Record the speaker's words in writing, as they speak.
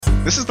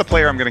This is the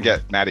player I'm going to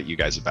get mad at you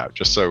guys about,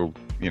 just so,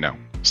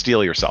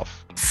 steel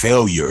yourself.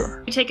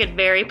 Failure. You take it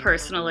very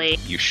personally.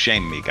 You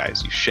shame me,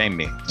 guys. You shame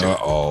me.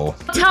 Uh-oh.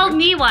 Tell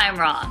me why I'm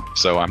wrong.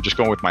 So I'm just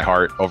going with my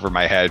heart over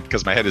my head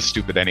because my head is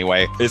stupid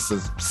anyway. It's a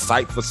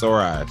sight for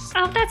sore eyes.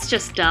 Oh, that's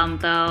just dumb,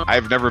 though.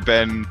 I've never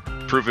been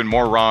proven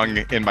more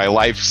wrong in my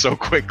life so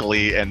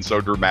quickly and so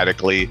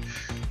dramatically.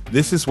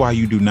 This is why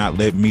you do not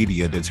let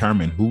media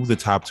determine who the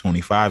top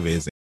 25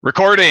 is.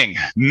 Recording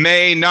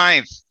May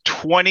 9th,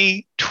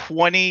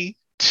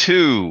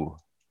 2022.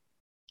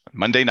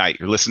 Monday night.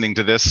 You're listening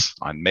to this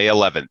on May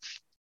 11th.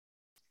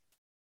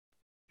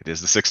 It is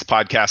the 6th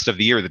podcast of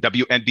the year. The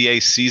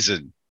WNBA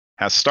season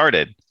has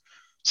started.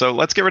 So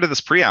let's get rid of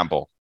this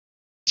preamble.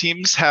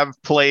 Teams have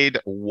played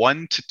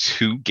 1 to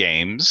 2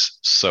 games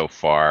so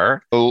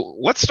far. So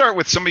let's start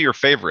with some of your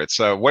favorites.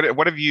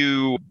 What have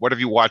you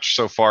watched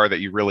so far that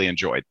you really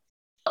enjoyed?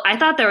 I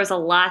thought there was a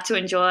lot to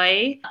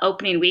enjoy.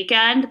 Opening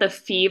weekend, the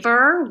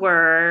Fever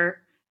were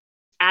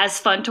as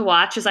fun to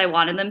watch as I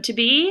wanted them to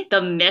be.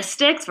 The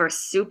Mystics were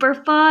super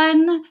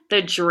fun.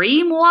 The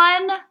Dream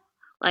won,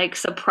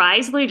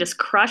 surprisingly just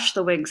crushed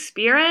the Wings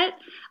Spirit.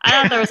 I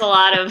thought there was a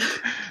lot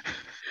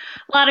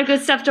of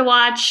good stuff to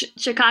watch.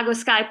 Chicago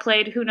Sky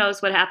played. Who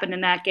knows what happened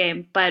in that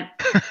game, but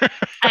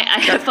I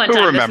had a fun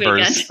time this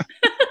weekend.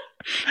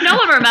 No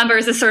one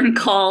remembers a certain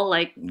call,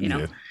 at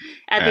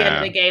the end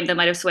of the game that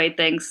might have swayed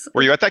things.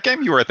 Were you at that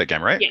game? You were at that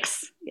game, right?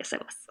 Yes, I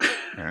was.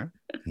 Yeah.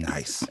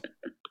 Nice.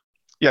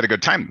 You had a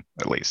good time,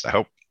 at least, I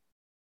hope.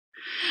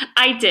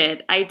 I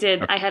did.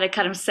 Okay. I had a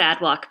kind of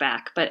sad walk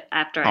back, but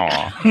after I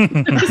got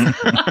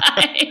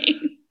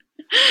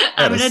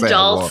I'm an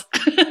adult.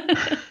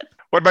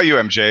 What about you,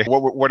 MJ?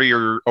 What are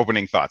your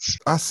opening thoughts?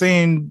 I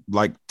seen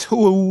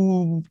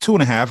two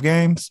and a half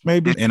games,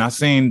 maybe. And I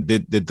seen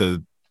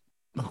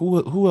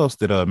who else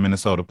did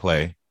Minnesota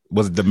play?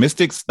 Was it the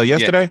Mystics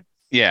yesterday?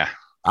 Yeah.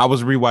 I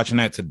was rewatching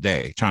that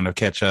today, trying to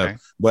catch up,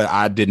 but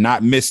I did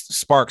not miss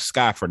Sparks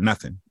Sky for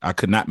nothing. I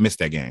could not miss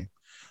that game.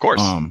 Of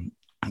course. And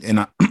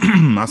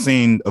I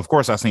seen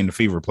the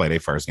Fever play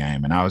their first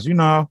game, and I was,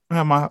 I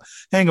had my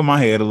hanging my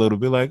head a little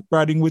bit,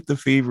 riding with the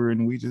Fever,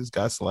 and we just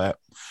got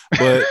slapped.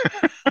 But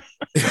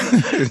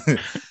so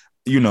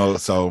you're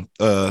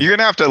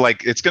gonna have to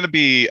it's gonna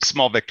be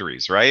small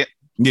victories, right?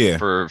 Yeah.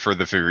 For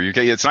the Fever,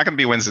 it's not gonna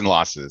be wins and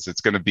losses.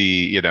 It's gonna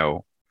be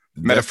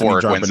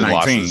metaphoric wins and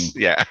 19. Losses.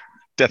 Yeah.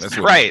 That's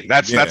right.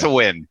 That's a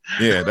win.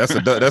 Yeah,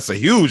 that's a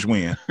huge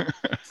win.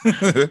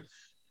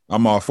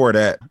 I'm all for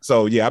that.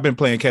 So yeah, I've been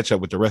playing catch up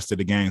with the rest of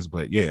the games,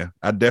 but yeah,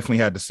 I definitely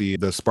had to see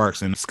the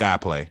Sparks and Sky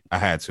play. I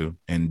had to,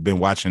 and been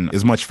watching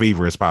as much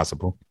Fever as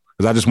possible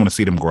because I just want to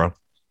see them grow.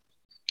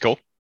 Cool.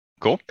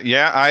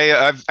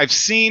 Yeah, I've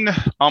seen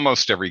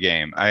almost every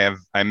game. I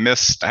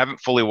haven't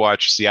fully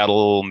watched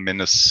Seattle,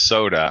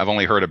 Minnesota. I've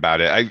only heard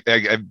about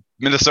it.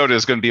 Minnesota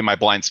is going to be my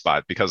blind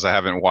spot because I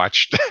didn't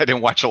watch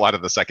a lot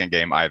of the second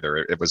game either.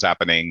 It was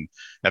happening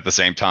at the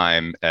same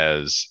time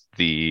as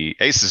the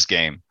Aces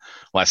game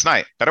last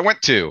night that I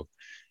went to.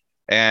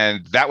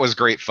 And that was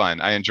great fun.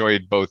 I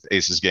enjoyed both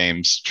Aces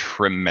games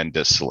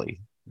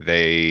tremendously.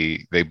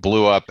 They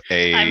blew up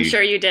I'm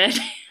sure you did.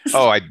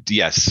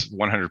 Yes,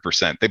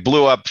 100%. They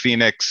blew up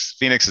Phoenix.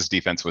 Phoenix's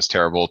defense was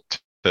terrible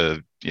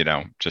to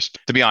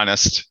be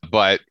honest,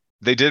 but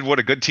they did what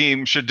a good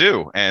team should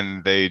do,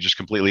 and they just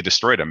completely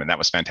destroyed them, and that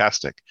was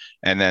fantastic.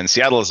 And then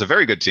Seattle is a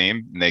very good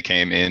team, and they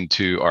came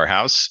into our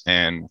house,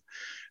 and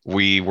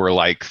we were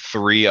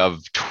 3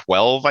 of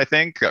 12, I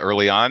think,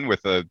 early on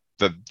with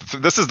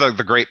this is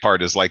the great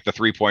part is the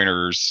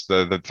 3-pointers,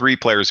 the 3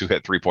 players who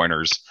hit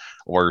 3-pointers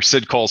were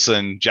Sid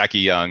Colson, Jackie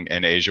Young,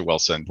 and Asia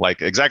Wilson,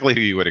 exactly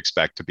who you would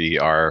expect to be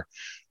our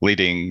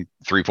leading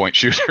 3-point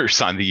shooters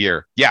on the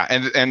year. Yeah.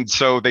 And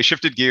so they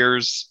shifted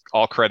gears.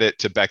 All credit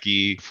to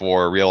Becky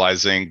for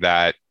realizing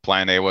that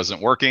plan A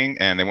wasn't working.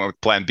 And they went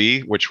with plan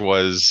B, which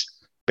was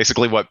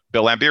basically what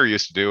Bill Laimbeer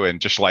used to do.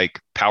 And just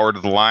power to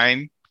the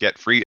line, get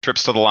free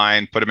trips to the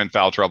line, put them in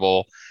foul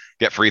trouble,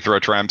 get free throw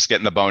attempts, get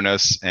in the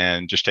bonus,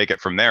 and just take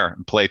it from there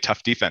and play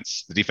tough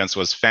defense. The defense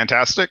was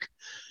fantastic.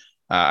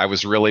 I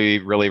was really,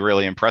 really,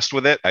 really impressed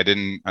with it.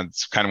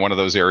 It's kind of one of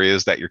those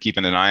areas that you're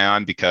keeping an eye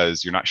on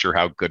because you're not sure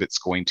how good it's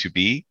going to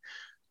be,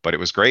 but it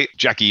was great.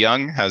 Jackie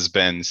Young has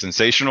been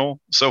sensational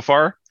so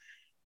far.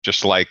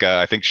 Just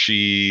I think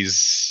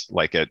she's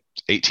at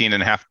 18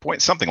 and a half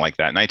points, something like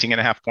that, 19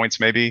 and a half points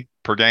maybe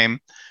per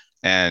game.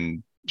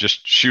 And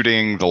just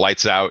shooting the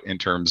lights out in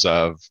terms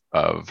of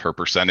her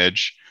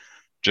percentage,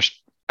 just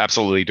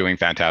absolutely doing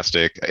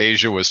fantastic.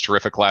 Asia was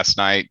terrific last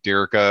night.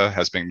 Derica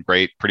has been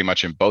great pretty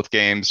much in both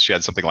games. She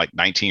had something like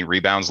 19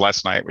 rebounds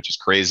last night, which is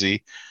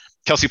crazy.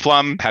 Kelsey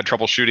Plum had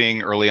trouble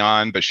shooting early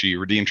on, but she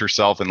redeemed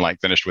herself and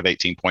finished with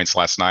 18 points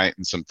last night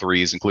and some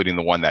threes, including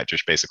the one that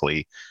just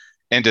basically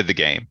ended the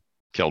game.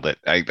 Killed it.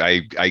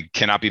 I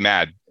cannot be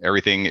mad.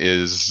 Everything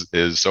is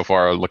so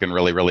far looking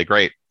really, really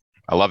great.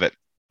 I love it.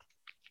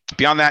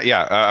 beyond that,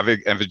 yeah,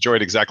 I've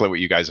enjoyed exactly what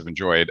you guys have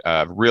enjoyed.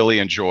 Really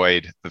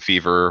enjoyed the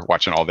Fever,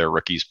 watching all their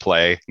rookies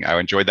play. I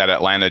enjoyed that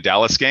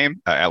Atlanta-Dallas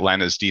game.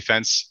 Atlanta's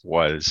defense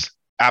was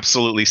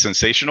absolutely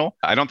sensational.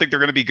 I don't think they're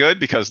going to be good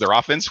because their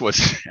offense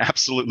was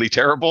absolutely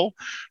terrible,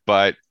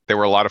 but they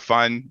were a lot of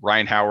fun.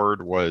 Ryan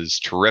Howard was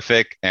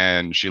terrific,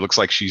 and she looks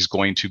like she's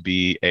going to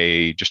be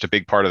just a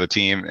big part of the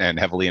team and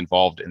heavily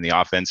involved in the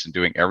offense and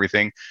doing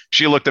everything.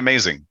 She looked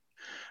amazing.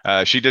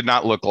 She did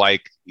not look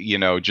like,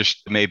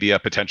 just maybe a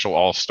potential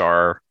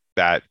all-star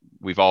that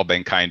we've all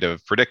been kind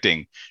of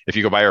predicting. If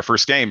you go by her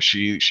first game,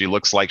 she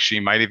looks like she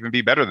might even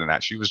be better than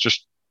that. She was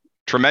just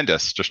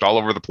tremendous, just all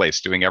over the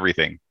place, doing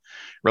everything.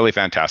 Really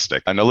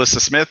fantastic. And Alyssa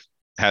Smith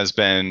has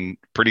been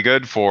pretty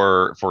good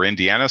for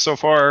Indiana so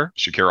far.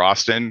 Shakira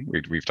Austin,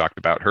 we've talked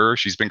about her.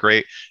 She's been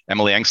great.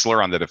 Emily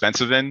Engsler on the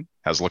defensive end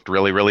has looked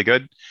really, really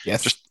good.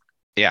 Yes.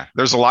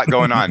 There's a lot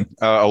going on.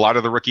 A lot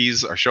of the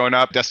rookies are showing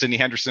up. Destiny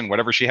Henderson,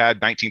 whatever she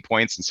had, 19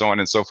 points and so on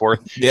and so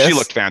forth. Yes. She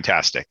looked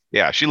fantastic.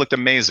 Yeah, she looked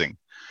amazing.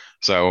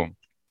 So,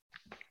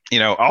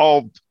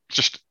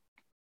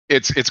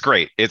 it's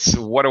great. It's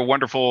what a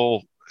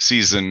wonderful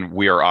season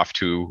we are off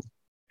to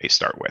a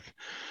start with.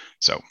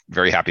 So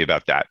very happy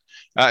about that.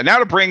 Now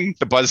to bring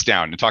the buzz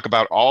down and talk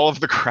about all of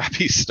the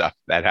crappy stuff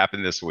that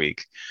happened this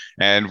week.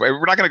 And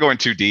we're not going to go in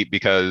too deep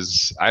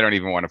because I don't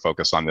even want to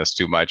focus on this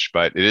too much,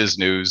 but it is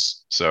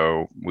news.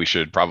 So we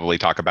should probably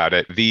talk about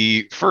it.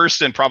 The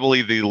first and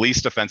probably the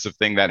least offensive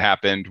thing that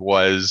happened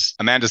was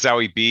Amanda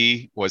Zahui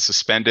B was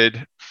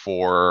suspended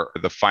for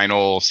the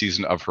final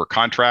season of her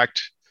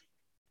contract.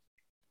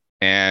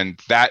 And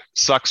that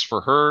sucks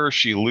for her.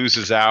 She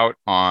loses out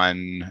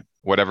on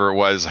whatever it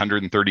was,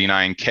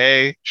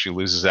 $139K. She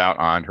loses out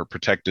on her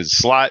protected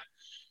slot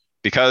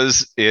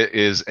because it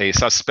is a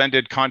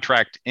suspended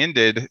contract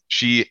ended.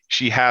 She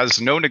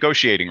has no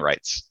negotiating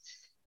rights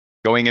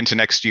going into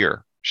next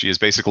year. She is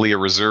basically a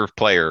reserve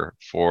player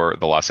for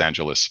the Los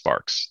Angeles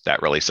Sparks.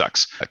 That really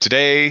sucks.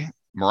 Today,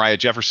 Mariah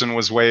Jefferson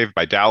was waived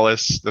by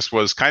Dallas. This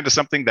was kind of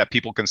something that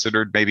people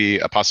considered maybe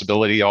a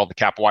possibility, all the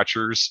cap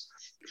watchers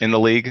in the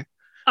league.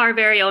 Our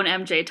very own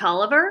MJ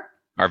Tolliver.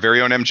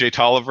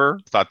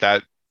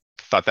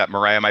 Thought that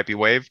Mariah might be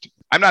waived.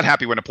 I'm not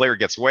happy when a player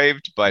gets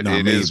waived, but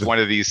it is one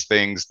of these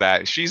things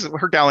that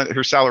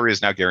her salary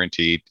is now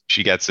guaranteed.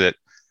 She gets it.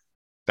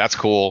 That's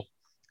cool.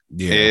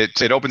 Yeah.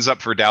 It opens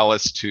up for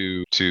Dallas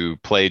to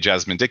play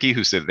Jasmine Dickey,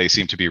 who said they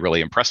seem to be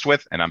really impressed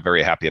with, and I'm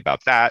very happy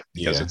about that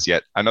because it's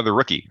yet another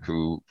rookie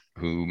who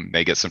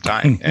may get some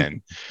time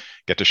and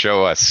get to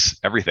show us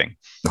everything.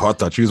 Oh, I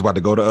thought you was about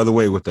to go the other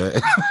way with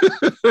that.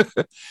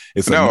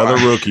 It's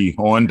another rookie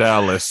on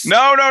Dallas.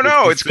 No.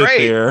 It's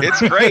great.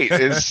 It's great.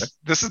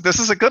 This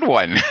is a good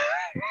one.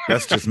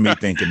 That's just me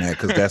thinking that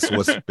because that's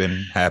what's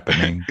been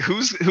happening.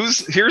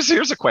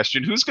 Here's a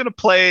question. Who's going to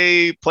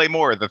play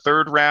more, the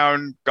third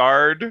round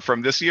guard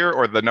from this year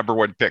or the number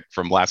one pick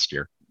from last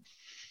year?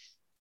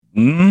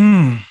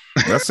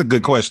 That's a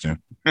good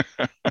question.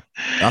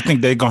 I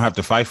think they're going to have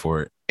to fight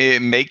for it.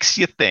 It makes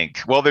you think.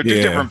 Well, they're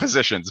two different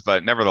positions,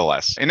 but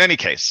nevertheless. In any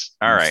case,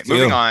 all right,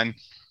 moving on.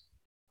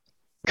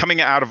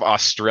 Coming out of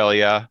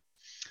Australia,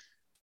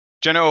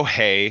 Jenna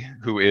O'Hay,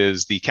 who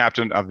is the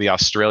captain of the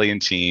Australian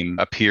team,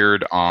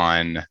 appeared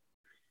on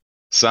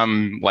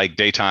some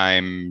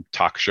daytime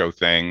talk show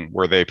thing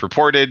where they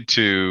purported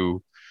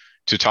to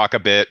talk a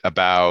bit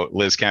about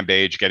Liz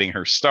Cambage getting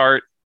her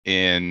start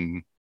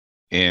with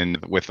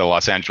the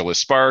Los Angeles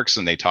Sparks,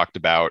 and they talked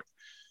about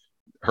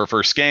her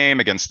first game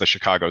against the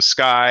Chicago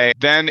Sky.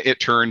 Then it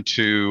turned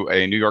to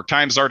a New York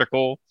Times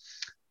article,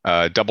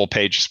 a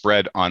double-page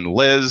spread on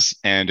Liz,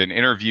 and an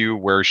interview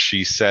where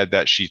she said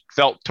that she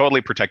felt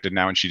totally protected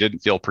now and she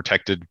didn't feel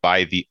protected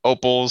by the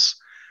Opals,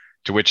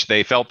 to which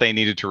they felt they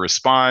needed to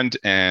respond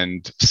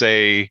and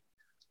say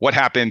what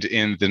happened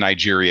in the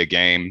Nigeria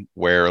game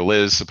where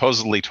Liz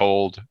supposedly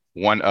told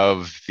one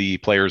of the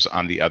players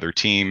on the other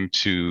team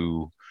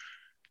to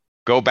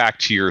go back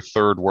to your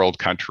third world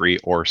country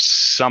or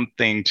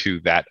something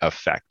to that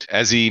effect.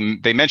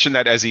 They mentioned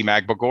that Ezi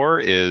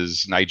Magbagor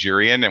is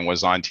Nigerian and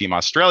was on Team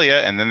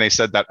Australia, and then they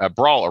said that a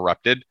brawl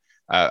erupted.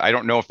 I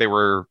don't know if they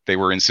were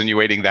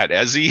insinuating that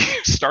Ezi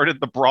started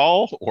the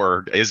brawl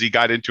or Ezi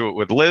got into it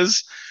with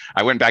Liz.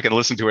 I went back and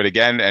listened to it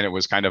again, and it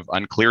was kind of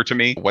unclear to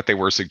me what they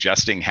were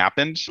suggesting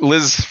happened.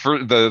 Liz,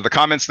 for the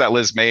comments that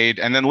Liz made,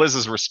 and then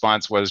Liz's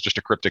response was just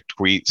a cryptic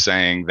tweet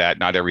saying that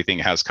not everything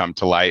has come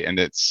to light, and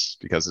it's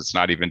because it's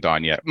not even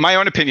dawn yet. My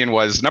own opinion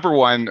was, number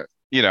one,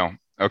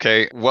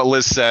 what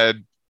Liz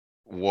said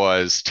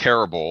was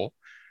terrible.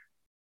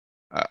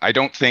 I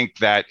don't think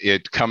that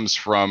it comes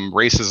from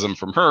racism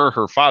from her.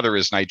 Her father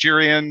is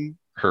Nigerian.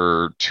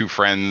 Her two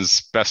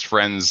best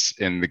friends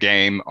in the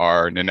game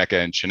are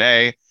Nneka and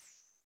Chiney.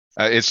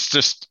 It's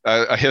just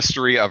a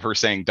history of her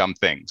saying dumb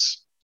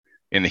things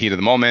in the heat of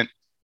the moment.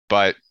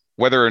 But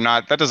whether or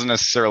not, that doesn't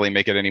necessarily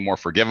make it any more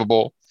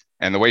forgivable.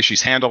 And the way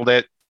she's handled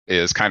it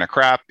is kind of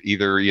crap.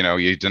 Either,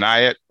 you deny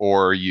it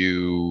or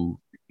you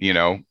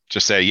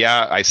just say,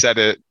 yeah, I said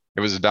it. It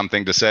was a dumb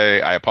thing to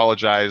say. I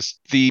apologize.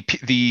 The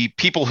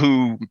people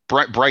who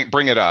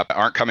bring it up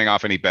aren't coming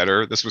off any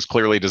better. This was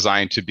clearly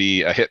designed to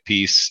be a hit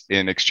piece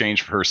in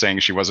exchange for her saying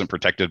she wasn't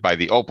protected by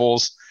the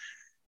Opals.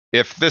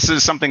 If this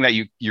is something that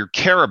you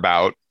care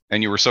about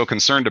and you were so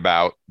concerned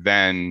about,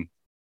 then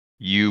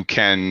You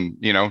can,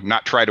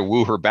 not try to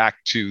woo her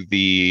back to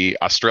the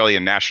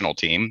Australian national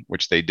team,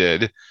 which they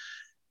did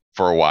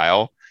for a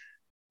while.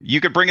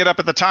 You could bring it up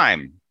at the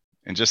time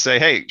and just say,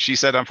 hey, she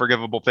said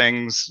unforgivable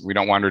things. We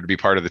don't want her to be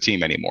part of the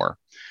team anymore.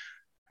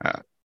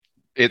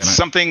 It's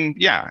something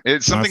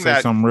that.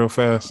 Something real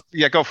fast.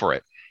 Yeah, go for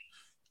it.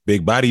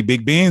 Big body,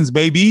 big beans,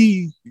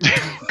 baby.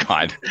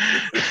 God.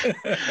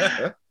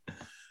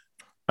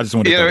 I just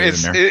want to throw that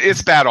in there.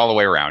 It's bad all the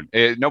way around.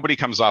 Nobody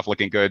comes off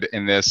looking good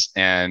in this,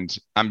 and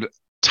I'm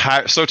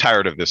so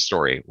tired of this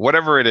story.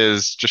 Whatever it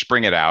is, just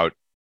bring it out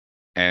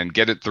and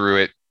get it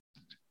through it.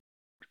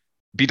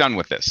 Be done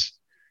with this.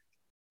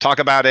 Talk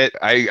about it.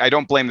 I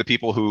don't blame the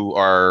people who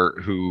are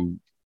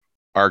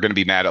going to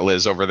be mad at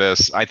Liz over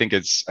this. I think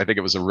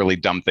it was a really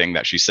dumb thing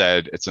that she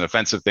said. It's an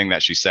offensive thing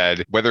that she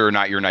said, whether or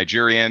not you're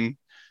Nigerian.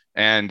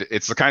 And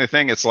it's the kind of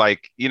thing, it's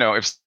like,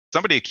 if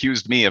somebody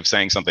accused me of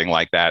saying something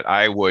like that,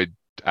 I would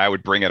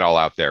bring it all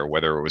out there,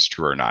 whether it was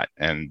true or not.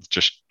 And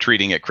just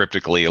treating it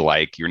cryptically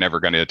like you're never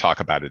going to talk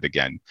about it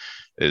again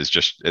is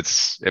just,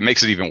 it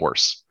makes it even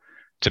worse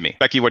to me.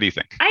 Becky, what do you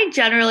think? I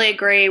generally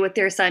agree with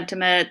your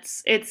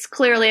sentiments. It's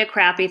clearly a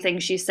crappy thing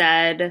she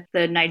said.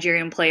 The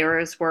Nigerian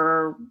players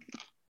were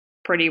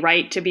pretty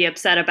right to be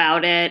upset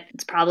about it.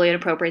 It's probably an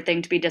appropriate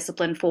thing to be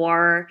disciplined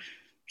for.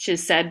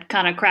 She's said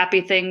kind of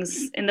crappy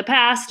things in the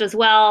past as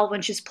well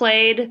when she's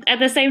played. At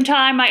the same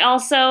time, I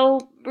also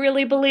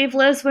really believe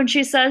Liz when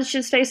she says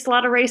she's faced a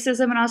lot of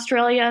racism in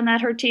Australia and that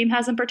her team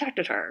hasn't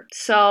protected her.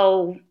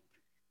 So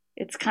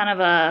it's kind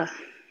of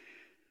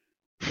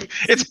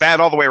it's bad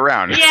all the way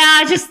around.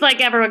 Yeah, just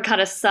like everyone kind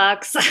of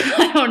sucks.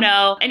 I don't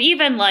know. And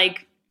even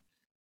like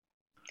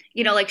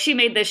she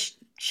made this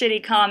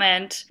shitty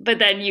comment, but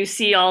then you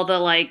see all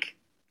the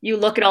you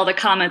look at all the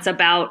comments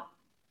about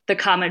the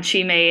comment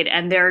she made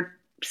and they're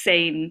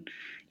saying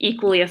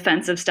equally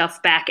offensive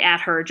stuff back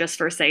at her just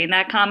for saying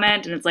that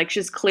comment. And it's like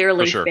she's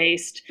clearly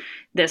faced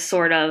this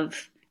sort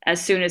of,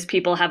 as soon as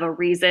people have a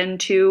reason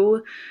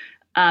to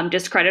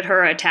discredit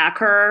her, attack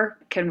her,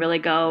 can really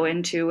go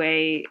into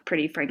a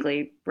pretty,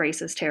 frankly,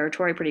 racist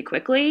territory pretty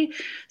quickly.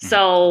 Mm-hmm.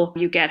 So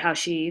you get how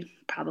she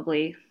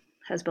probably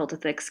has built a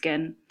thick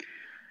skin.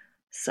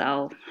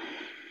 So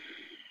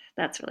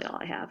that's really all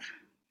I have.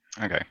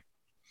 Okay.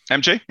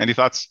 MJ, any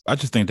thoughts? I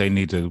just think they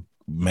need to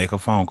make a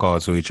phone call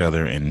to each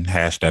other and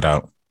hash that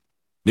out.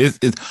 It's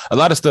a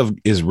lot of stuff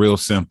is real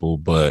simple,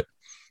 but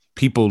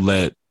people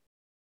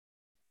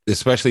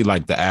especially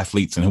like the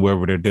athletes and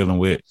whoever they're dealing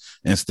with,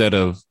 instead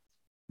of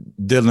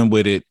dealing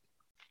with it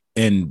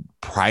in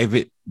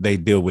private, they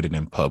deal with it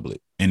in public,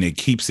 and it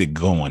keeps it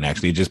going.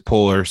 Actually, it just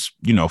pours,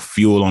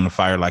 fuel on the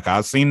fire. Like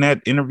I've seen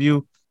that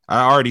interview.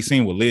 I already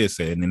seen what Liz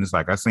said, and it's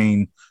like I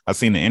seen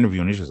the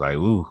interview, and it's just like,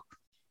 ooh,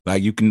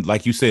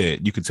 like you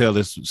said, you could tell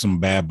there's some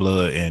bad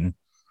blood, and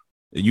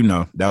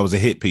that was a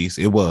hit piece.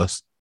 It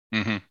was.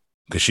 Mm-hmm.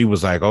 Because she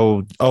was like,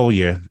 oh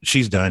yeah,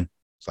 she's done.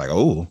 It's like,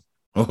 oh,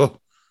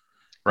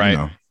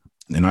 right.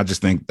 And I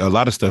just think a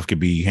lot of stuff could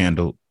be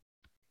handled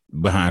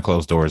behind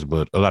closed doors,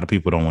 but a lot of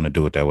people don't want to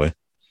do it that way.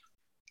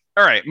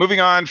 All right, moving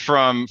on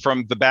from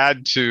the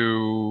bad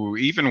to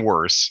even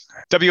worse.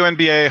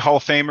 WNBA Hall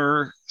of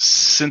Famer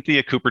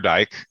Cynthia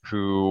Cooper-Dyke,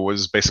 who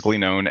was basically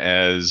known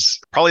as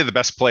probably the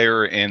best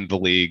player in the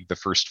league the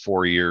first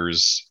 4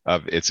 years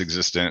of its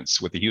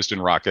existence with the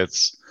Houston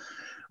Rockets.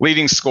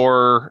 Leading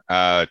scorer,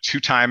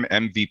 two-time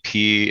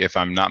MVP, if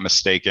I'm not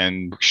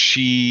mistaken.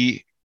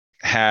 She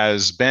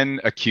has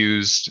been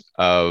accused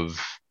of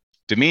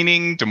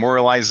demeaning,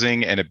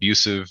 demoralizing, and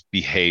abusive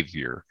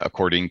behavior,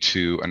 according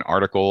to an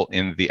article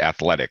in The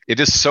Athletic.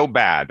 It is so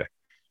bad.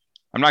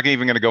 I'm not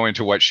even going to go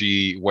into what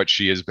she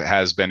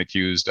has been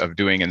accused of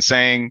doing and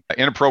saying.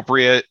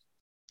 Inappropriate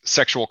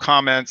sexual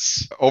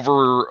comments,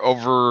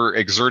 over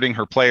exerting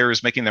her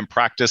players, making them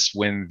practice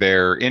when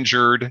they're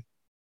injured,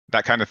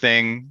 that kind of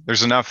thing.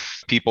 There's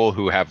enough people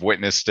who have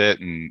witnessed it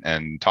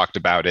and talked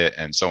about it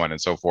and so on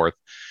and so forth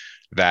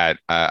that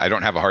I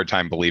don't have a hard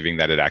time believing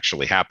that it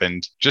actually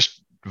happened.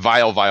 Just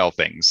vile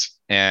things.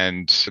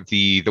 And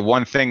the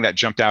one thing that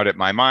jumped out at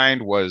my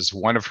mind was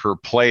one of her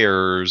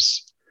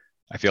players.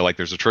 I feel like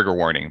there's a trigger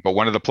warning, but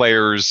one of the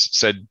players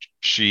said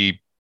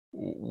she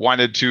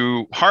wanted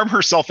to harm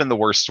herself in the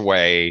worst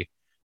way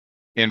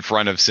in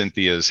front of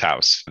Cynthia's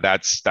house.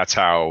 That's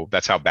how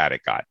bad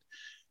it got.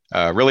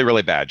 Really,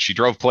 really bad. She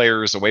drove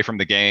players away from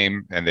the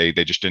game, and they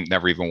just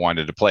never even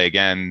wanted to play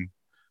again.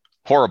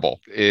 Horrible.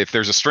 If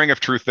there's a string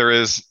of truth there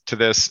is to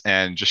this,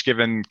 and just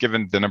given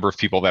the number of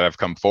people that have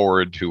come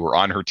forward who were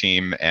on her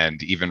team,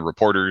 and even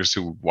reporters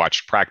who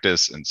watched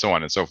practice and so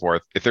on and so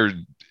forth, if it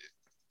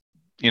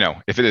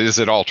is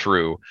at all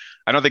true,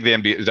 I don't think the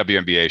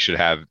WNBA should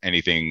have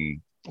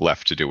anything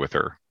left to do with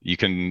her. You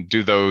can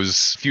do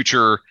those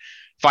future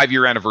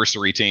 5-year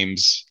anniversary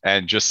teams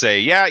and just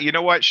say, yeah, you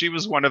know what? She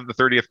was one of the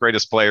 30th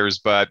greatest players,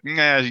 but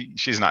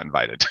she's not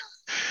invited.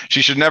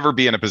 She should never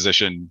be in a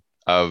position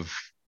of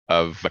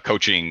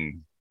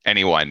coaching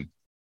anyone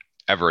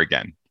ever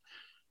again.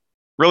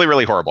 Really,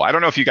 really horrible. I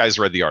don't know if you guys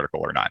read the article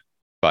or not,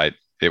 but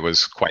it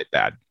was quite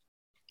bad.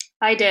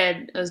 I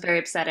did. It was very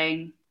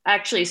upsetting. I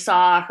actually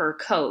saw her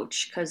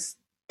coach because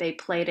they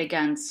played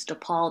against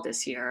DePaul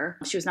this year.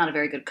 She was not a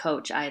very good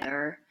coach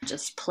either,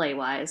 just play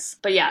wise.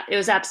 But yeah, it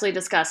was absolutely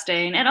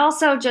disgusting. And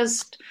also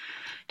just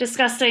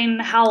disgusting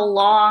how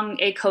long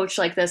a coach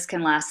like this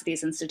can last at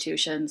these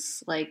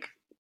institutions. Like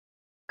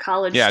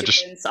college Yeah,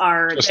 students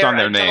are, just on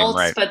they're their name, adults,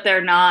 right? but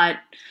they're not,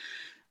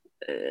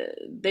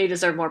 they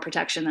deserve more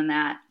protection than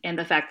that. And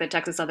the fact that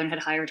Texas Southern had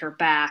hired her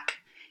back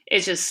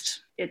is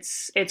just,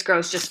 it's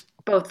gross, just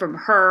both from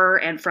her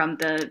and from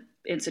the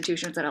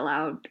institutions that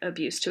allowed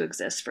abuse to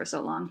exist for so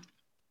long.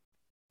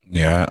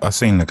 Yeah, I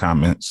seen the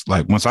comments.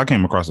 Like once I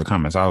came across the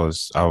comments, I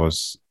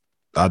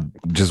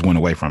just went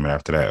away from it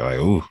after that. Like,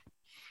 ooh,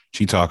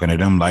 she talking to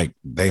them like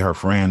they her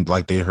friend,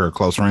 like they her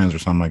close friends or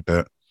something like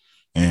that.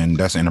 And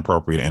that's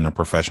inappropriate in a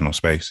professional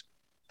space.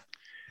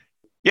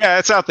 Yeah,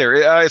 it's out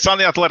there. It's on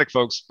the athletic,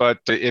 folks. But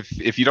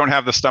if you don't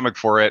have the stomach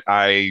for it,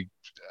 I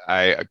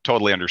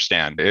totally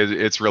understand.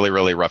 It's really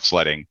really rough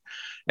sledding,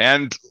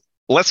 and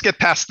let's get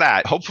past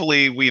that.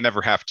 Hopefully, we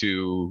never have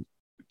to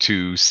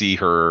see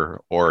her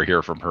or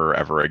hear from her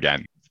ever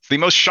again. The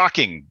most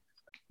shocking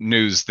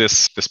news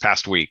this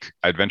past week,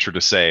 I'd venture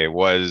to say,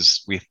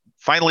 was we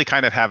finally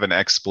kind of have an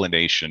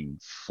explanation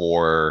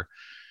for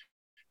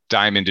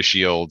Diamond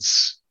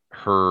DeShields,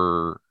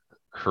 her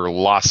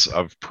loss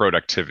of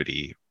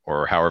productivity,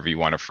 or however you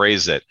want to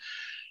phrase it,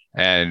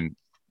 and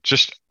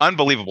just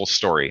unbelievable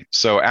story.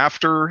 So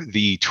after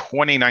the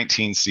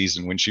 2019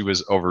 season, when she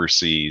was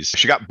overseas,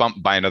 she got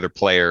bumped by another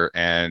player,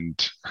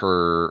 and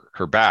her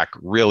back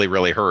really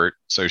really hurt.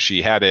 So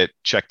she had it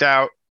checked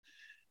out,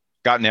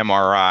 got an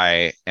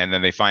MRI, and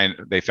then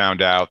they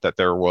found out that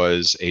there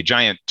was a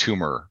giant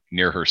tumor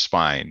near her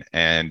spine,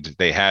 and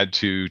they had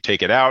to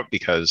take it out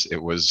because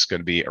it was going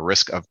to be a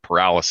risk of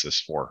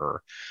paralysis for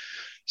her.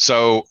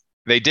 So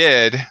they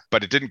did,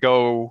 but it didn't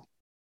go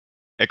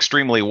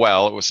extremely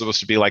well. It was supposed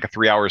to be like a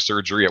 3 hour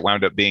surgery. It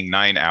wound up being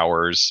 9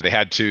 hours. They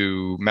had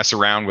to mess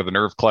around with a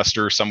nerve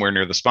cluster somewhere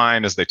near the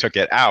spine as they took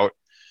it out.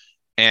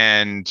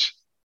 And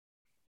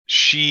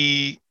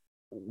she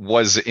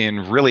was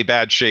in really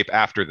bad shape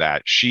after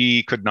that.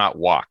 She could not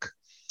walk.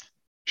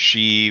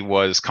 She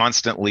was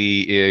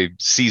constantly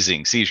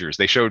seizing seizures.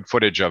 They showed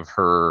footage of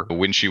her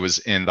when she was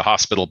in the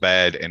hospital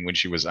bed and when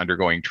she was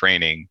undergoing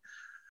training.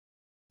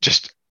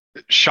 Just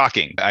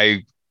shocking.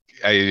 I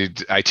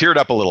teared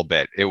up a little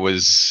bit. It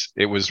was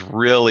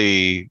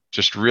really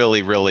just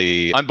really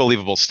really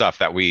unbelievable stuff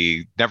that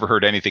we never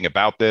heard anything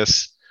about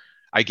this.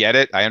 I get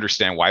it. I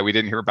understand why we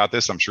didn't hear about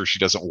this. I'm sure she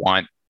doesn't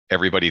want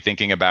everybody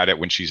thinking about it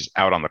when she's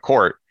out on the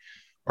court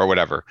or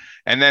whatever.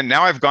 And then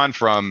now I've gone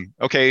from,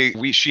 okay,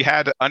 she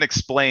had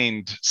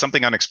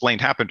something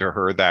unexplained happened to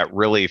her that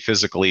really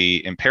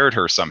physically impaired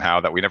her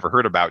somehow that we never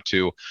heard about,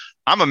 to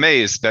I'm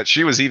amazed that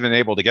she was even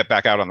able to get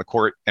back out on the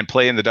court and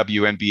play in the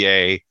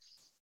WNBA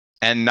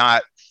and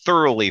not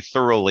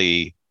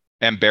thoroughly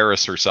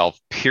embarrass herself,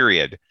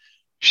 period.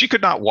 She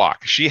could not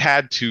walk. She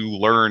had to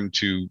learn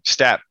to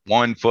step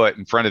one foot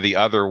in front of the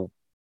other,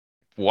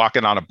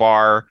 walking on a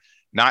bar,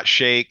 not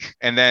shake,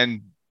 and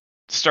then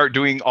start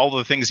doing all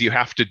the things you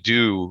have to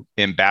do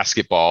in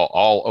basketball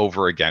all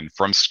over again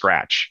from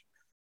scratch.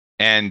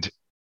 And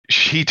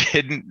she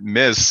didn't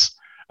miss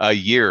a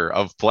year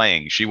of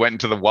playing. She went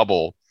into the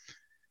wubble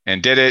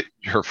and did it.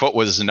 Her foot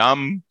was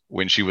numb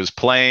when she was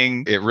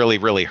playing. It really,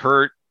 really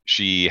hurt.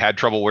 She had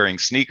trouble wearing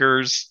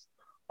sneakers,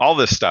 all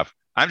this stuff.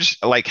 I'm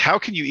just like, how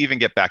can you even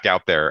get back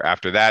out there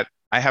after that?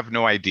 I have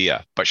no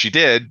idea. But she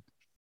did,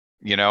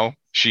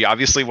 she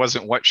obviously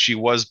wasn't what she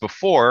was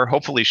before.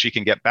 Hopefully she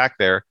can get back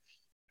there.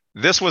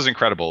 This was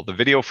incredible. The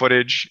video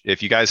footage,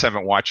 if you guys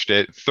haven't watched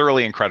it,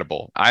 thoroughly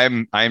incredible.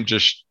 I'm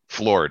just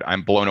floored.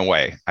 I'm blown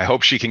away. I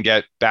hope she can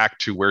get back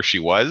to where she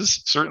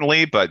was,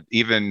 certainly, but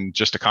even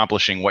just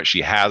accomplishing what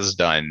she has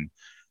done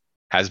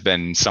has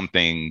been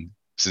something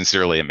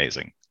sincerely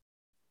amazing.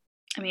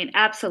 I mean,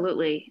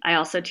 absolutely. I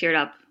also teared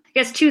up. I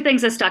guess two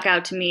things that stuck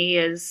out to me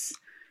is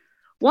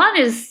one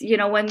is,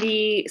 when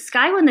the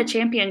Sky won the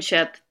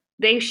championship,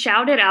 they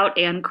shouted out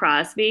Ann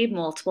Crosby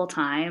multiple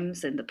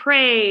times in the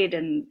parade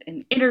and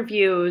in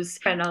interviews.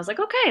 And I was like,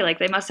 okay, like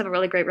they must have a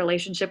really great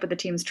relationship with the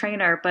team's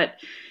trainer. But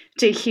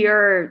to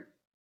hear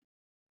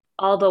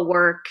all the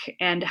work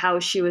and how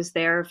she was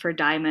there for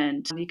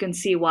Diamond, you can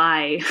see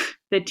why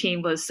the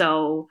team was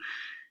so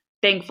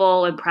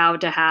thankful and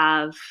proud to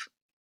have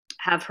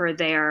her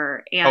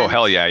there. And oh,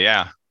 hell yeah.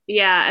 Yeah.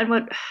 Yeah. And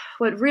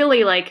what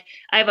really, like,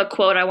 I have a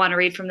quote I want to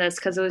read from this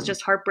because it was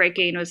just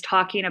heartbreaking. It was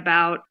talking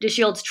about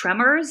DeShields'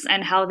 tremors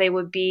and how they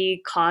would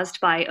be caused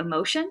by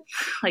emotion,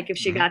 like if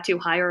she got too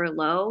high or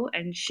low.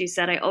 And she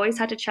said, I always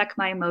had to check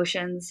my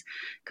emotions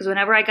because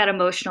whenever I got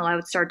emotional, I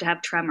would start to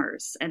have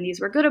tremors. And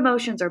these were good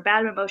emotions or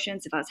bad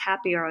emotions. If I was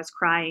happy or I was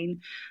crying.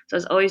 So I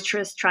was always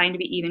just trying to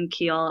be even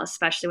keel,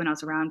 especially when I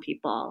was around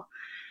people.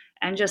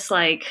 And just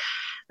like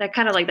that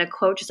kind of like that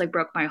quote just like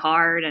broke my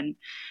heart. And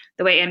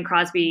the way Ann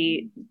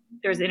Crosby,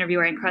 there was an interview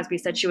where Ann Crosby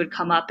said she would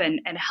come up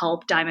and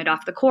help Diamond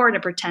off the court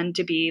and pretend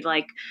to be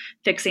like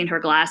fixing her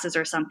glasses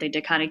or something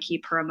to kind of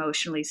keep her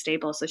emotionally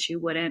stable so she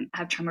wouldn't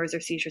have tremors or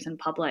seizures in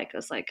public.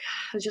 It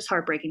was just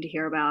heartbreaking to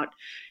hear about.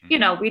 You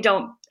know, we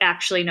don't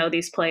actually know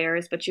these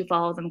players, but you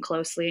follow them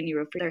closely and you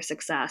root for their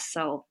success.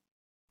 So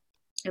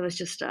it was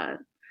just a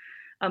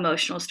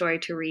emotional story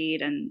to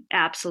read, and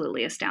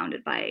absolutely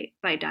astounded by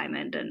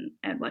Diamond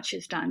and what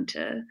she's done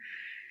to,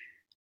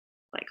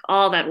 like,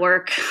 all that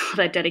work, all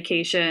that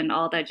dedication,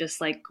 all that just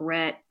like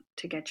grit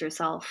to get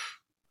yourself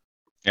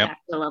back to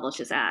the level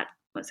she's at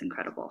was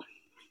incredible.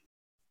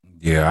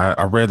 Yeah,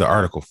 I read the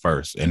article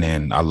first, and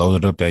then I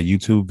loaded up that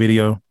YouTube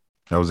video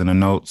that was in the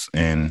notes,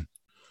 and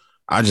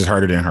I just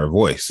heard it in her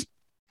voice.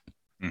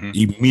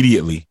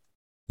 Immediately.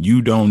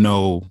 You don't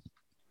know.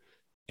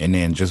 And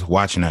then just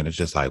watching that, it's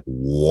just like,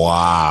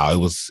 wow.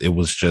 It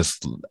was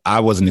just, I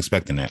wasn't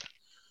expecting that.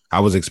 I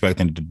was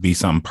expecting it to be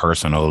something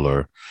personal,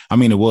 or, I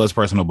mean, it was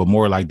personal, but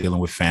more like dealing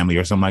with family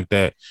or something like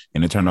that.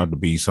 And it turned out to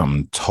be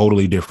something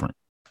totally different.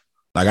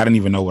 Like, I didn't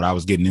even know what I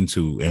was getting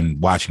into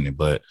and watching it,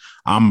 but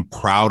I'm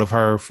proud of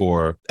her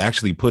for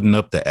actually putting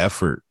up the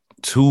effort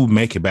to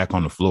make it back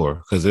on the floor.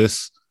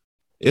 Because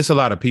it's a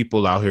lot of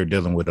people out here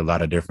dealing with a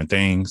lot of different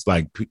things.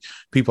 Like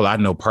people I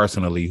know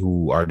personally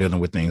who are dealing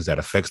with things that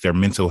affects their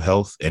mental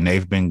health, and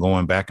they've been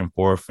going back and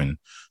forth and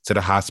to the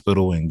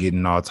hospital and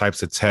getting all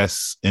types of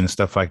tests and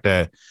stuff like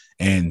that.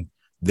 And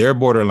they're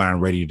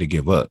borderline ready to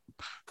give up.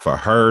 For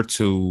her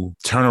to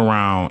turn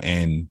around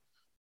and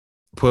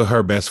put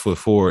her best foot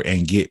forward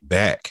and get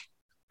back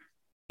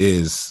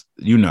is,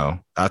 you know,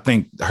 I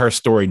think her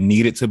story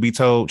needed to be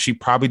told. She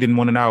probably didn't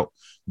want it out,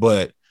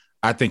 but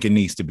I think it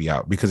needs to be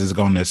out because it's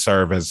going to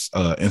serve as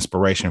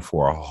inspiration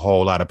for a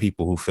whole lot of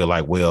people who feel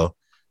like, well,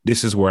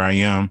 this is where I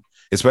am,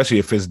 especially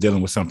if it's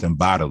dealing with something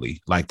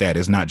bodily like that.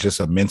 It's not just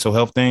a mental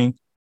health thing.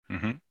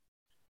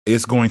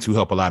 It's going to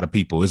help a lot of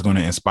people. It's going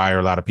to inspire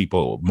a lot of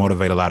people,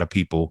 motivate a lot of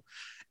people.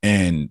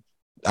 And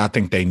I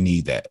think they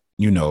need that.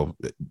 You know,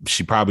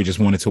 she probably just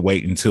wanted to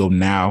wait until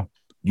now,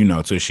 you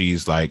know, till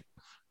she's like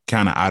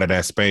kind of out of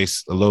that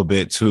space a little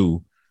bit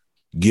to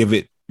give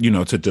it, you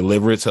know, to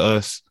deliver it to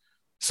us.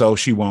 So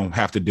she won't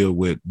have to deal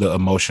with the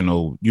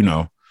emotional, you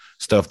know,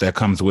 stuff that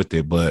comes with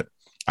it. But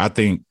I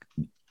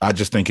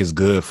just think it's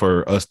good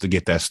for us to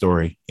get that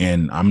story.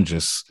 And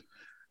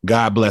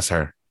God bless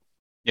her.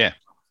 Yeah.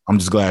 I'm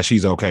just glad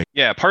she's okay.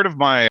 Yeah. Part of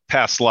my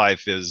past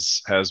life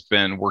has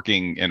been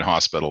working in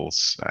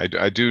hospitals.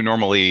 I do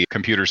normally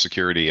computer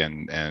security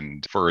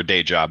and for a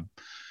day job,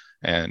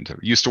 and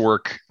used to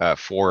work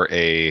for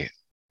a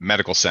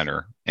medical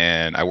center,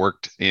 and I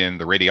worked in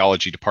the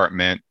radiology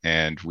department,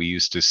 and we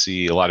used to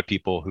see a lot of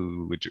people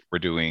who were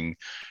doing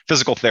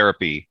physical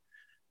therapy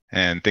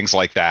and things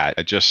like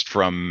that, just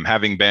from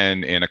having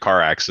been in a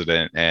car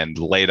accident and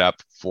laid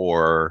up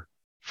for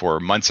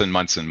months and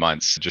months and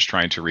months, just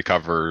trying to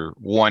recover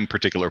one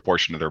particular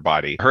portion of their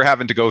body. Her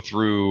having to go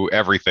through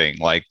everything,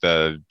 like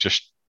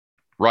just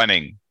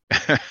running.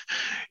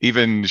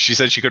 Even she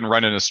said she couldn't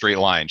run in a straight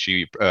line.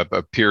 She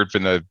appeared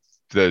in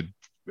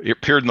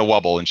the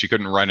wobble, and she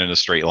couldn't run in a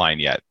straight line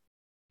yet.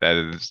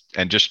 And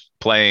just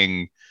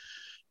playing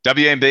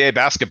WNBA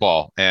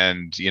basketball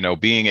and, you know,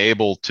 being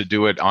able to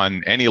do it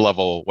on any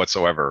level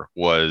whatsoever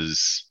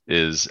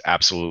is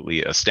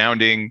absolutely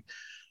astounding.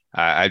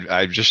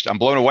 I'm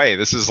blown away.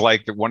 This is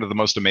like one of the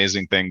most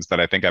amazing things that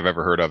I think I've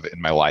ever heard of in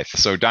my life.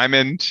 So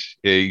Diamond,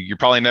 you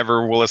probably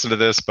never will listen to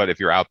this, but if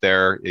you're out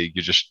there,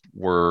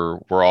 we're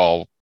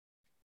all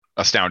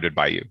astounded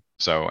by you.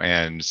 So,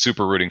 and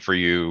super rooting for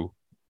you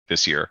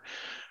this year.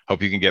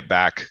 Hope you can get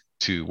back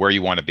to where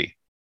you want to be.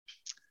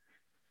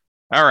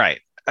 All right.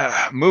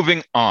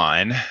 Moving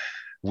on,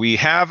 we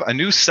have a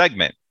new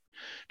segment.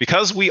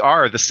 Because we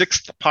are the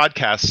 6th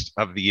podcast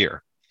of the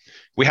year,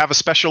 we have a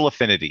special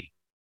affinity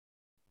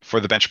for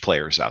the bench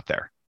players out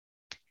there.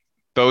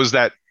 Those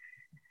that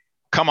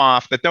come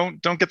off, that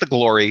don't get the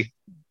glory.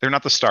 They're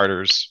not the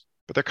starters,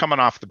 but they're coming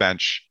off the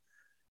bench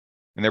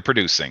and they're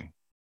producing.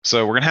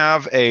 So we're going to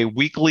have a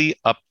weekly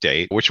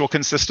update, which will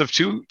consist of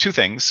two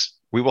things.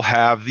 We will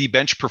have the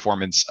bench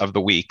performance of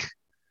the week.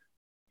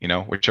 You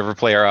know, whichever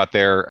player out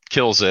there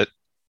kills it,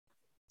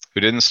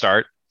 who didn't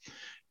start.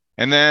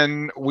 And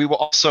then we will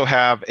also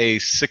have a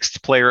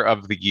 6th player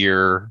of the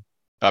year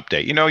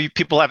update. You know,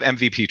 people have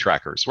MVP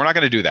trackers. We're not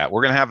going to do that.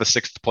 We're going to have a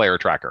 6th player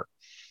tracker.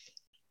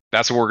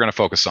 That's what we're going to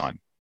focus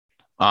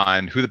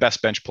on who the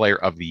best bench player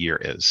of the year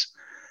is.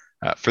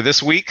 For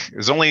this week,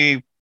 there's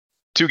only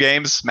 2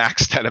 games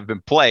max that have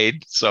been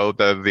played, so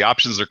the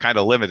options are kind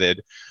of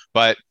limited.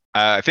 But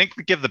I think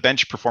we give the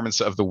bench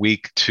performance of the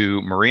week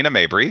to Marina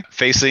Mabrey,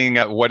 facing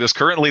what is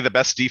currently the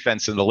best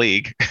defense in the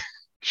league.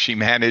 She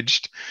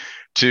managed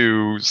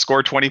to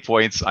score 20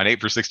 points on 8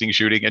 for 16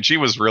 shooting, and she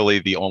was really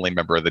the only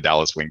member of the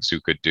Dallas Wings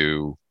who could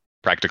do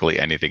practically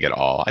anything at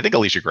all. I think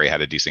Alicia Gray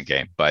had a decent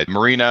game, but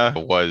Marina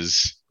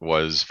was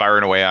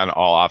firing away on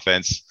all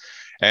offense,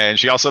 and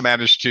she also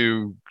managed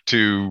to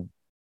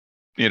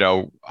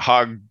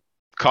hog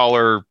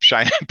collar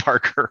Cheyenne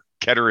Parker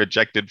get her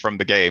ejected from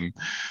the game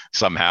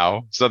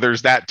somehow. So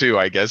there's that too,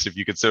 I guess, if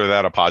you consider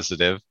that a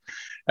positive.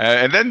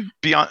 And then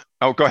beyond,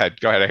 go ahead.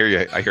 I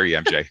hear you,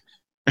 MJ.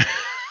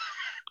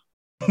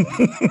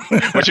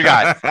 What you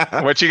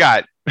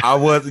got? I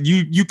was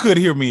you could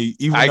hear me.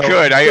 I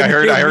could. I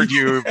heard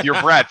you. Your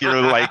breath.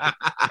 You're like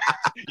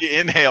you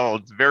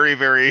inhaled very,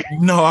 very.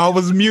 No, I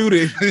was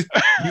muted.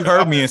 You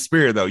heard me in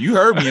spirit, though. You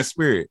heard me in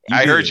spirit.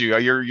 I heard you.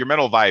 Your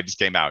mental vibes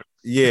came out.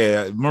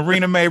 Yeah,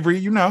 Marina Mabry.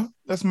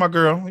 That's my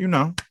girl.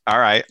 All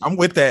right, I'm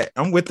with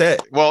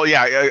that. Well,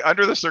 yeah.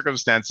 Under the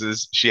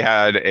circumstances, she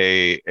had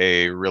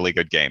a really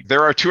good game.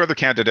 There are two other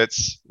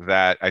candidates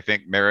that I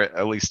think merit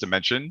at least a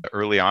mention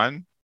early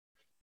on.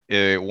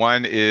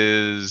 One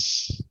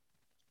is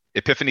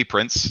Epiphany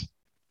Prince,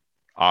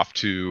 off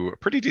to a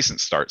pretty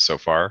decent start so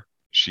far.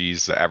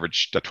 She's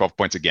averaged 12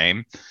 points a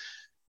game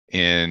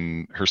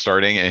in her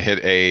starting and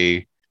hit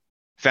a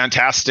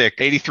fantastic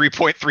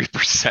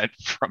 83.3%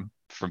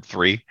 from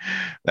three.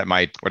 That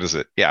might, what is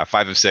it? Yeah,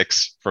 5 of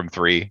 6 from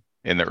three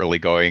in the early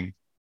going.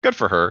 Good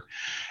for her.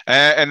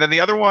 And then the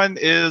other one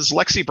is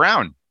Lexi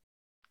Brown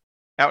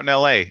out in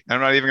LA.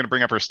 I'm not even going to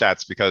bring up her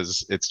stats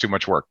because it's too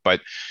much work, but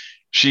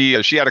she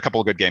had a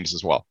couple of good games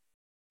as well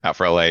out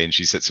for LA, and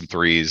she's hit some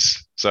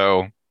threes.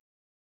 So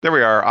there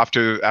we are,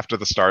 after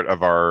the start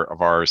of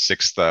our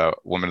sixth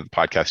woman of the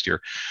podcast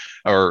year,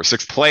 or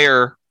sixth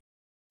player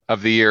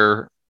of the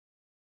year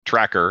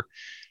tracker.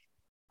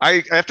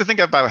 I have to think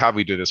about how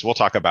we do this. We'll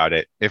talk about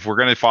it. If we're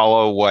going to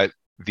follow what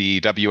the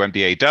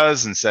WNBA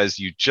does and says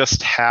you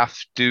just have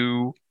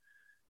to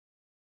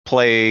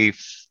play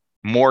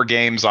more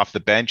games off the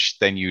bench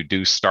than you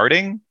do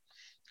starting,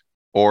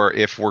 or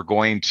if we're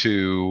going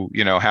to,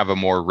 have a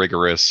more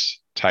rigorous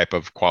type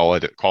of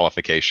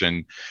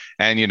qualification.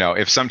 And,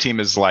 if some team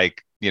is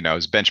like,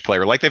 is bench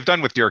player, like they've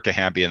done with Dearica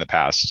Hamby in the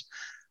past,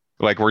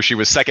 like where she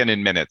was second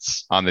in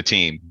minutes on the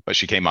team, but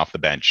she came off the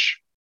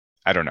bench.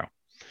 I don't know.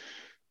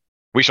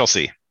 We shall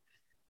see.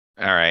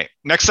 All right.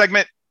 Next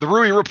segment, the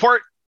Rui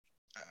Report.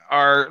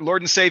 Our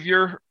Lord and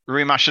Savior,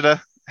 Rui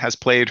Machida, has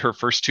played her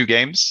first 2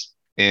 games.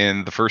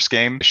 In the first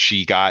game,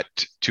 she got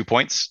 2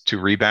 points, 2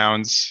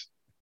 rebounds,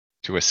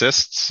 2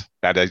 assists.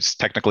 That is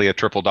technically a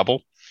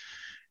triple-double.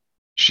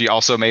 She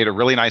also made a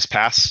really nice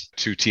pass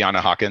to Tiana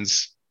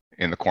Hawkins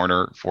in the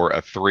corner for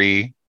a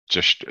 3.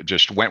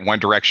 Just went one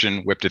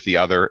direction, whipped it the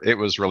other. It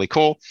was really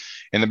cool.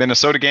 In the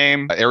Minnesota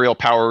game, Aerial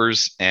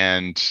Powers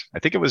and I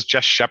think it was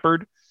Jess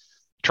Shepard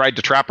tried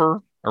to trap her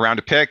around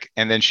a pick,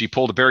 and then she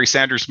pulled a Barry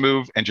Sanders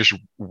move and just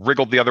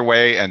wriggled the other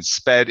way and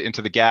sped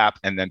into the gap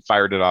and then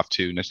fired it off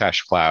to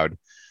Natasha Cloud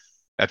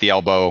at the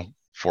elbow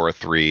for a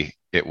 3.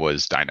 It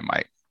was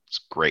dynamite.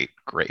 It's great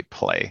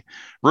play.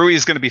 Rui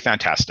is going to be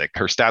fantastic.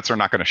 Her stats are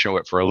not going to show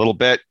it for a little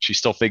bit. She's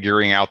still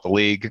figuring out the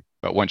league,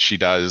 but once she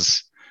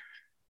does,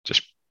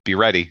 just be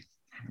ready.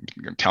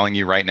 I'm telling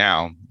you right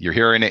now, you're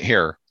hearing it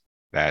here,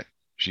 that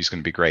she's going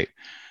to be great.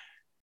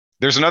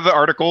 There's another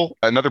article,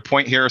 another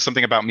point here,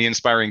 something about me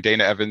inspiring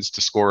Dana Evans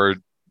to score a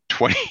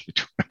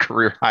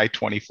career high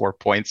 24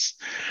 points.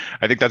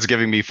 I think that's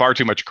giving me far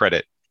too much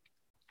credit.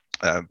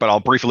 But I'll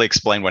briefly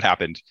explain what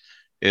happened.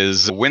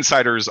 Is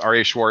Winsider's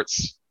R.A.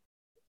 Schwartz,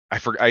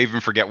 I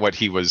even forget what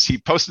he was. He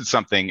posted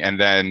something, and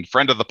then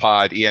friend of the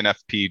pod,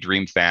 ENFP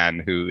Dream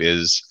fan, who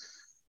is,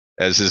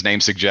 as his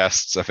name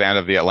suggests, a fan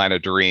of the Atlanta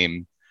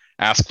Dream,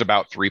 asked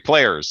about 3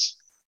 players.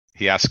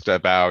 He asked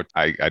about,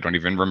 I don't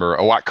even remember,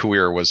 Awat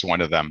Kuir was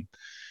one of them.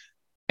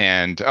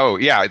 And, oh,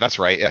 yeah, that's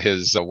right.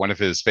 One of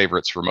his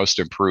favorites for most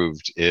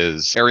improved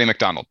is Ari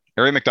McDonald.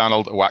 Ari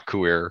McDonald, Awat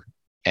Kuir,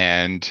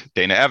 and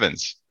Dana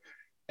Evans.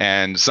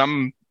 And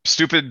some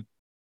stupid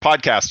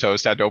podcast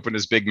host had to open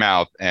his big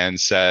mouth and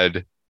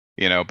said,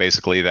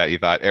 basically that he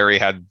thought Ari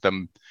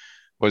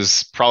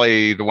was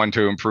probably the one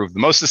to improve the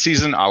most this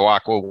season.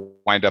 Awak will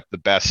wind up the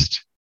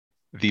best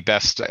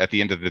at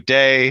the end of the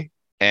day.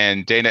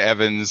 And Dana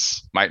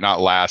Evans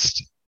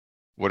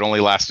would only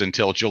last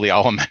until Julie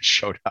Alleman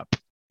showed up.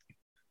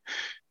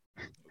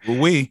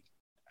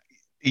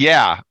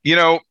 Yeah.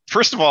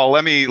 First of all,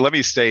 let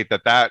me state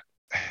that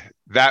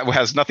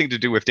has nothing to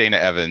do with Dana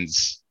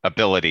Evans'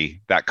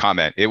 ability, that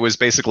comment. It was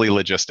basically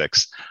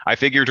logistics. I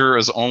figured her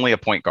as only a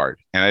point guard,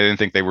 and I didn't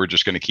think they were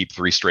just going to keep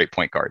 3 straight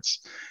point guards.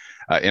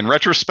 In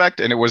retrospect,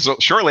 and it was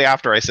shortly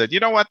after I said, you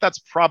know what, that's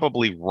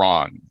probably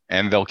wrong.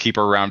 And they'll keep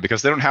her around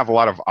because they don't have a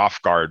lot of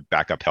off-guard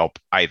backup help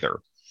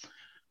either.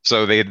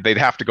 So they'd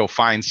have to go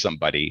find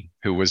somebody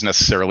who was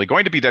necessarily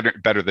going to be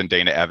better than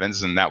Dana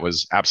Evans, and that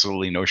was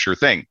absolutely no sure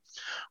thing.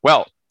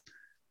 Well,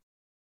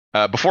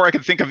 before I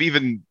could think of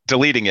even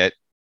deleting it,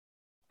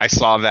 I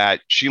saw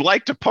that she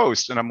liked a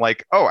post, and I'm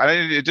like, oh,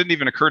 it didn't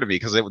even occur to me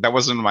because that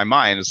wasn't in my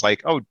mind. It's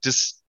like, oh,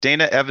 does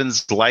Dana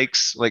Evans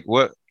likes, like,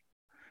 what?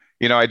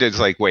 I did,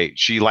 like, wait,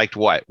 she liked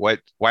what?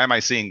 Why am I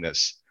seeing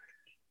this?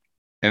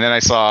 And then I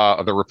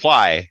saw the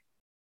reply,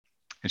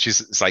 and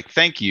it's like,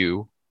 thank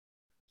you.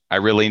 I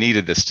really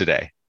needed this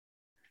today.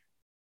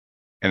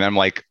 And I'm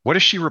like, what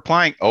is she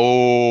replying?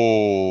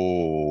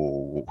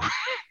 Oh.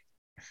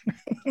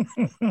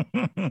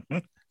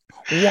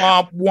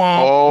 Womp, womp,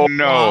 oh,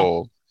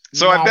 no.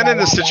 So I've been in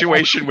this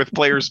situation with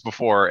players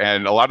before,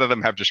 and a lot of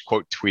them have just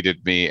quote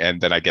tweeted me, and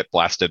then I get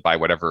blasted by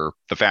whatever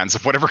the fans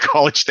of whatever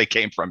college they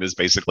came from is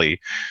basically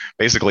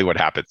what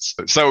happens.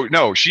 So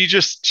no, she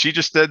just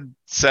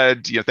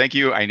said, thank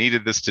you. I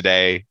needed this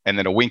today. And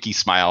then a winky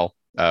smile,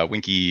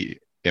 winky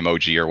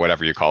emoji or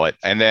whatever you call it.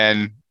 And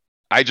then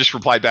I just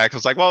replied back. I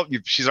was like, well,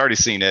 she's already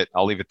seen it.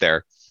 I'll leave it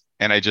there.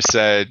 And I just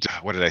said,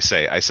 what did I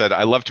say? I said,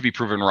 I love to be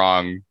proven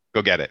wrong.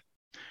 Go get it.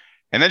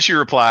 And then she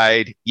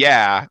replied,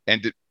 yeah.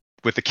 And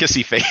with the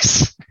kissy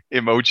face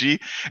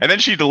emoji. And then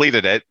she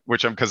deleted it,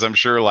 because I'm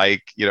sure,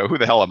 like, who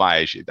the hell am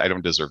I? I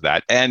don't deserve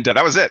that. And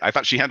that was it. I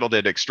thought she handled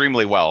it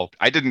extremely well.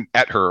 I didn't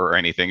at her or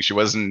anything. She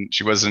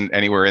wasn't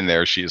anywhere in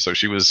there. So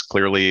she was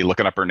clearly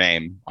looking up her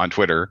name on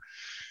Twitter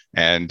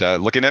and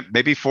looking at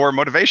maybe for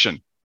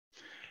motivation.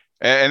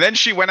 And then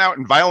she went out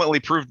and violently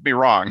proved me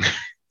wrong.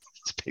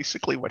 That's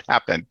basically what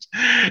happened.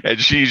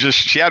 And she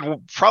had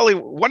probably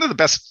one of the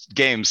best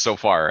games so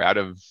far out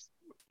of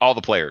all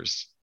the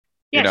players.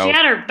 Yeah, she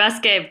had her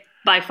best game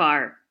by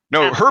far.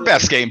 No, Absolutely. her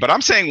best game, but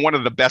I'm saying one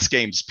of the best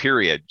games,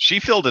 period. She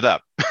filled it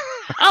up.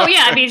 Oh,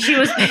 yeah. I mean, she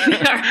was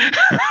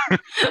our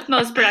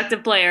most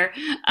productive player.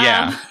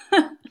 Yeah.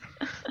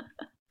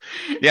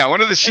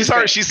 Yeah,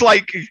 she's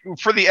like,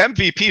 for the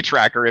MVP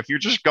tracker, if you're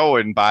just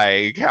going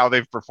by how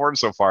they've performed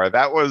so far,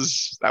 that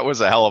was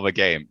a hell of a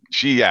game.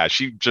 She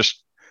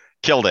just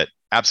killed it.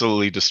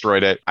 Absolutely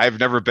destroyed it. I've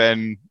never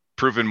been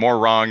proven more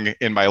wrong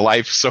in my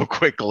life so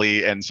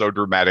quickly and so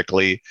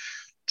dramatically.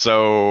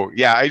 So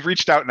yeah, I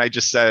reached out and I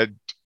just said,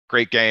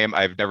 great game.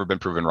 I've never been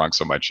proven wrong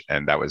so much.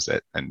 And that was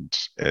it. And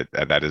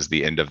that is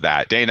the end of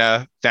that.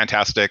 Dana,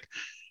 fantastic.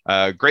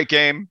 Great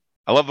game.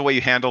 I love the way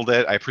you handled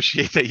it. I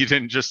appreciate that you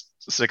didn't just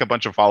stick a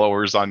bunch of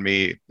followers on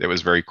me. It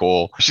was very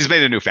cool. She's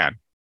made a new fan.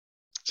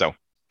 So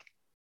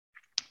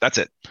that's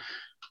it.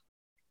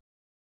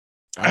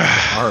 I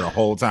heard the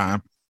whole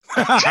time.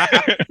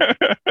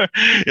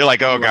 You're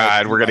like, oh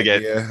God, we're going to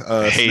get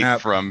hate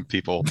Snap. from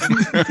people.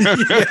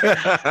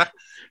 Yeah.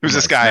 Who's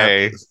this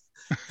guy?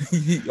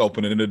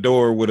 Opening the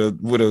door with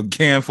a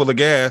can full of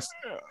gas.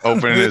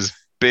 Opening his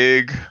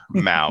big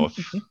mouth.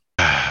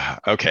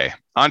 Okay,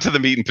 on to the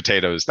meat and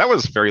potatoes. That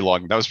was very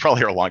long. That was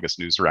probably our longest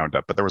news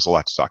roundup, but there was a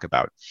lot to talk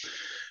about.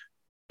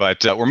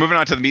 But we're moving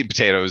on to the meat and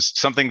potatoes,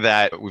 something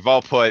that we've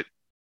all put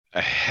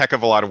a heck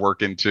of a lot of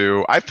work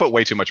into. I've put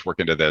way too much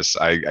work into this.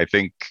 I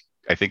think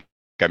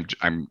I'm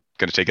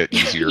going to take it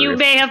easier. You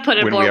may have put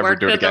in more work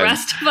than the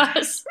rest of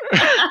us.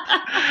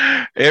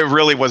 It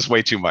really was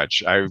way too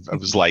much. I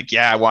was like,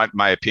 yeah, I want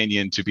my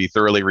opinion to be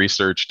thoroughly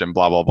researched and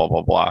blah, blah, blah,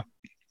 blah, blah.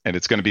 And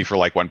it's going to be for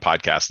like one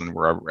podcast, and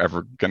we're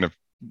going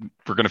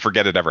to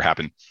forget it ever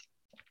happened.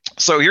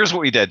 So here's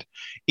what we did.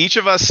 Each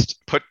of us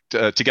put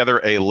together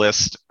a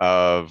list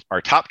of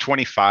our top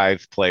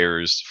 25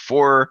 players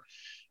for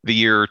the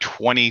year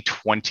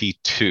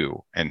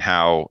 2022 and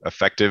how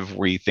effective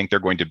we think they're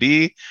going to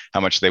be, how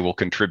much they will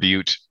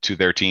contribute to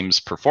their team's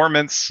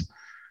performance,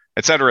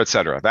 et cetera, et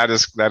cetera. That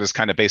is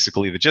kind of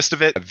basically the gist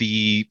of it.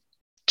 The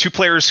two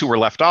players who were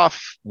left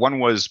off, one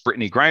was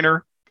Brittany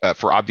Griner,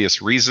 for obvious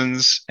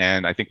reasons.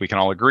 And I think we can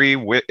all agree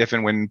if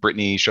and when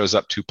Brittany shows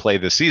up to play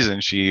this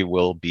season, she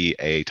will be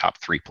a top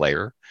 3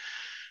 player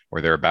or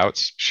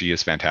thereabouts. She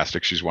is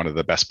fantastic. She's one of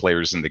the best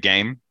players in the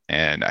game,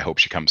 and I hope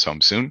she comes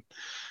home soon.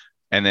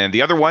 And then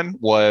the other one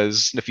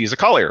was Nafisa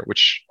Collier,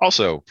 which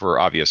also for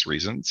obvious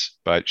reasons,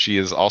 but she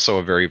is also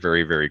a very,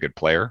 very, very good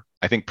player.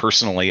 I think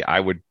personally,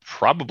 I would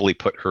probably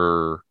put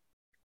her,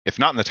 if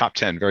not in the top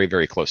 10, very,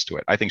 very close to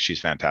it. I think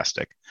she's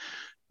fantastic.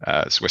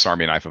 Swiss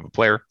Army knife of a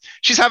player.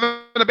 She's having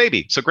a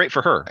baby, so great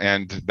for her.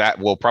 And that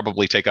will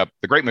probably take up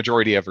the great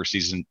majority of her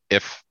season,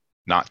 if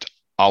not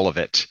all of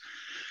it.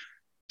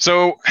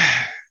 So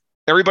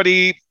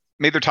everybody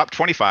made their top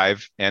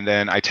 25, and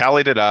then I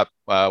tallied it up,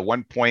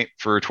 1 point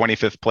for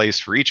 25th place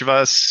for each of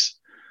us,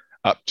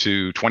 up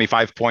to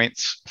 25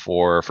 points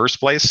for first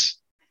place.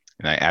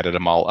 And I added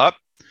them all up,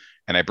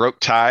 and I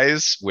broke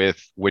ties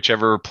with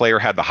whichever player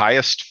had the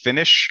highest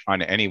finish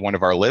on any one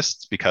of our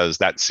lists, because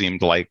that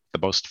seemed like the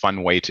most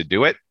fun way to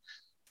do it.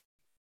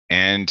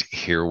 And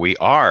here we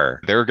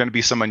are. There are going to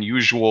be some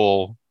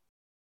unusual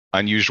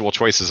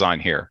choices on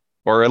here,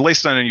 or at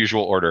least an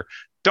unusual order.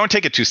 Don't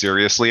take it too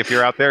seriously if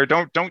you're out there.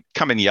 Don't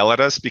come and yell at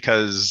us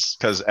because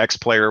X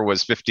player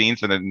was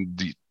 15th and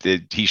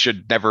then she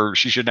should never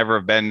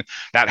have been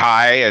that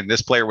high, and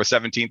this player was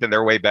 17th and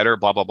they're way better,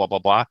 blah, blah, blah, blah,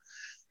 blah.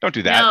 Don't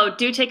do that. No,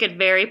 do take it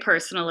very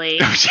personally.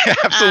 Yeah,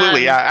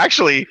 absolutely. Yeah,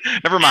 actually,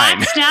 never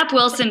mind. Snap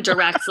Wilson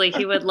directly.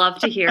 He would love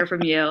to hear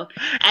from you.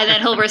 And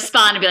then he'll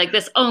respond and be like,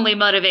 this only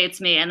motivates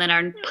me. And then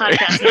our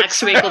podcast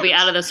next week will be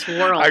out of this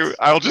world.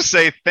 I'll just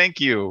say, thank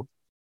you.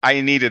 I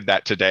needed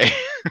that today.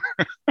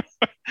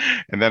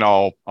 And then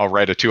I'll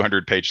write a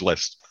 200-page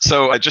list.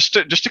 So just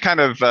to kind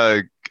of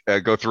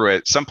go through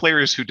it, some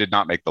players who did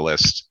not make the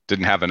list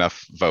didn't have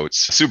enough votes.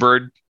 Sue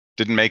Bird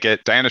didn't make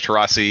it. Diana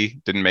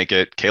Taurasi didn't make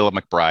it. Kayla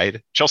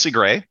McBride. Chelsea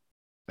Gray.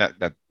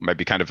 That might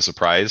be kind of a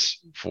surprise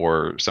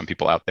for some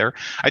people out there.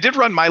 I did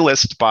run my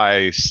list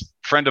by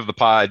friend of the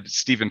pod,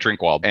 Stephen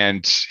Trinkwald,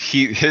 and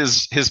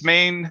his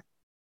main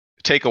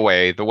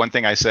takeaway, the one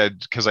thing I said,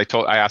 because I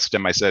asked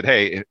him, I said,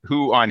 hey,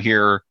 who on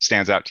here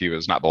stands out to you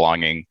as not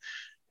belonging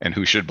and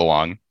who should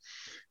belong?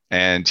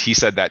 And he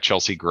said that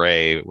Chelsea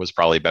Gray was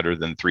probably better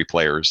than 3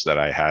 players that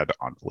I had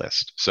on the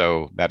list.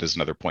 So that is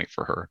another point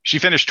for her. She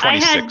finished 26th.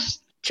 I had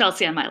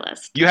Chelsea on my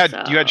list. You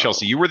had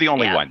Chelsea. You were the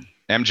only one.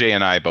 MJ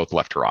and I both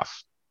left her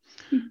off.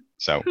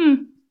 So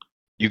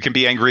you can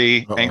be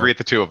angry at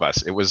the two of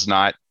us. It was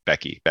not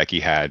Becky. Becky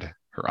had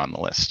her on the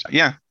list.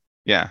 Yeah.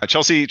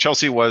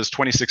 Chelsea was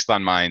 26th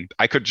on mine.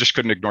 I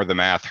couldn't ignore the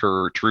math.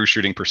 Her true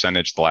shooting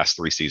percentage the last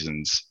 3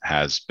 seasons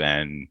has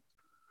been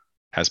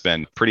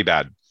pretty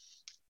bad.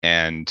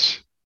 And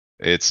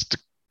it's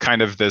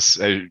kind of this,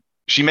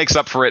 she makes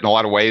up for it in a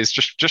lot of ways,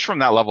 just from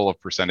that level of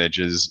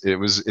percentages.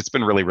 It's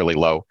been really, really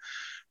low.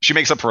 She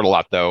makes up for it a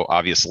lot, though,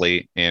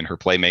 obviously, in her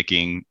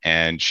playmaking,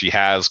 and she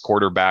has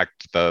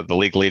quarterbacked the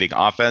league leading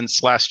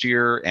offense last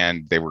year,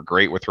 and they were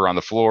great with her on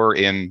the floor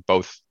in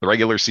both the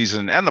regular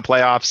season and the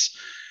playoffs.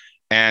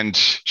 And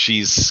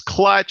she's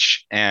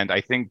clutch, and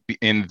I think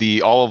in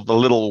all of the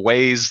little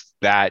ways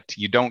that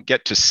you don't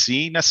get to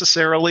see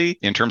necessarily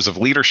in terms of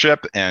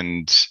leadership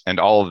and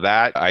all of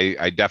that,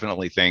 I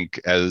definitely think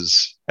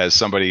as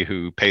somebody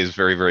who pays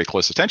very, very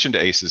close attention to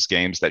Aces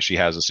games, that she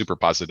has a super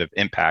positive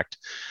impact.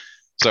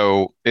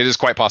 So it is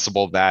quite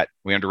possible that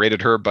we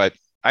underrated her, but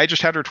I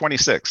just had her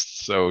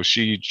 26th. So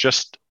she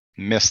just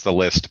missed the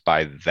list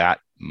by that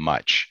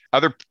much.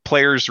 Other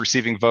players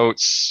receiving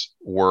votes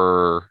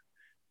were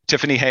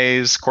Tiffany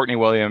Hayes, Courtney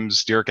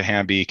Williams, Dearica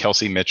Hamby,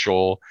 Kelsey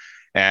Mitchell.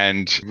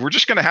 And we're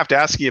just going to have to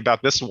ask you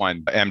about this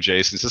one,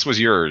 MJ, since this was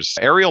yours.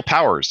 Aerial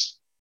Powers.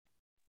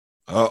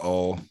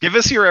 Give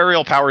us your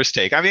Aerial Powers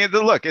take. I mean,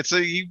 look, you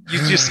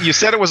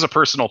said it was a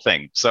personal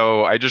thing.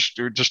 So I just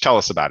tell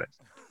us about it.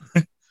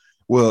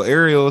 Well,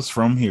 Ariel's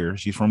from here.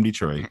 She's from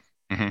Detroit.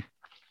 Mm-hmm.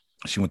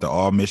 She went to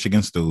all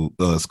Michigan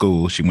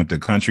school. She went to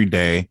Country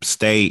Day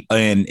State.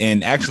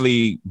 And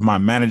actually, my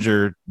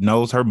manager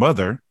knows her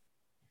mother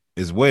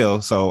as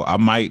well. So I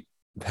might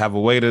have a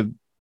way to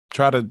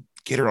try to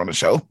get her on the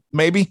show,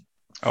 maybe.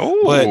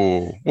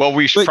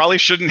 We probably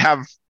shouldn't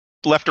have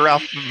left her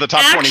out the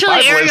top 25 list.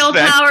 Actually, Aerial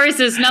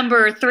Powers is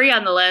number 3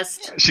 on the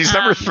list. She's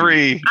number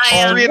 3.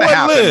 On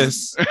 3.5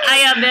 list?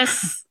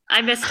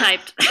 I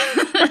mistyped.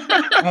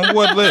 On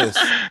what list?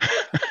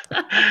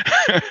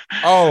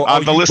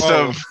 On the list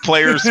of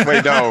players.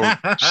 Wait, no.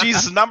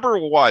 She's number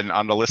 1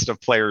 on the list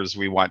of players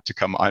we want to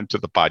come onto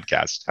the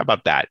podcast. How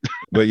about that?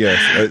 But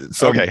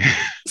yes. Okay.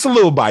 It's a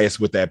little biased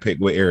with that pick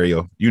with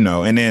Ariel,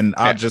 and then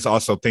I just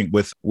also think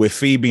with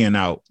Fee being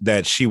out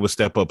that she will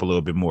step up a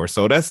little bit more.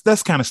 So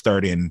that's kind of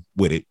starting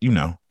with it,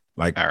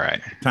 like, all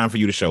right, time for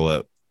you to show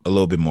up a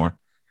little bit more.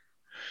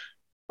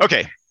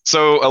 Okay.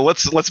 So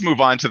let's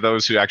move on to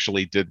those who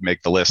actually did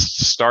make the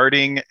list,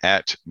 starting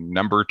at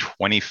number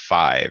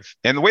 25.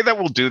 And the way that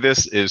we'll do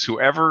this is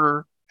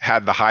whoever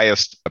had the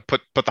highest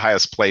put the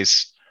highest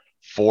place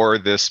for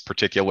the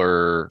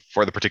particular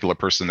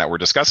person that we're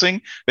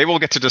discussing, they will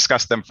get to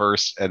discuss them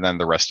first, and then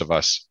the rest of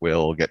us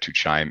will get to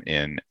chime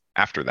in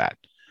after that.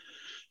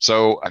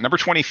 So number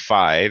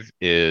 25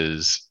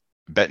 is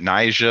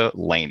Betnijah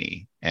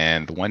Laney,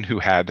 and the one who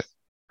had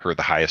her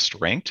the highest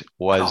ranked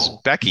was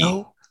Becky.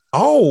 No.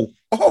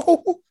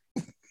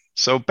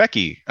 So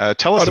Becky,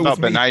 tell us about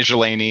Betnijah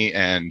Laney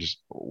and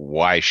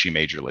why she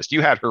made your list.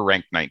 You had her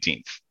ranked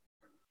 19th.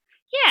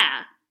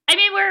 Yeah. I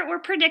mean, we're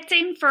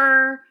predicting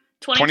for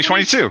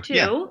 2022.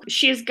 Yeah.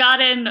 She's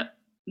gotten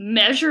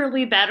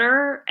measurably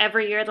better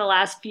every year the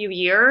last few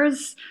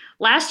years.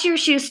 Last year,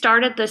 she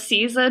started the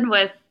season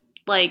with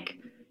like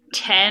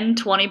 10,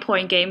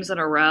 20-point games in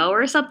a row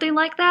or something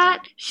like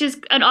that. She's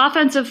an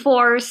offensive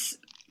force.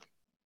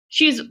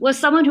 Was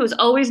someone who was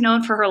always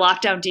known for her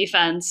lockdown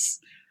defense,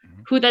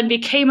 who then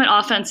became an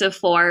offensive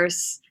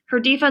force. Her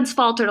defense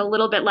faltered a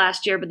little bit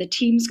last year, but the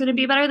team's going to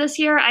be better this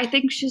year. I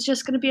think she's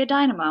just going to be a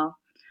dynamo.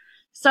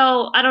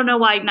 So I don't know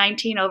why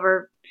 19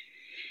 over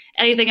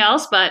anything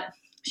else, but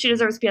she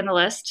deserves to be on the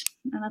list,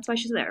 and that's why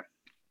she's there.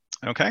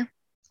 Okay.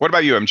 What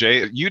about you,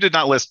 MJ? You did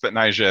not list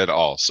Betnijah at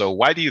all. So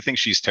why do you think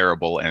she's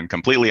terrible and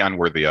completely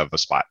unworthy of a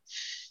spot?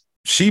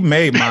 She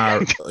made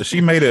my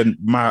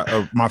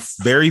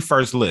very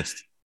first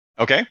list.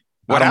 Okay.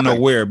 I don't know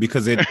where,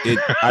 because I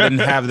didn't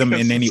have them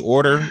in any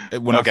order.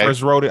 When I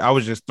first wrote it, I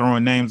was just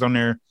throwing names on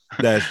there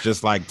that's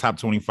just like top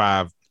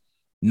 25,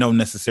 no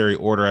necessary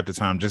order at the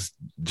time. Just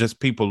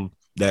people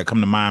that come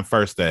to mind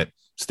first that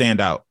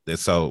stand out.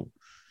 So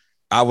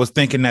I was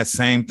thinking that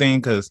same thing,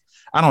 because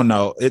I don't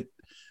know.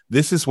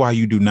 This is why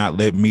you do not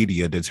let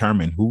media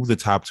determine who the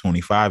top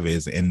 25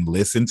 is and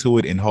listen to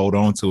it and hold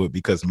on to it,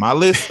 because my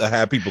list I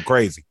have people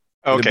crazy.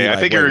 Okay, I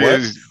think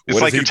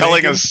it's like you're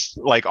telling us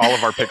like all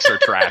of our picks are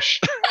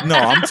trash. No,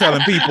 I'm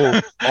telling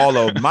people all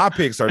of my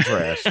picks are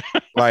trash.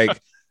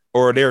 Like,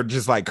 or they're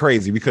just like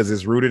crazy, because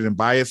it's rooted in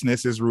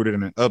biasness, it's rooted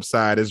in an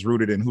upside, it's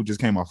rooted in who just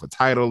came off a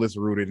title, it's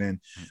rooted in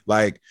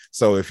like,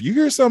 so if you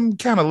hear some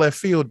kind of left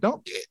field,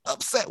 don't get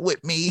upset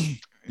with me,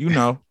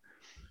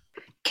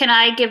 Can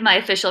I give my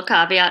official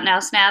caveat now,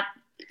 Snap?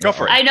 Go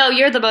for it. I know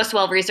you're the most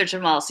well-researched of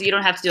them all, so you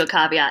don't have to do a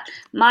caveat.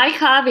 My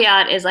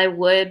caveat is I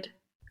would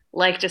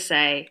like to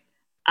say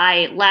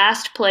I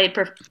last played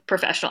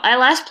professional. I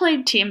last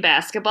played team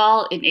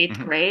basketball in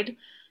 8th grade.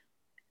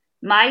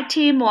 My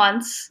team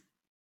once,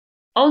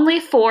 only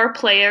 4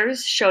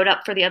 players showed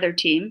up for the other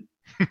team.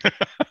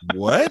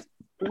 What?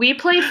 We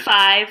played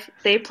 5.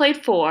 They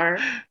played 4.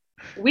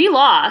 We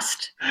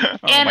lost.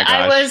 And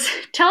I was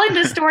telling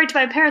this story to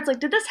my parents, like,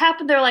 did this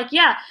happen? They're like,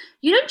 yeah,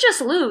 you didn't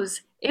just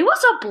lose. It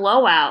was a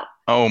blowout.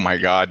 Oh my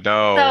God,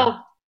 no.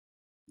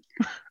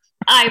 So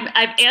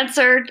I've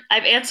answered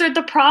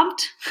the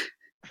prompt.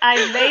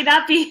 I may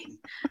not be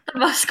the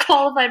most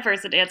qualified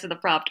person to answer the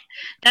prompt.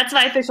 That's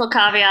my official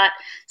caveat.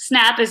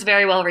 Snap is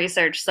very well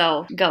researched,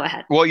 so go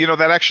ahead. Well,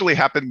 that actually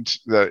happened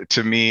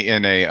to me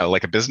in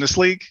a business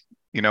league,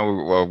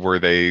 where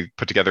they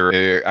put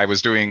together, I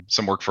was doing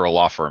some work for a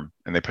law firm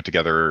and they put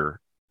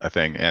together a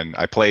thing, and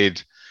I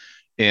played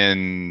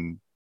in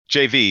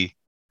JV.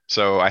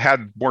 So I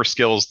had more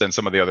skills than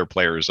some of the other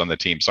players on the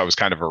team. So I was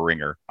kind of a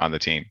ringer on the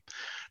team,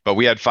 but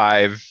we had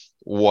 5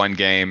 one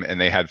game and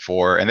they had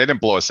 4, and they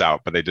didn't blow us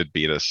out, but they did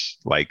beat us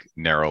like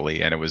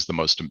narrowly. And it was the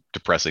most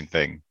depressing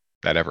thing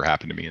that ever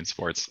happened to me in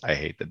sports. I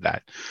hated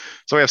that.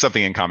 So we have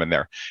something in common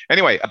there.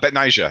 Anyway,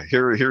 Betnijah,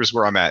 here's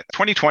where I'm at.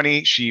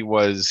 2020, she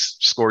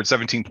scored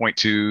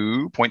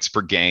 17.2 points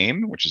per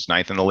game, which is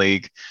 9th in the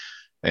league.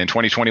 In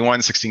 2021,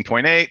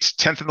 16.8,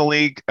 10th in the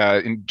league.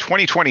 In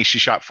 2020, she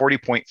shot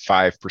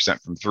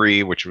 40.5% from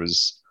 3, which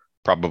was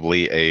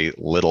probably a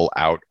little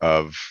out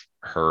of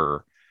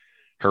her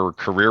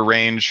career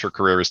range. Her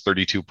career is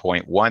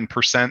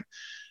 32.1%.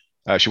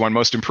 She won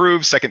Most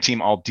Improved, second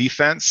team All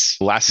Defense.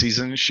 Last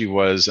season, she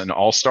was an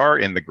All-Star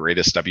in the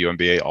greatest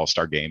WNBA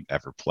All-Star game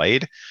ever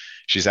played.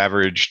 She's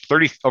averaged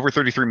over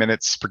 33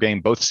 minutes per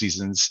game both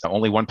seasons.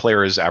 Only one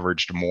player has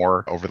averaged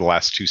more over the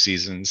last 2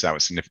 seasons. That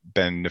was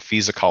been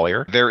Nafisa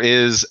Collier. There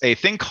is a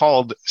thing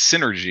called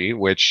Synergy,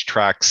 which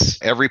tracks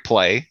every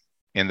play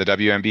in the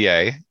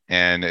WNBA,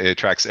 and it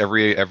tracks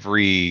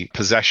every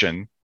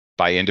possession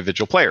by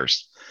individual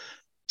players.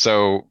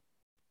 So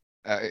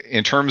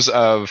in terms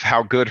of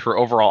how good her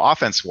overall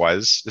offense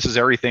was, this is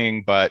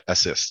everything but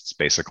assists,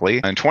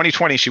 basically. In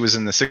 2020, she was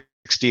in the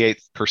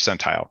 68th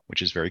percentile,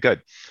 which is very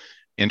good.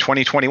 In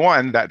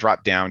 2021, that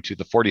dropped down to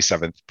the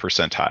 47th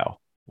percentile,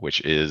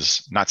 which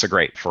is not so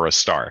great for a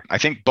star. I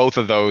think both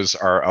of those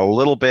are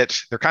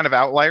they're kind of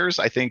outliers,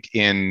 I think,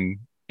 in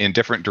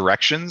different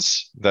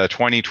directions. The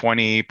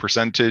 2020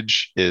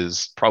 percentage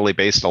is probably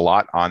based a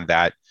lot on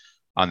that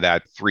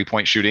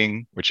 3-point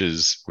shooting, which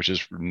is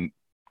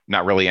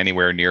not really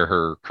anywhere near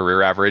her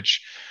career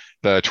average.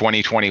 The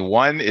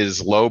 2021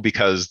 is low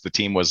because the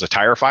team was a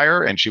tire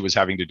fire and she was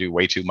having to do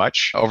way too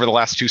much. Over the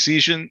last 2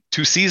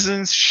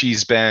 seasons,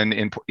 she's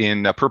been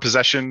in per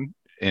possession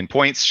in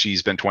points.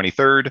 She's been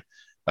 23rd,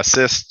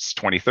 assists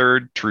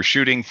 23rd, true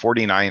shooting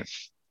 49th,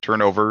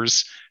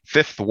 turnovers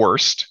 5th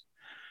worst,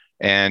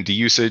 and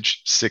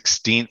usage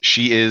 16th.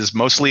 She is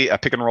mostly a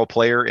pick and roll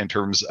player in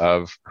terms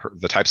of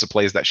the types of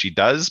plays that she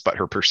does, but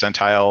her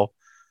percentile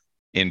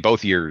in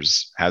both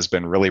years has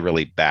been really,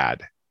 really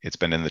bad. It's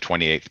been in the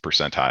 28th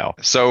percentile.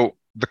 So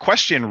the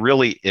question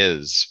really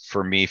is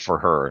for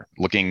her,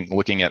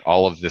 looking at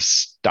all of this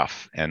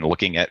stuff and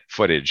looking at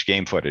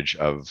game footage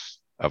of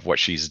what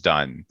she's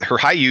done, her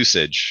high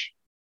usage,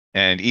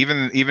 and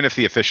even if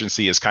the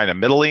efficiency is kind of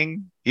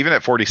middling, even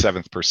at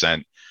 47th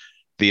percent,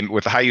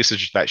 with the high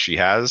usage that she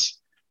has,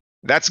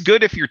 that's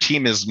good if your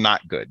team is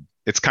not good.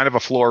 It's kind of a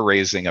floor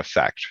raising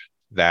effect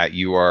that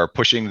you are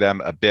pushing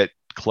them a bit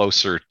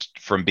closer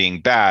from being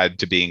bad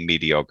to being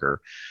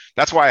mediocre.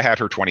 That's why I had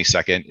her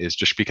 22nd, is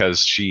just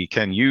because she's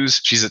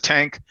a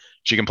tank.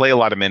 She can play a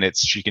lot of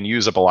minutes. She can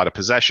use up a lot of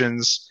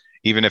possessions.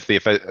 Even if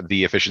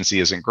the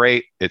efficiency isn't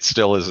great, it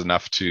still is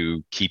enough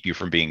to keep you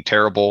from being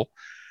terrible.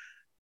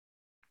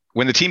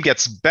 When the team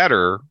gets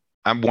better,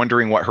 I'm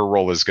wondering what her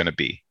role is going to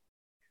be.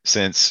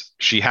 Since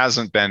she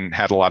hasn't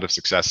had a lot of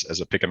success as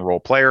a pick and roll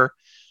player,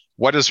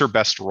 what is her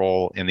best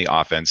role in the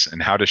offense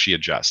and how does she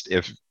adjust?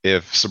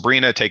 If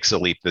Sabrina takes a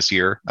leap this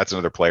year, that's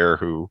another player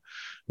who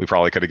we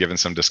probably could have given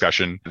some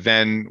discussion.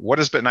 Then what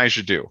does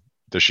Betnijah do?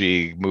 Does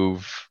she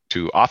move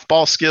to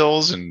off-ball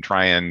skills and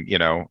try and,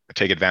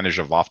 take advantage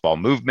of off-ball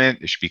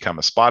movement? Does she become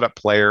a spot-up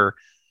player?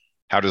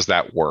 How does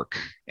that work?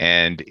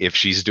 And if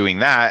she's doing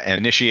that and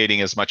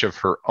initiating as much of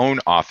her own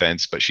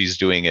offense, but she's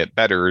doing it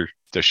better,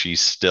 is she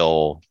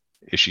still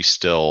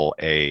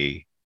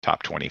a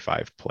top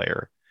 25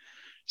 player?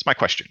 It's my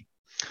question.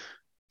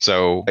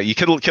 So you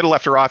could have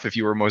left her off if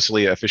you were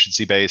mostly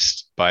efficiency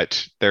based,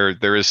 but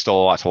there is still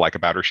a lot to like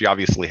about her. She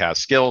obviously has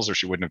skills, or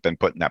she wouldn't have been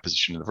put in that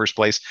position in the first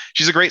place.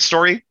 She's a great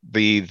story.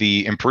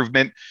 The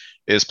improvement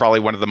is probably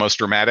one of the most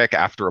dramatic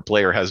after a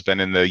player has been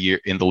in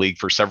the league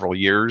for several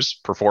years,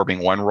 performing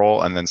one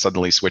role and then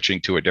suddenly switching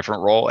to a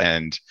different role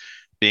and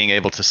being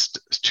able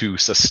to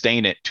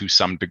sustain it to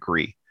some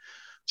degree.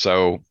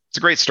 So it's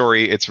a great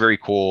story. It's very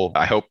cool.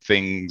 I hope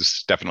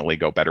things definitely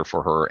go better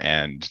for her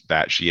and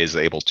that she is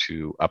able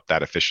to up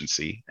that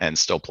efficiency and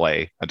still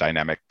play a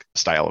dynamic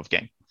style of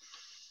game.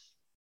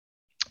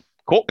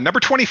 Cool. Number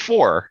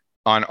 24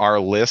 on our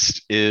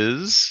list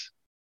is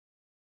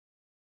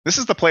this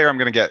is the player I'm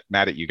going to get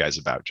mad at you guys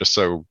about, just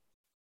so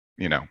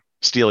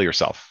steel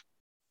yourself.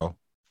 Oh.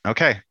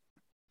 Okay.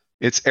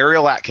 It's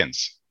Ariel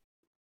Atkins.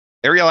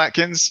 Ariel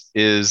Atkins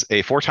is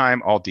a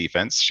 4-time all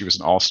defense. She was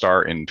an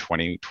all-star in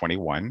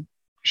 2021.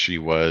 She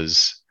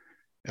was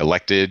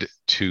elected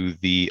to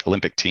the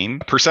Olympic team.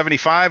 Per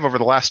 75 over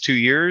the last 2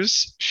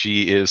 years,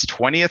 she is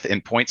 20th in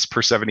points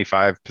per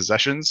 75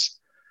 possessions.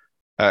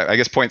 I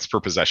guess points per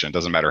possession.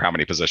 Doesn't matter how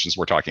many possessions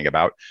we're talking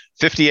about.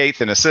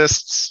 58th in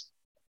assists,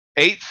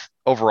 8th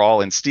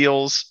overall in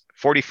steals,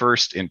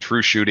 41st in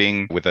true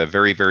shooting with a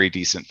very, very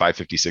decent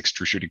 556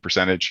 true shooting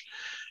percentage.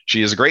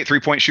 She is a great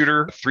three-point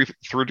shooter,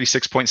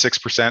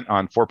 36.6%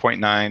 on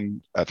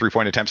 4.9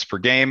 three-point attempts per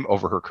game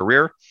over her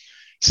career.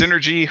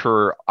 Synergy,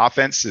 her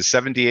offense is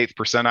 78th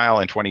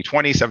percentile in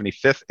 2020,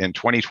 75th in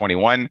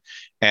 2021.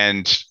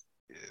 And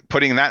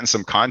putting that in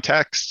some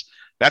context,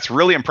 that's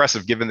really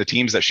impressive given the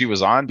teams that she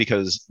was on,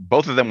 because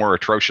both of them were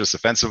atrocious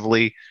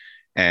offensively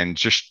and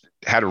just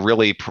had a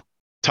really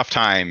tough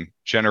time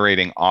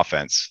generating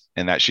offense,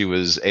 and that she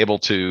was able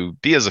to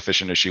be as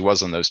efficient as she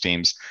was on those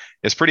teams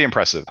is pretty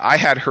impressive. I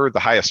had her the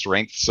highest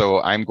ranked,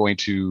 so I'm going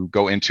to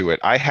go into it.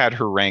 I had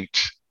her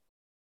ranked,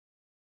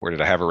 where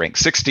did I have her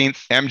ranked?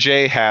 16th.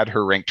 MJ had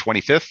her ranked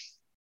 25th,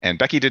 and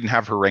Becky didn't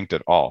have her ranked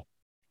at all.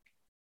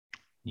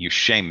 You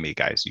shame me,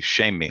 guys. You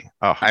shame me.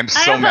 Oh, I'm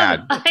so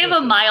mad. I have a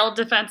mild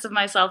defense of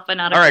myself, but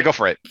not a all right, go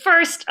for it.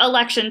 First,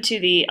 election to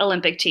the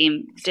Olympic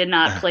team did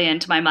not play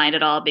into my mind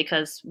at all,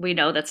 because we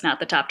know that's not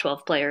the top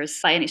 12 players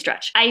by any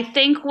stretch. I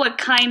think what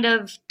kind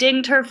of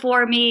dinged her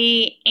for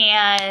me,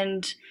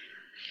 and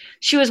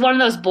she was one of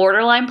those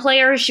borderline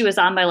players, she was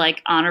on my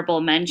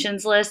honorable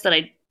mentions list that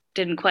I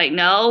didn't quite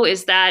know,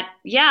 is that,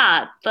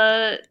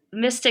 the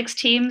Mystics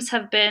teams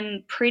have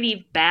been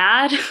pretty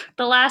bad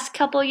the last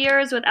couple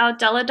years without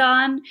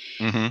Deladon.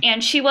 Mm-hmm.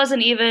 And she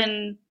wasn't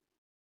even,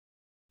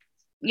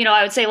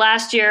 I would say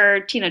last year,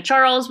 Tina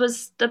Charles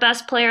was the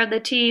best player of the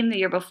team. The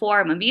year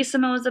before,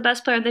 Mamisima was the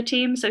best player of the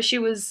team. So she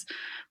was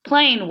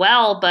playing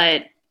well,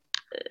 but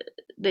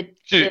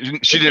she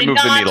didn't move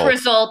the needle.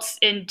 Results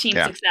in team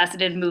success. It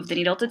didn't move the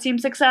needle to team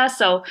success.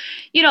 So,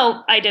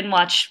 I didn't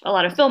watch a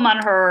lot of film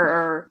on her,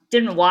 or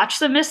didn't watch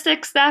the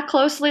Mystics that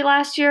closely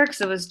last year,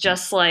 because it was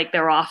just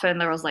there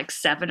was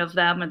 7 of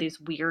them in these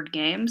weird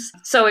games.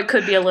 So it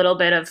could be a little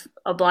bit of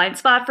a blind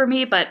spot for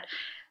me, but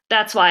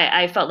that's why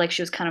I felt like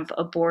she was kind of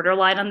a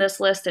borderline on this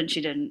list, and she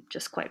didn't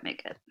just quite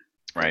make it.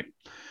 Right.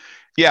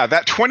 Yeah,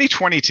 that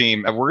 2020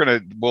 team,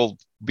 we'll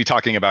be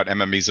talking about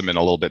Emma Meesum in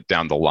a little bit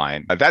down the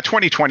line. That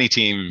 2020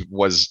 team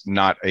was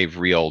not a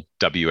real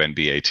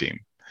WNBA team.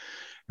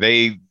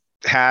 They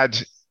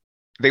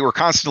were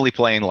constantly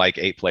playing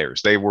 8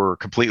 players. They were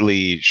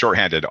completely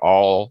shorthanded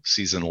all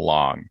season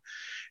long.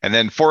 And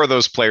then 4 of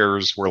those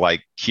players were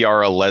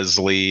Kiara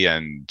Leslie,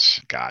 and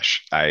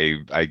gosh,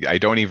 I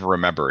don't even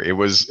remember. It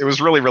was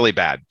really, really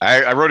bad.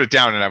 I wrote it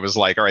down and I was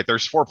like, all right,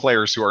 there's 4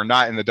 players who are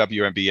not in the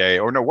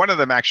WNBA. Or no, one of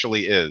them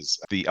actually is.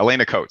 The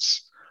Elena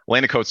Coates.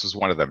 Elena Coates was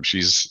one of them.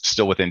 She's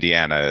still with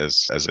Indiana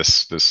as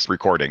this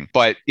recording.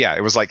 But yeah,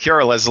 it was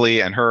Kiara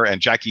Leslie and her and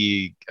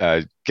Jackie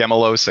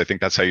Gemelos, I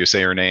think that's how you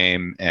say her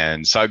name,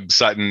 and Sug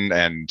Sutton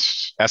and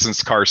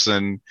Essence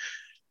Carson.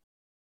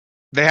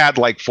 They had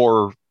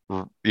 4,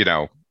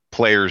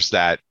 players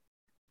that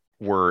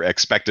were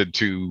expected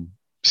to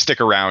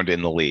stick around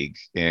in the league,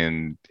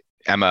 in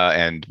Emma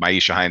and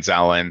Maisha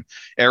Hines-Allen,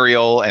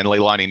 Ariel and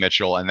Leilani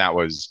Mitchell, and that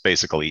was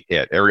basically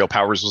it. Ariel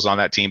Powers was on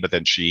that team, but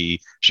then she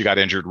got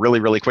injured really,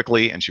 really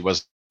quickly, and she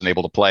wasn't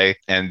able to play.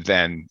 And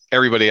then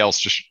everybody else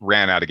just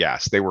ran out of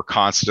gas. They were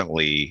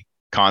constantly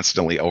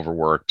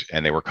overworked,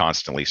 and they were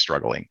constantly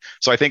struggling.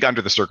 So I think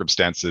under the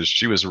circumstances,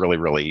 she did really,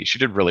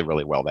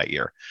 really well that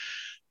year.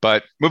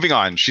 But moving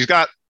on, she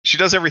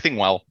does everything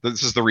well.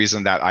 This is the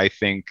reason that I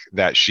think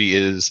that she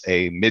is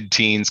a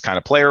mid-teens kind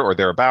of player or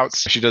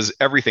thereabouts. She does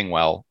everything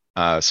well.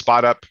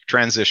 Spot up,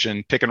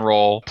 transition, pick and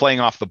roll, playing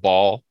off the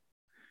ball.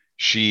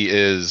 She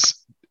is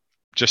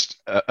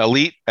just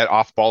elite at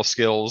off-ball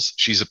skills.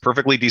 She's a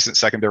perfectly decent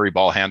secondary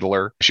ball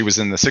handler. She was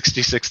in the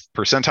 66th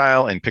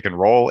percentile in pick and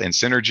roll in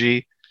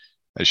synergy.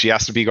 She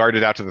has to be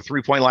guarded out to the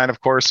three-point line,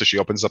 of course, so she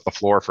opens up the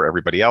floor for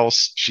everybody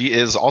else. She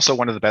is also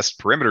one of the best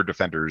perimeter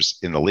defenders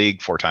in the league,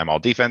 4-time all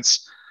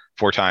defense,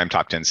 4-time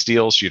top 10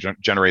 steals. She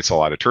generates a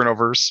lot of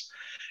turnovers.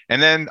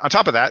 And then on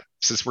top of that,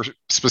 since we're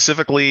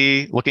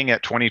specifically looking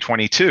at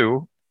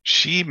 2022,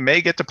 she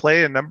may get to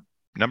play a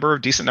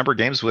decent number of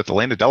games with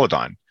Elena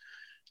Deladon.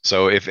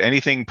 So if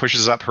anything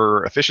pushes up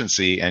her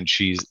efficiency and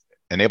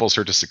enables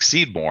her to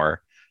succeed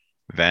more,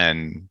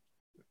 then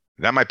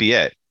that might be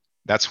it.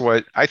 That's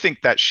what I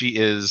think that she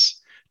is.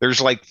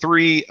 There's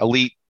 3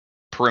 elite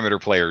perimeter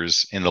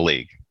players in the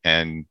league,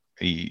 and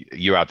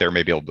you out there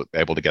may be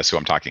able to guess who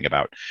I'm talking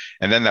about.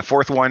 And then the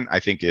 4th one, I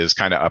think, is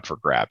kind of up for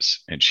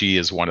grabs. And she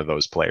is one of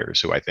those players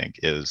who I think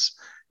is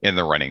in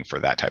the running for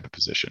that type of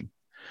position.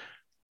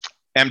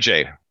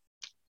 MJ,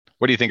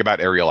 what do you think about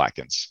Ariel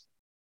Atkins?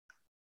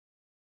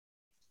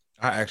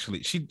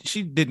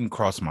 She didn't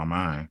cross my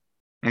mind.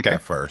 Okay.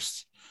 at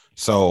first.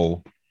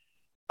 So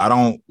I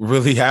don't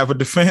really have a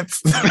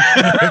defense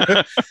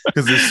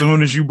because as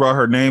soon as you brought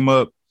her name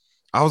up,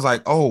 I was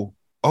like, oh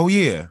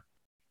yeah.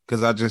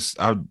 Because I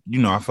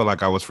felt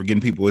like I was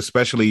forgetting people,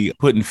 especially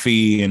putting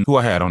Fee and who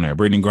I had on there,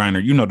 Brittany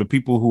Griner, the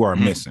people who are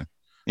missing.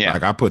 Yeah.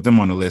 Like I put them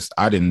on the list.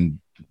 I didn't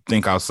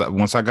think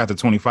once I got to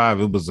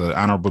 25, it was an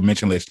honorable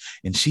mention list,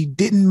 and she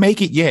didn't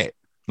make it yet.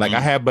 Like I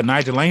had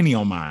Benija Laney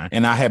on mine,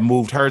 and I had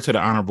moved her to the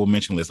honorable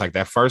mention list. Like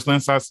that first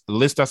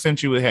list I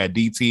sent you, it had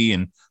DT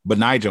and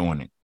Benija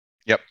on it.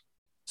 Yep.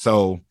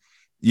 So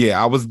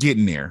yeah, I was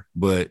getting there,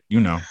 but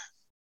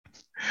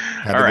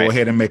had to go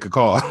ahead and make a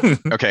call.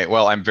 Okay,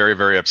 well, I'm very,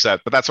 very upset,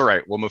 but that's all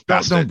right. We'll move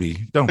past Don't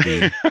be.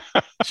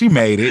 She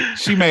made it.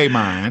 She made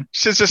mine.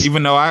 She's just,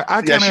 even though I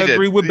kind of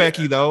agree with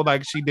Becky though,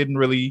 like she didn't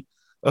really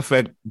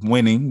affect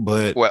winning,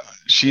 but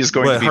she is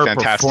going to be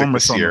fantastic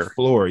this year. On the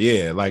floor,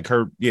 like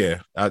her,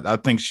 I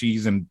think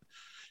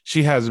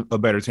she has a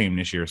better team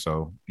this year.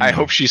 So I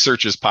hope she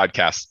searches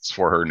podcasts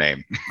for her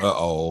name.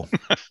 All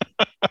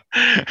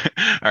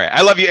right.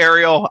 I love you,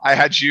 Ariel. I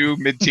had you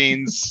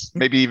mid-teens.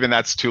 Maybe even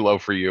that's too low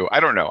for you.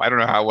 I don't know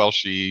how well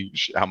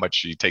how much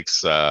she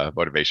takes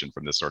motivation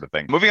from this sort of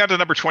thing. Moving on to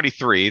number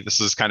 23. This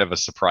is kind of a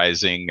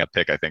surprising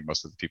pick. I think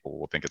most of the people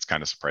will think it's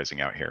kind of surprising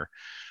out here,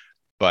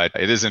 but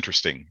it is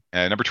interesting.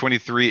 Number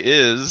 23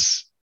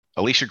 is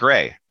Alicia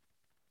Gray.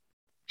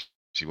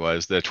 She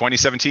was the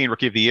 2017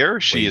 Rookie of the Year.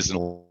 She is an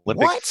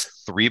Olympic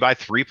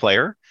 3x3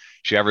 player.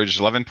 She averaged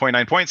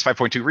 11.9 points,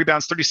 5.2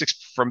 rebounds,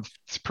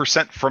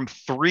 36% from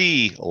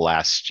three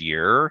last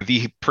year.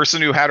 The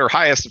person who had her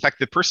highest, in fact,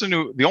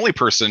 the only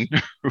person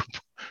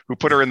who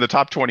put her in the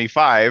top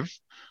 25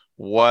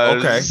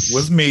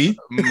 was me.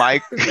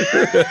 Mike.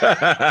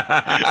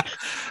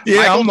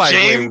 Michael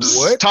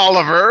James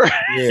Tolliver.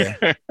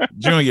 Yeah.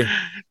 Junior.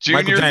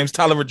 Michael James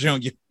Tolliver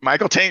Jr.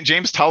 Michael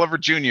James Tolliver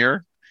Jr.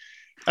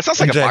 That sounds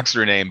like MJ. A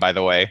boxer name, by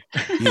the way.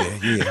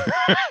 Yeah.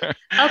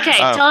 Okay,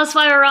 tell us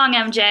why we're wrong,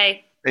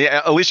 MJ.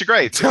 Yeah, Alicia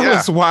Gray. Tell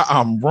us why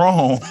I'm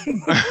wrong.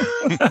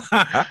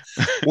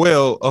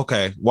 Well,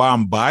 okay, why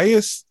I'm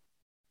biased.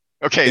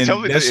 Okay, tell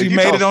me that she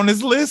made it on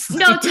this list.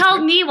 No,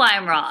 tell me why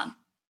I'm wrong.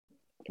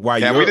 Why?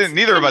 Yeah, we didn't.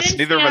 Neither of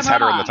us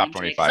had her in the top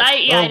 25. I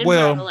didn't put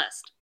her on the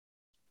list.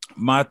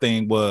 My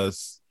thing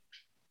was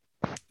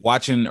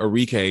watching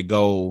Enrique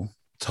go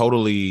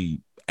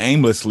totally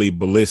aimlessly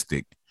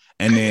ballistic,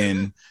 and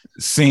then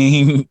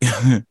seeing,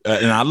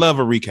 and I love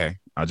Enrique.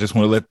 I just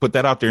want to put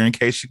that out there in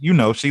case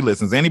she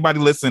listens. Anybody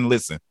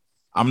listen.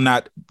 I'm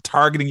not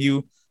targeting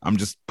you. I'm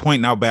just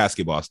pointing out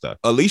basketball stuff.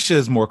 Alicia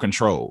is more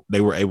controlled.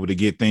 They were able to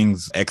get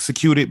things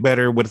executed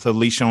better with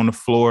Alicia on the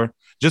floor,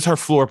 just her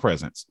floor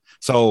presence.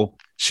 So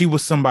she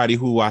was somebody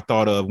who I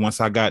thought of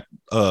once I got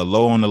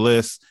low on the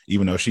list,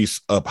 even though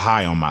she's up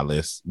high on my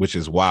list, which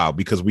is wild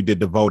because we did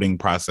the voting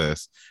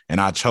process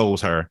and I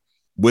chose her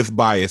with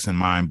bias in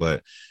mind,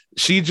 but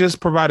she just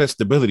provided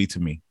stability to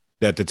me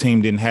that the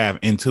team didn't have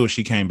until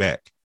she came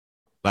back.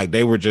 Like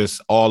they were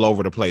just all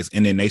over the place.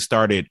 And then they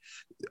started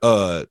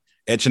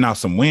etching out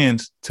some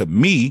wins to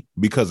me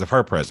because of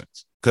her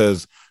presence.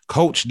 Because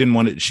coach she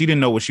didn't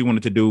know what she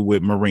wanted to do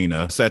with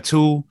Marina.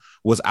 Satu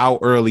was out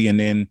early and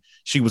then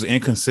she was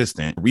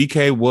inconsistent.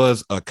 Rike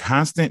was a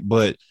constant,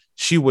 but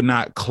she would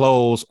not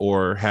close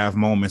or have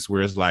moments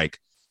where it's like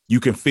you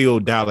can feel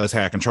Dallas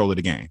had control of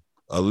the game.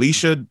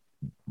 Alicia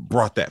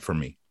brought that for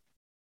me.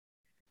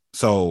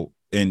 So,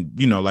 and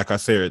like I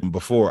said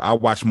before, I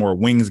watched more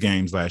Wings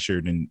games last year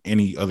than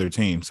any other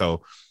team.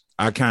 So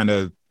I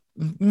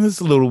there's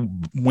a little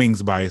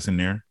Wings bias in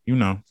there,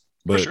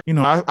 but sure.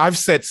 I've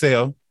set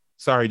sail.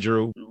 Sorry,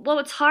 Drew. Well,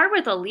 what's hard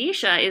with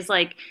Alicia is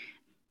like,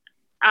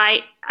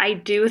 I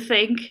do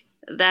think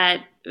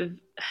that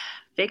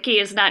Vicky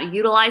is not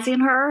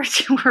utilizing her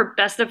to her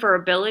best of her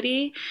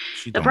ability.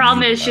 The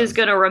problem is she's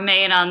going to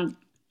remain on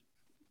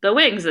the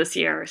Wings this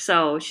year,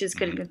 so she's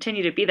going to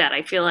continue to be that.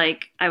 I feel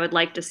like I would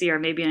like to see her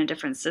maybe in a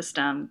different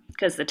system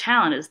because the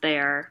talent is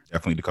there.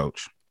 Definitely the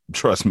coach.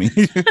 Trust me.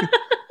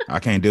 I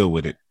can't deal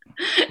with it.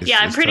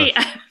 I'm pretty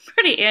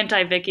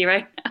anti-Vicky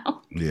right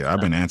now. Yeah,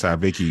 I've been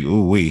anti-Vicky.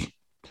 Ooh-wee.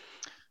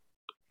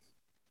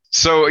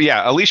 So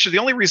yeah, Alicia, the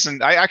only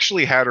reason I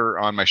actually had her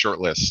on my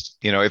short list,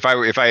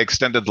 if I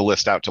extended the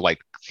list out to like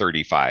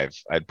 35,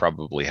 I'd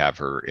probably have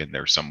her in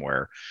there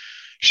somewhere.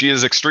 She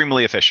is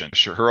extremely efficient.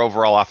 Her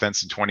overall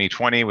offense in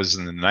 2020 was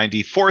in the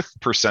 94th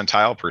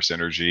percentile per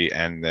synergy,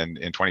 and then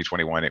in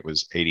 2021 it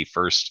was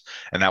 81st,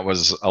 and that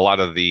was a lot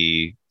of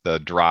the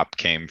drop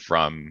came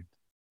from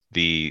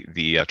the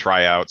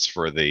tryouts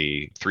for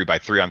the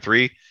 3x3 on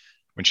 3.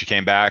 When she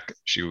came back,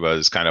 she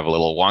was kind of a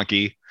little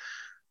wonky,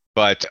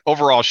 but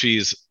overall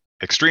she's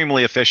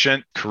extremely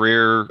efficient.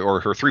 Her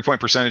 3-point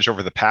percentage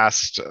over the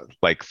past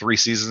like 3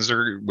 seasons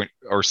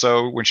or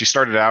so. When she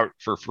started out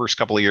for first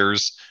couple of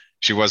years,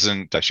 she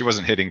wasn't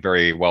hitting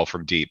very well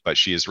from deep, but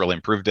she has really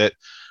improved it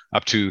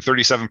up to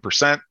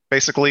 37%.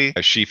 Basically,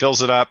 she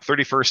fills it up.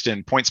 31st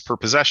in points per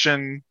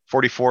possession,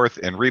 44th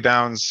in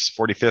rebounds,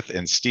 45th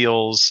in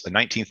steals,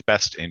 19th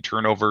best in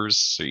turnovers.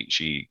 So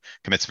she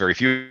commits very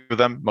few of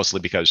them, mostly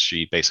because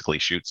she basically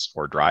shoots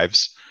or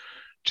drives.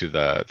 to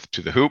the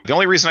hoop. The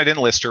only reason I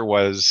didn't list her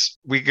was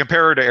we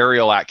compare her to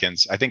Ariel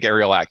Atkins. I think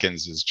Ariel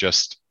Atkins is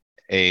just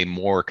a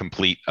more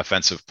complete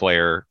offensive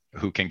player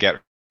who can get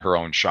her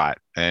own shot,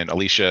 and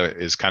Alicia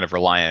is kind of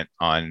reliant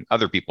on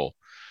other people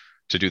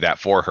to do that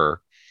for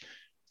her.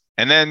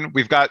 And then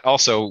we've got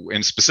also,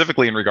 and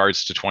specifically in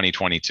regards to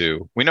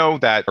 2022, we know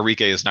that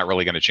Arike is not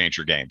really going to change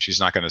her game. She's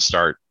not going to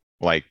start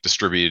like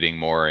distributing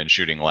more and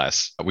shooting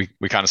less. We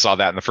kind of saw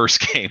that in the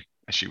first game.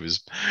 She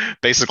was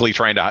basically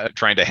trying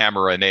to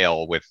hammer a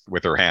nail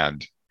with her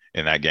hand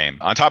in that game.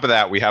 On top of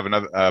that, we have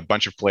a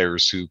bunch of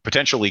players who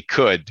potentially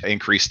could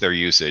increase their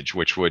usage,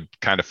 which would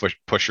kind of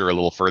push her a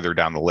little further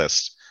down the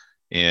list.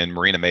 In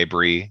Marina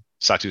Mabrey,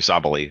 Satu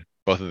Sabali,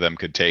 both of them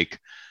could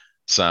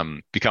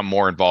become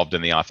more involved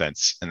in the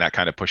offense, and that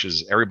kind of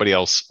pushes everybody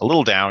else a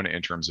little down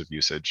in terms of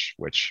usage,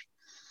 which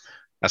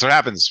that's what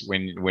happens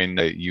when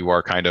you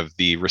are kind of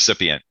the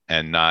recipient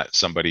and not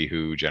somebody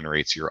who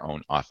generates your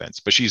own offense.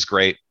 But she's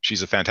great.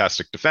 She's a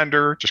fantastic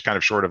defender, just kind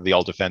of short of the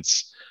all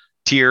defense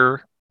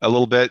tier a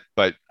little bit.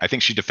 But I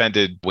think she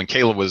defended when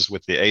Kayla was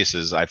with the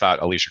Aces. I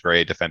thought Alicia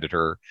Gray defended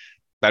her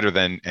better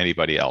than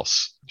anybody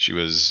else. She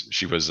was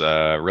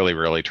really,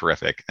 really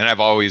terrific. And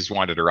I've always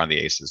wanted her on the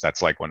Aces.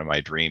 That's like one of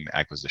my dream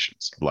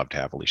acquisitions. I'd love to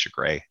have Alicia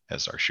Gray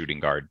as our shooting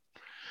guard.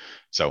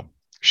 So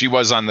she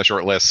was on the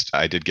short list.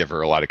 I did give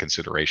her a lot of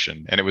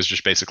consideration, and it was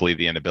just basically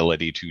the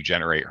inability to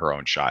generate her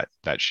own shot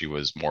that she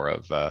was more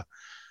of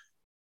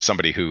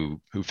somebody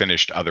who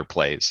finished other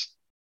plays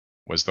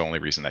was the only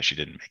reason that she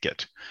didn't make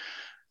it.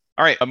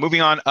 All right,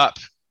 moving on up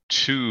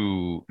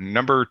to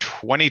number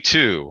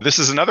 22. This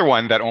is another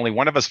one that only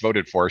one of us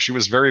voted for. She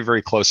was very,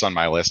 very close on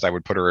my list. I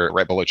would put her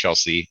right below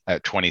Chelsea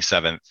at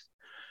 27th,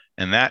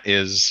 and that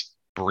is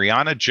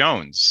Brianna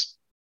Jones.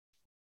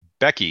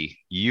 Becky,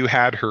 you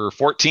had her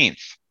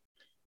 14th.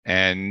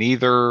 And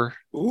neither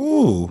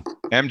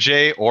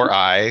MJ or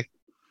I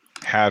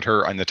had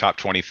her in the top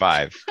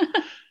 25.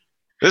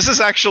 This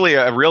is actually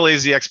a real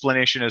easy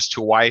explanation as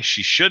to why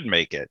she should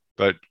make it.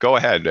 But go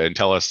ahead and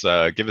tell us,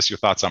 give us your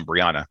thoughts on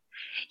Brianna.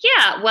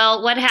 Yeah,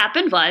 well, what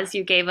happened was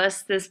you gave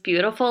us this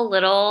beautiful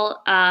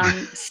little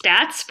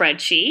stats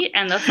spreadsheet,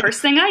 and the first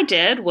thing I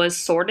did was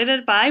sorted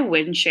it by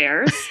win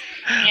shares.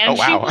 And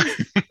wow. She was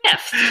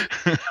fifth.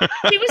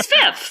 She was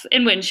fifth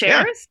in win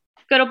shares.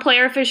 Yeah. Go to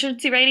player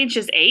efficiency rating,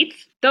 she's 8th.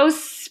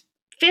 Those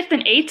 5th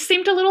and 8th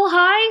seemed a little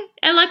high.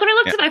 And like when I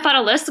looked at, I found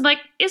a list. I'm like,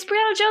 is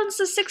Brianna Jones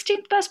the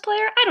 16th best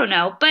player? I don't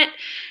know, but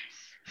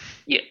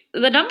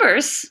the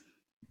numbers,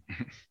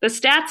 the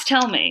stats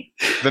tell me.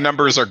 The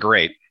numbers are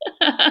great.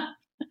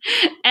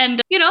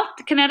 And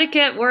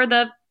Connecticut were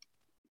the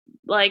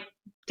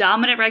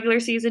dominant regular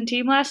season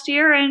team last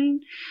year,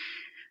 and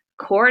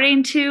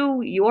according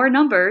to your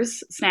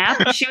numbers,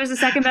 Snap, she was the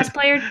second best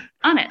player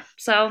on it.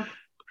 So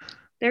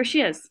there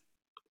she is.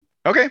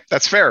 Okay,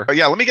 that's fair.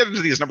 Yeah, let me get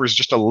into these numbers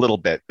just a little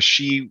bit.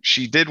 She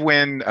did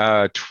win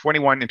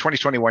 21 in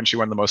 2021. She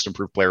won the Most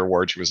Improved Player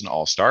award. She was an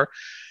All-Star,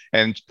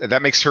 and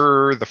that makes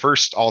her the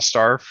first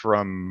All-Star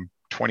from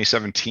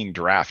 2017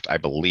 draft, I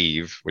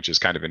believe, which is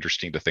kind of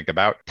interesting to think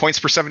about.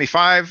 Points per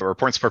 75, or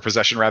points per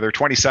possession rather,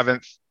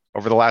 27th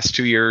over the last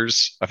 2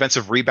 years.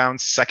 Offensive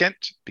rebounds, second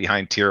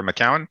behind Tierra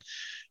McCowan.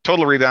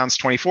 Total rebounds,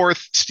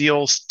 24th.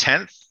 Steals,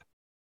 10th.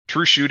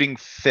 True shooting,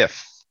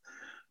 5th.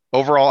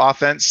 Overall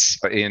offense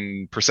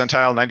in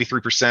percentile,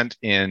 93%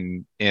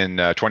 in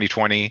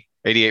 2020,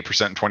 88%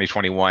 in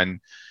 2021.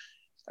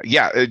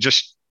 Yeah,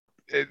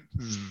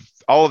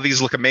 all of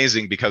these look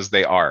amazing because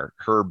they are.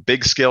 Her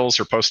big skills,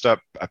 her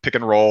post-up, pick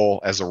and roll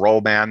as a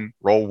roll man,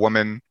 roll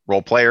woman,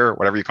 role player,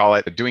 whatever you call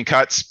it, doing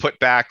cuts,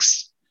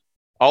 putbacks,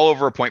 all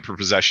over a point per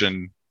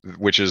possession,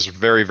 which is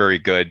very, very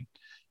good.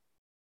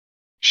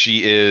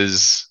 She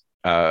is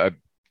a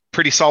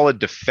pretty solid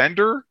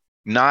defender.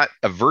 Not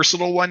a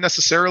versatile one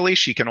necessarily.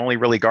 She can only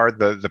really guard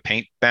the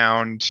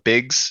paint-bound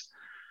bigs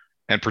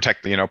and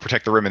protect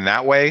the rim in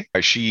that way.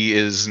 She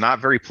is not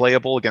very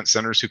playable against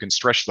centers who can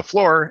stretch the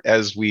floor,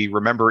 as we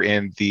remember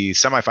in the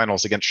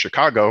semifinals against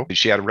Chicago.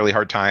 She had a really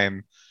hard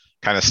time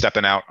kind of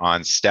stepping out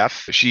on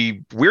Steph.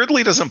 She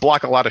weirdly doesn't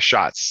block a lot of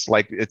shots.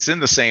 Like, it's in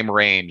the same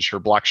range. Her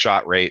block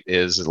shot rate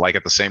is like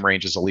at the same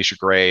range as Alicia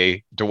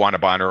Gray, DeWanna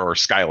Bonner, or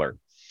Skylar.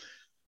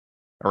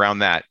 Around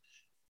that.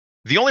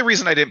 The only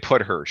reason I didn't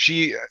put her,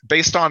 she,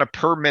 based on a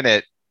per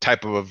minute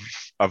type of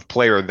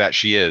player that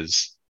she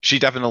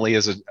definitely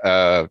is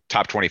a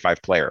top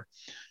 25 player.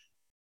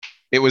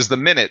 It was the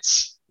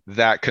minutes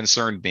that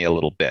concerned me a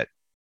little bit,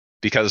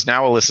 because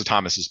now Alyssa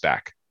Thomas is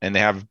back, and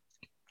they have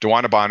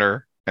DeWanna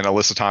Bonner and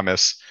Alyssa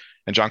Thomas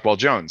and Jonquel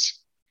Jones.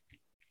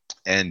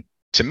 And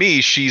to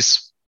me,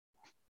 she's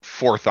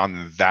 4th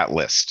on that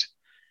list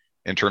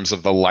in terms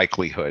of the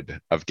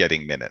likelihood of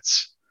getting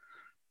minutes.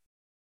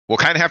 We'll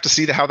kind of have to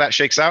see how that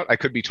shakes out. I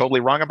could be totally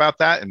wrong about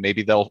that, and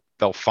maybe they'll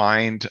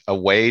find a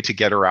way to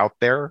get her out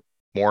there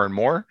more and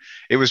more.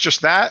 It was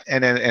just that,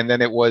 and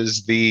then it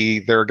was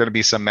there are going to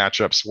be some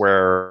matchups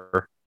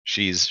where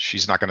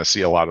she's not going to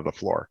see a lot of the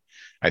floor,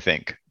 I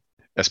think,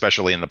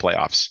 especially in the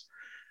playoffs.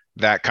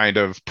 That kind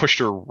of pushed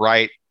her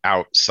right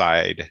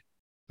outside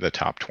the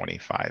top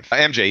 25.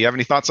 MJ, you have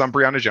any thoughts on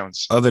Brianna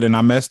Jones? Other than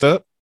I messed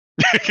up?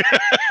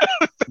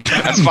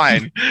 That's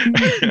fine.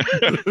 You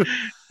can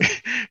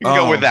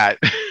go with that.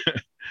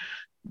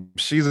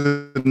 She's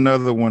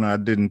another one I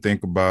didn't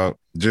think about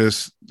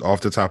just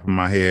off the top of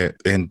my head.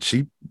 And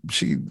she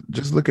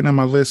just looking at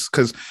my list,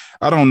 because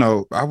I don't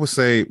know. I would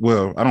say,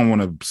 well, I don't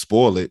want to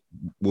spoil it.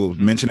 Will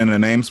mentioning the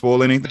name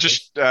spoil anything?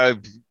 Just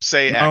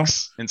say no?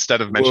 X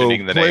instead of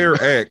mentioning the player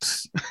name.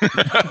 X.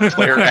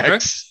 Player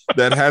X.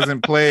 That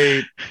hasn't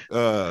played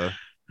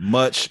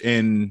much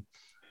in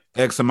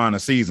X amount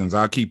of seasons.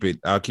 I'll keep it.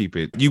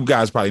 You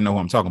guys probably know who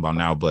I'm talking about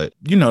now, but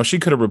she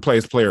could have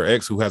replaced player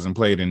X who hasn't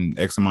played in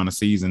X amount of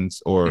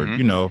seasons, or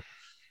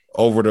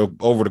over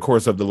the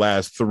course of the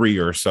last 3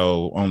 or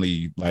so,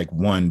 only like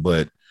one,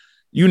 but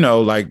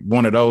like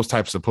one of those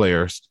types of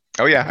players.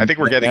 Oh yeah, I think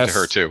we're getting to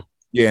her too.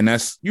 Yeah, and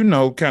that's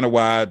kind of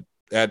why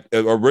I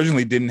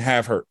originally didn't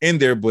have her in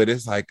there, but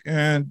it's like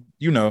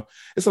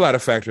it's a lot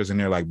of factors in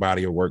there, like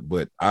body of work,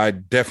 but I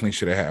definitely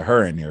should have had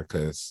her in there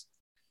because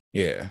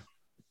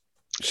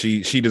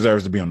she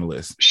deserves to be on the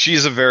list.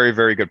 She's a very,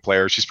 very good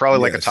player. She's probably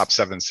like a top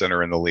 7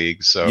 center in the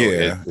league. So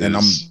and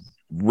I'm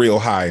real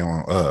high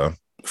on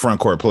front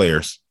court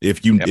players.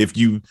 If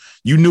you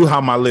knew how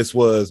my list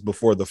was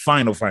before the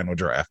final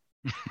draft,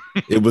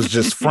 it was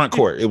just front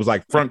court. It was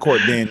like front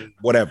court, then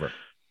whatever.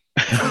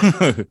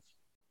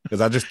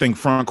 Because I just think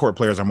front court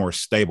players are more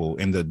stable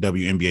in the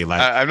WNBA.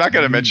 I'm not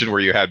going to mention where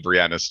you had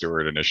Brianna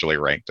Stewart initially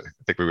ranked. I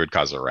think we would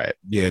cause a riot.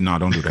 Yeah, no,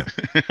 don't do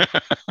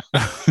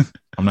that.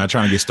 I'm not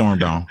trying to get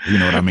stormed on. You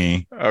know what I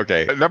mean?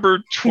 Okay.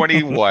 Number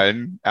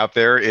 21 out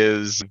there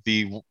is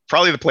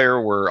probably the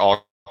player we're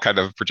all kind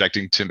of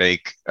projecting to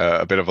make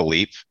a bit of a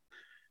leap.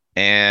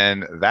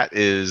 And that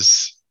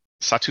is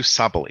Satu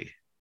Sabali.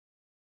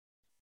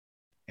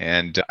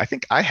 And I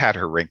think I had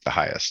her ranked the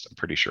highest. I'm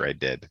pretty sure I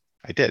did.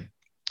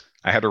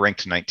 I had her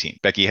ranked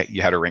 19th. Becky,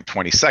 you had her ranked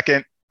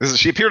 22nd.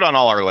 She appeared on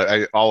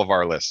all of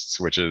our lists,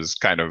 which is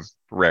kind of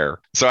rare.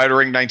 So I had her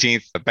ranked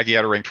 19th. Becky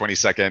had her ranked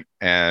 22nd,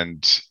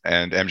 and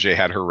MJ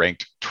had her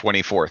ranked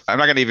 24th. I'm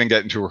not going to even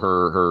get into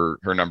her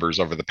numbers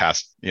over the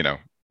past,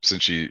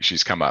 since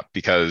she's come up,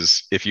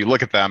 because if you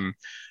look at them,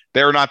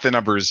 they're not the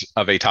numbers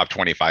of a top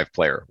 25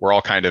 player. We're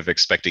all kind of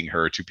expecting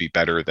her to be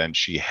better than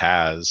she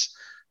has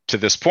to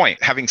this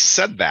point. Having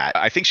said that,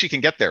 I think she can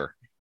get there.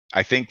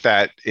 I think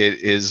that it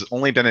is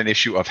only been an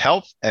issue of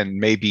health and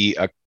maybe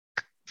a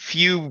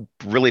few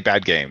really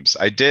bad games.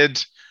 I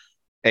did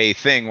a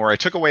thing where I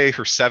took away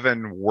her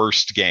 7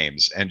 worst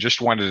games and just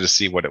wanted to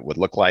see what it would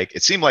look like.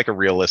 It seemed like a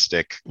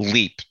realistic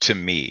leap to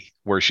me,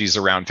 where she's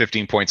around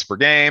 15 points per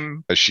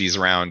game. She's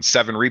around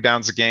 7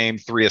 rebounds a game,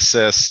 3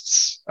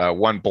 assists,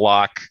 1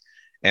 block,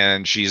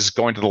 and she's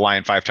going to the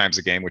line 5 times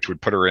a game, which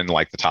would put her in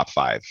like the top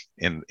 5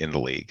 in the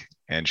league.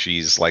 And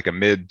she's like a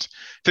mid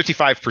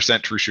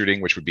 55% true shooting,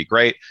 which would be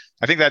great.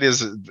 I think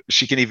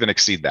she can even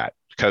exceed that,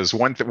 because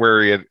one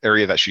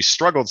area that she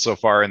struggled so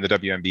far in the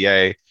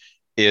WNBA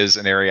is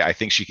an area I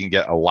think she can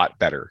get a lot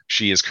better.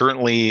 She is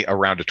currently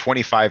around a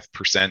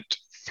 25%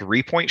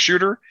 3-point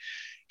shooter.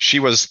 She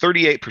was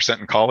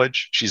 38% in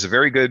college. She's a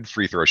very good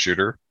free throw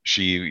shooter.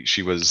 She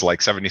was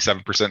like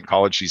 77% in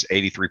college. She's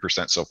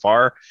 83% so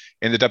far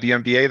in the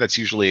WNBA. That's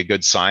usually a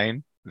good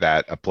sign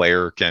that a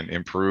player can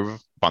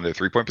improve on their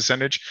 3-point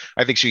percentage.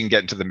 I think she can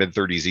get into the mid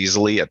 30s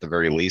easily at the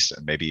very least,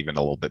 and maybe even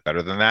a little bit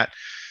better than that.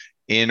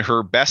 In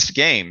her best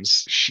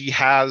games, she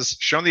has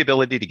shown the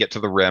ability to get to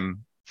the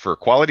rim for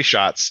quality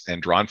shots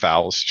and drawn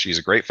fouls. She's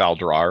a great foul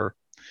drawer.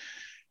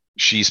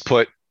 She's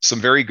put some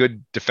very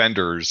good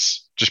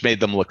defenders, just made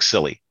them look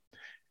silly.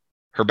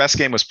 Her best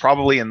game was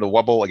probably in the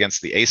wobble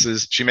against the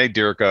Aces. She made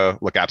Dirica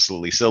look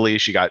absolutely silly.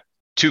 She got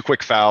 2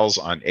 quick fouls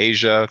on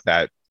Asia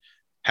that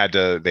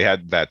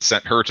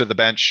sent her to the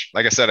bench.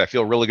 Like I said, I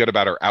feel really good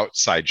about her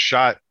outside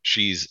shot.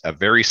 She's a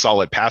very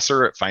solid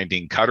passer at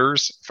finding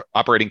cutters,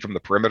 operating from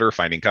the perimeter,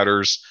 finding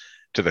cutters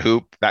to the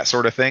hoop, that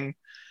sort of thing.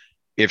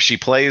 If she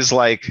plays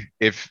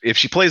if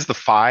she plays the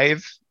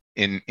 5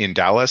 in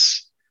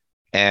Dallas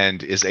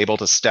and is able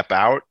to step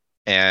out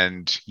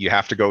and you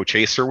have to go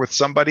chase her with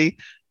somebody,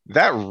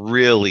 that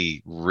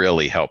really,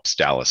 really helps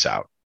Dallas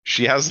out.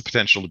 She has the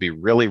potential to be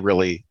really,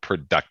 really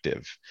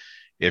productive.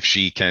 If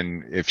she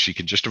can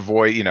just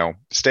avoid,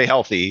 stay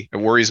healthy. It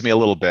worries me a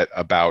little bit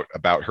about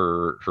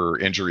her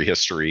injury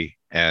history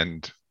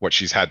and what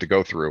she's had to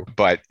go through.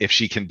 But if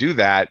she can do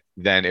that,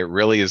 then it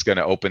really is going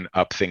to open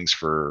up things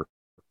for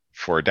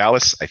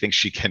Dallas. I think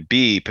she can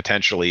be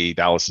potentially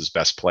Dallas's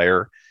best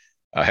player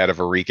ahead of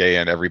Enrique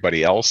and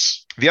everybody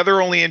else. The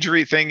other only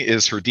injury thing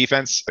is her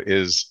defense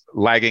is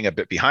lagging a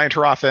bit behind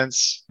her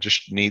offense.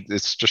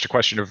 It's just a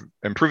question of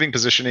improving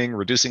positioning,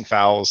 reducing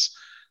fouls,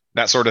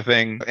 that sort of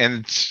thing.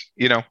 And,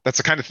 that's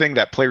the kind of thing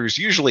that players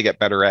usually get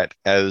better at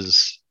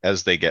as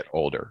they get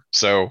older.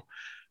 So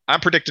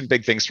I'm predicting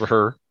big things for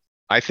her.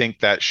 I think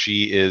that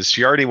she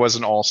already was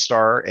an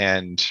all-star,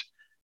 and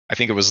I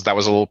think that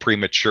was a little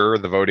premature,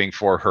 the voting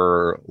for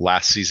her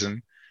last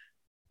season,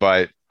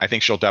 but I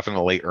think she'll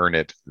definitely earn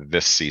it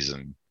this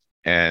season.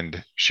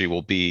 and she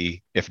will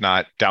be, if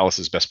not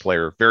Dallas's best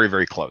player, very,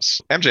 very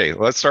close. MJ,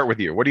 let's start with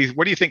you. What do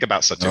you think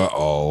about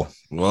Satu?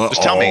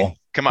 Just tell me.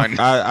 Come on.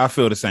 I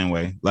feel the same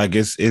way. Like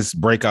it's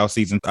breakout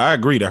season. I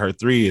agree that her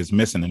three is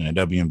missing in the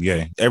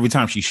WNBA. Every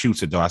time she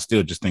shoots it, though, I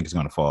still just think it's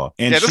going to fall.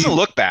 And it doesn't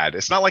look bad.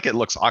 It's not like it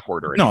looks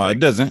awkward or anything. No, it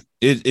doesn't.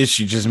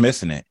 She's just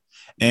missing it.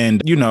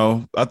 And,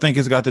 I think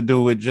it's got to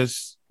do with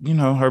just,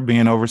 her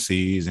being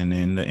overseas and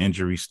then the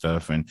injury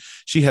stuff. And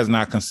she has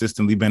not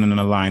consistently been in the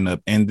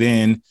lineup. And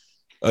then,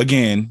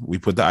 again, we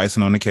put the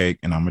icing on the cake,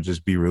 and I'm going to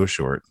just be real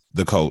short,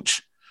 the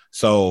coach.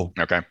 So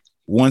okay,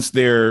 once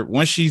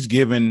she's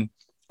given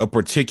a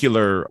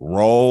particular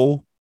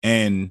role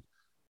and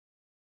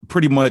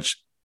pretty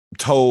much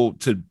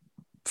told to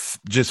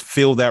just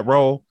fill that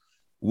role,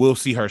 we'll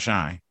see her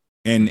shine.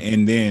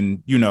 And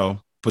then,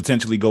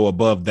 potentially go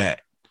above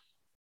that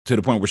to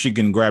the point where she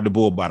can grab the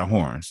bull by the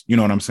horns. You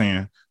know what I'm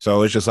saying?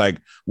 So it's just like,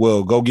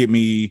 well, go get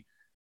me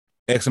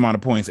X amount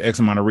of points, X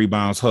amount of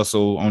rebounds,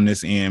 hustle on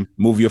this end,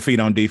 move your feet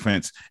on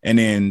defense, and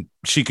then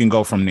she can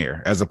go from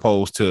there, as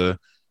opposed to,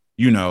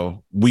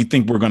 we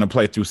think we're going to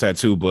play through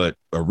Satu, but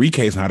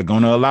Enrique's not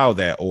going to allow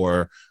that,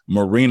 or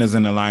Marina's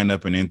in the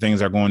lineup and then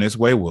things are going this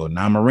way. Well,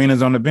 now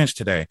Marina's on the bench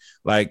today.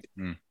 Like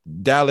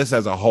Dallas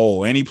as a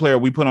whole, any player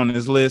we put on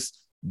this list,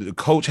 the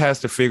coach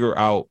has to figure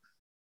out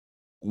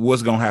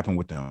what's going to happen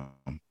with them.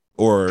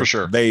 Or for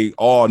sure, they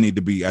all need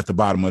to be at the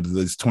bottom of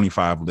this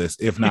 25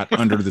 list, if not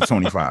under the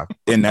 25.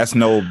 And that's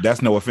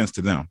no offense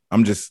to them.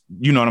 I'm just,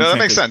 what I'm saying? That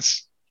makes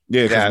sense.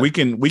 Yeah,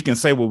 because we can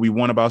say what we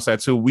want about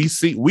Satu.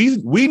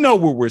 We know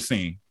what we're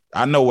seeing.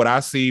 I know what I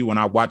see when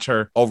I watch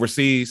her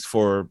overseas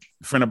for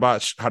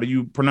Fenerbahce. How do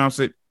you pronounce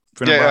it?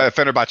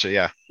 Fenerbahce.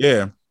 Yeah.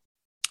 Yeah.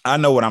 I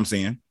know what I'm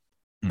seeing,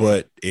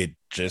 but it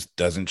just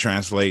doesn't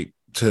translate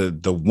to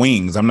the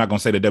wings. I'm not going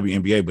to say the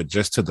WNBA, but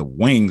just to the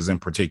wings in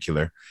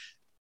particular.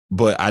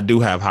 But I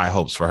do have high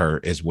hopes for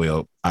her as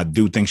well. I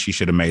do think she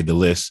should have made the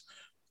list.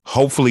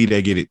 Hopefully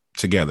they get it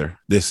together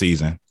this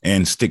season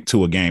and stick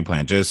to a game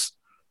plan. Just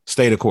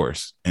stay the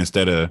course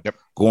instead of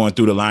going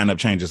through the lineup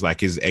changes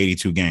like it's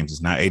 82 games.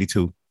 It's not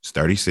 82, it's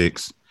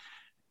 36.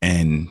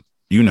 And,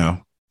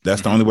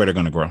 that's the only way they're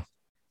going to grow.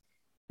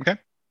 Okay.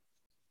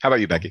 How about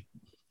you, Becky?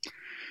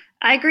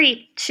 I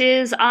agree.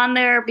 She's on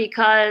there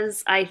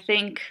because I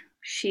think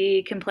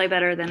she can play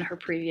better than her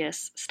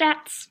previous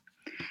stats.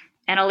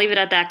 And I'll leave it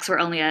at that because we're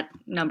only at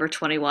number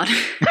 21.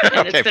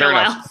 And it's been a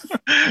while.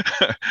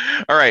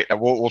 All right.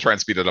 We'll try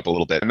and speed it up a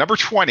little bit. Number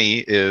 20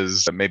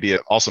 is maybe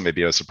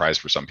a surprise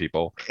for some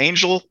people.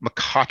 Angel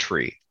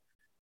McCoughtry.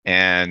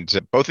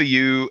 And both of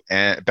you,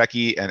 and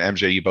Becky and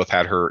MJ, you both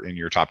had her in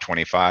your top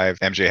 25.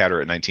 MJ had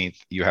her at 19th.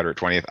 You had her at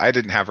 20th. I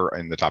didn't have her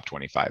in the top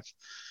 25.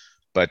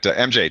 But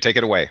MJ, take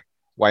it away.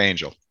 Why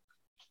Angel?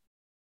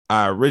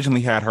 I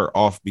originally had her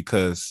off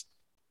because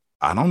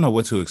I don't know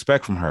what to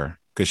expect from her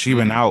because she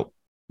been out.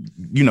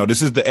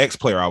 This is the ex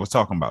player I was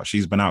talking about.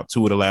 She's been out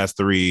 2 of the last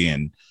 3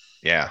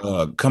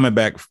 and coming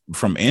back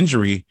from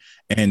injury.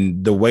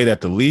 And the way that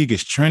the league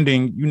is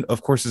trending,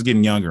 of course, is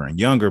getting younger and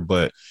younger.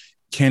 But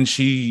can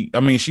she? I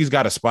mean, she's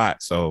got a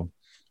spot, so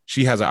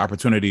she has an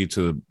opportunity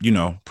to,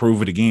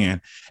 prove it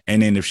again.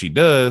 And then if she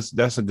does,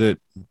 that's a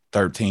good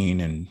 13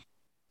 and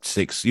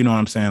 6. You know what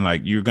I'm saying?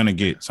 Like you're gonna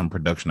get some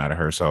production out of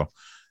her. So,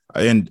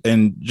 and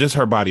just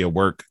her body of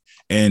work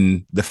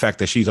and the fact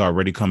that she's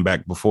already come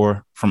back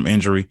before from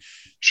injury.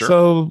 Sure.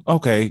 So,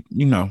 okay,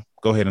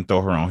 go ahead and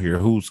throw her on here.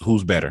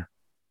 Who's better,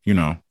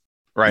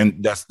 Right.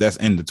 And that's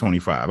in the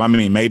 25. I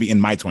mean, maybe in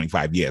my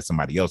 25,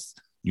 somebody else,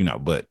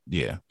 but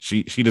yeah,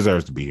 she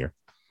deserves to be here.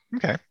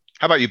 Okay.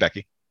 How about you,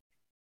 Becky?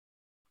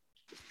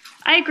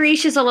 I agree.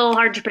 She's a little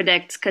hard to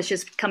predict because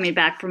she's coming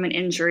back from an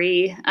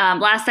injury.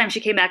 Last time she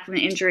came back from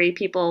an injury,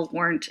 people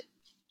weren't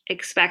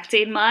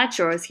expecting much,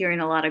 or was hearing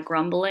a lot of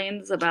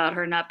grumblings about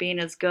her not being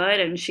as good.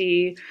 And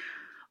she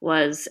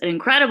was an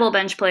incredible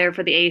bench player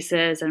for the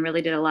Aces and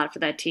really did a lot for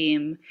that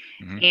team.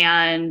 Mm-hmm.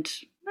 And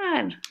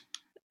man,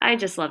 I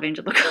just love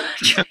Angel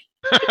McCoughtry.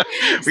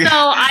 So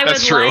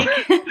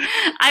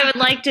I would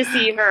like to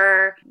see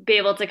her be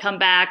able to come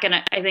back. And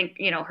I think,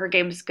 her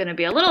game is going to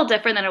be a little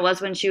different than it was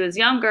when she was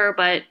younger,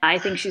 but I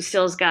think she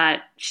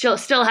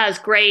still has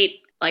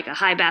great, like a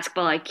high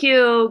basketball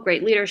IQ,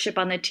 great leadership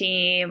on the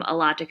team, a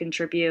lot to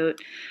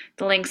contribute.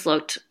 The Lynx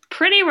looked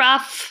pretty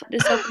rough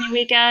this opening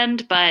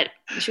weekend, but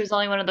she was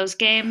only one of those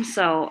games.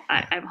 So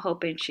I'm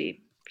hoping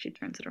she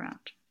turns it around.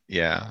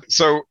 Yeah.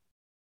 So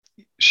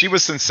she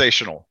was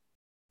sensational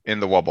in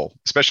the Wubble,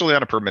 especially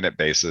on a per minute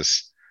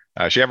basis.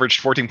 She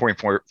averaged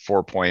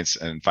 14.4 points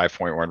and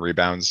 5.1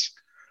 rebounds,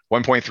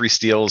 1.3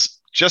 steals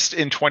just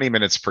in 20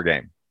 minutes per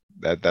game.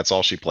 That's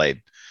all she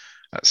played.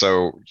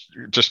 So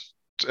just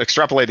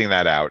extrapolating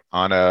that out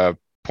on a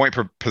point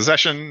per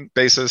possession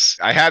basis,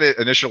 I had it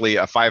initially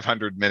a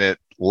 500 minute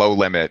low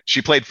limit.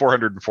 She played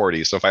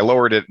 440. So if I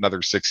lowered it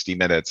another 60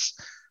 minutes,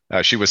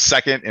 she was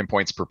second in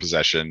points per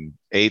possession,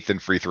 8th in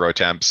free throw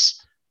attempts,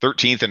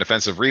 13th in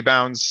offensive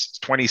rebounds,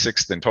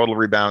 26th in total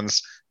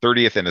rebounds,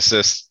 30th in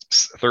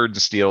assists, 3rd in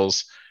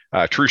steals,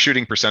 True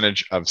shooting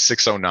percentage of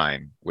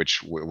 609,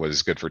 which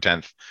was good for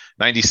 10th.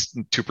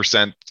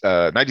 92%,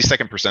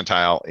 92nd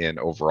percentile in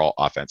overall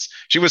offense.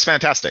 She was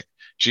fantastic.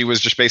 She was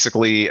just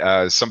basically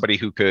somebody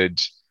who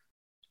could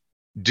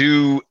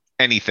do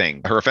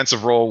anything. Her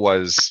offensive role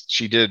was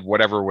she did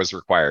whatever was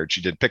required.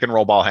 She did pick and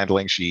roll ball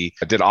handling. She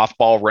did off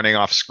ball running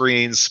off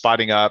screens,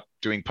 spotting up,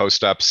 doing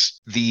post ups.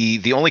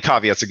 The only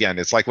caveats, again,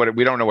 it's like what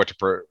we don't know what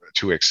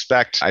to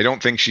expect. I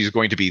don't think she's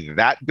going to be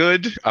that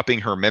good, upping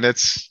her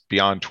minutes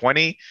beyond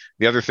 20.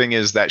 The other thing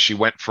is that she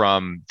went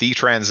from the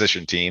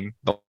transition team,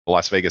 the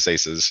Las Vegas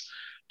Aces,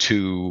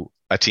 to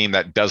a team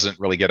that doesn't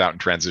really get out in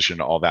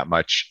transition all that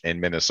much in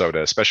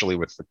Minnesota, especially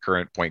with the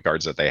current point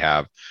guards that they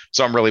have.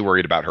 So I'm really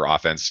worried about her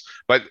offense.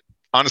 But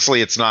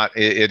honestly, it's not.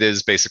 It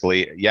is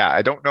basically, yeah,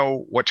 I don't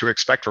know what to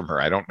expect from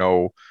her. I don't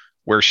know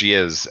where she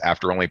is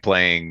after only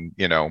playing,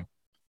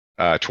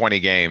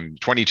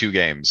 22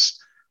 games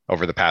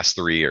over the past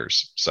 3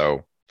 years.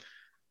 So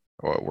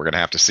we're going to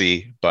have to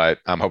see, but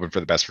I'm hoping for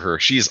the best for her.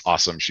 She's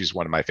awesome. She's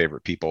one of my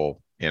favorite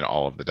people in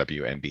all of the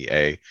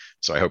WNBA.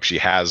 So I hope she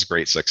has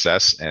great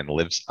success and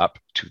lives up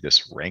to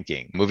this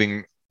ranking.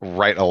 Moving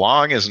right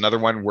along is another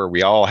one where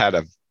we all had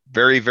a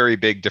very, very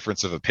big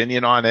difference of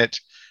opinion on it.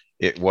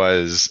 It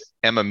was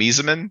Emma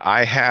Miesemann.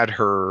 I had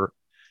her.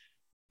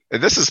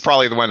 This is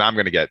probably the one I'm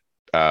going to get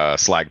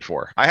slagged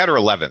for. I had her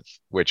 11th,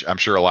 which I'm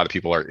sure a lot of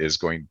people are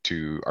going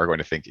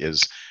to think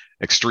is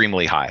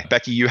extremely high.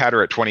 Becky, you had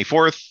her at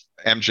 24th.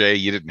 MJ,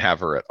 you didn't have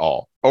her at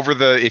all.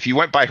 If you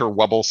went by her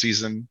Wubble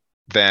season,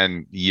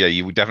 then yeah,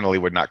 you definitely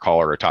would not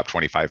call her a top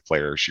 25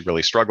 player. She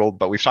really struggled,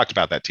 but we've talked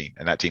about that team,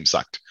 and that team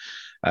sucked.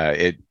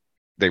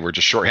 They were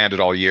just shorthanded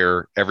all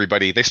year.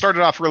 They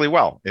started off really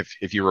well.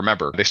 If you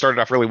remember, they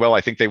started off really well.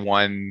 I think they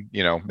won,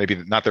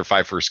 maybe not their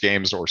 5 first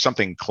games or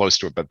something close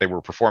to it, but they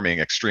were performing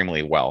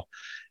extremely well.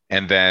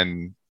 And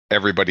then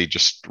everybody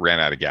just ran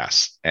out of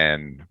gas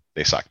and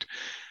they sucked.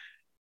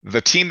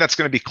 The team that's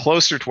going to be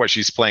closer to what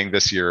she's playing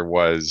this year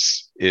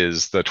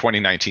is the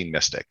 2019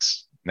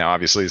 Mystics. Now,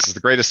 obviously, this is the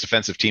greatest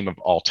defensive team of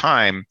all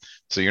time,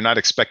 so you're not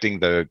expecting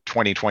the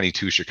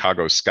 2022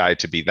 Chicago Sky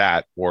to be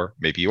that, or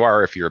maybe you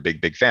are if you're a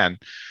big, big fan.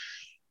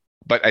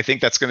 But I think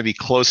that's going to be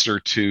closer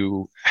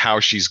to how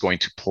she's going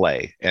to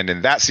play. And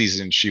in that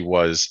season, she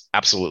was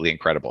absolutely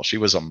incredible. She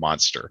was a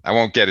monster. I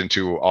won't get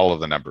into all of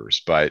the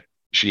numbers, but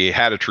she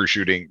had a true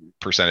shooting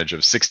percentage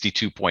of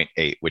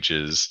 62.8, which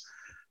is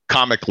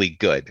comically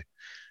good.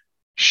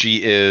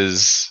 She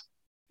is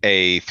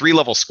a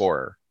 3-level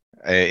scorer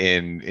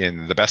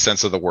in the best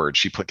sense of the word.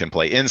 She can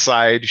play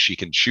inside. She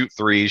can shoot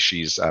threes.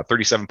 She's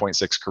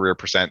 37.6 career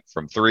percent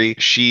from 3.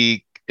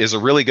 She is a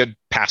really good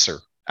passer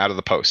out of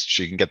the post.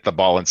 She can get the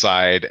ball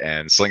inside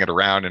and sling it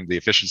around, and the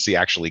efficiency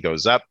actually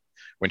goes up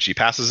when she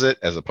passes it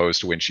as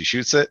opposed to when she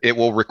shoots it. It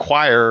will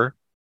require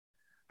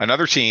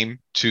another team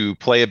to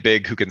play a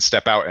big who can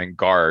step out and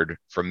guard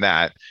from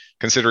that,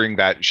 considering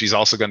that she's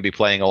also going to be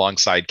playing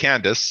alongside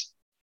Candace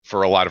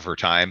for a lot of her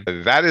time.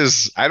 That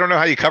is, I don't know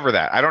how you cover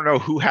that. I don't know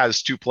who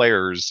has 2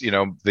 players,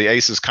 the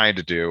Aces kind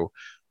of do,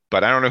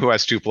 but I don't know who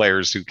has 2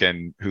 players who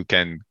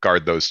can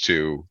guard those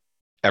 2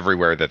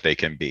 everywhere that they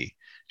can be.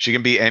 She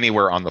can be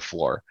anywhere on the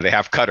floor. They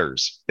have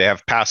cutters, they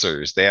have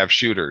passers, they have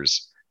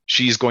shooters.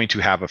 She's going to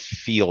have a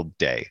field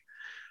day.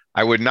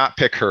 I would not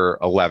pick her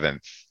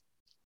 11th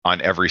on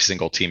every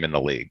single team in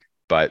the league,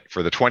 but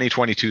for the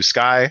 2022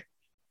 Sky,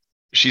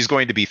 she's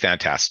going to be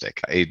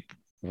fantastic. It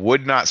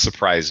would not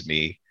surprise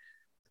me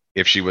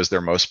if she was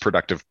their most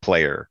productive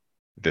player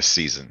this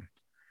season.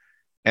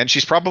 And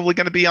she's probably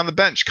going to be on the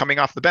bench, coming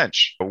off the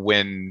bench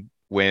when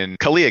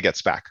Kalia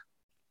gets back.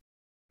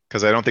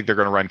 Because I don't think they're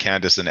going to run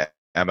Candace and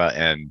Emma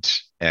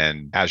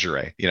and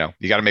Azure. You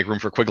got to make room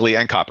for Quigley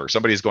and Copper.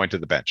 Somebody's going to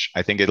the bench.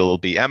 I think it'll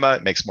be Emma.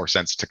 It makes more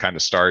sense to kind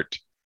of start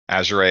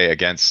Azure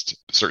against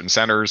certain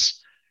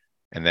centers.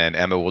 And then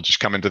Emma will just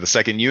come into the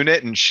second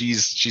unit, and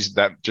she's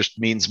that just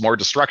means more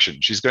destruction.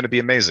 She's going to be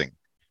amazing.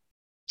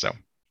 So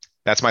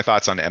that's my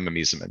thoughts on Emma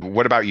Miesemann.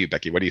 What about you,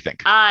 Becky? What do you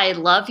think? I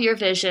love your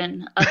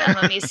vision of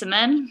Emma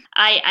Miesemann.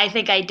 I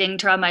think I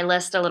dinged her on my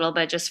list a little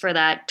bit just for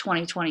that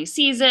 2020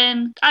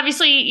 season.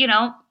 Obviously, in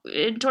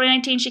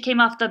 2019, she came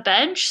off the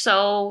bench.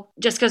 So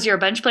just because you're a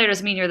bench player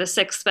doesn't mean you're the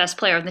 6th best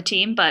player on the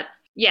team. But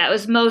yeah, it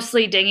was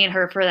mostly dinging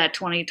her for that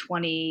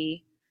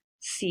 2020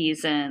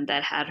 season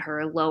that had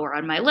her lower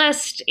on my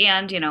list.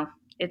 And,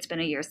 it's been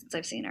a year since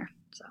I've seen her.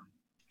 So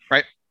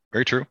right.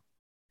 Very true.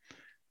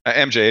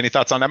 MJ, any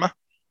thoughts on Emma?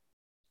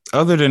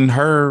 Other than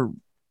her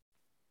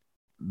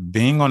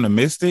being on the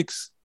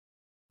Mystics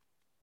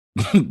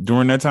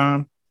during that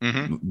time,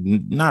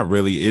 not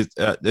really.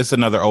 It's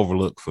another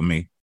overlook for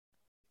me.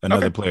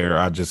 Another player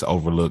I just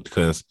overlooked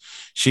because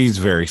she's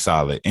very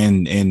solid.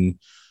 And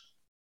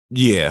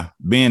yeah,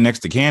 being next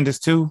to Candace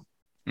too,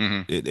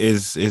 it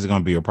is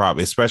going to be a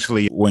problem,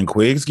 especially when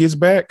Quiggs gets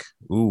back.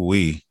 Ooh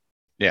wee,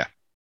 yeah,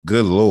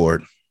 good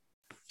Lord.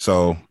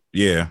 So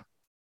yeah,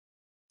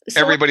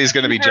 so everybody's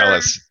going to be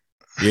jealous.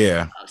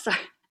 Yeah. Oh, sorry.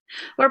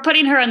 We're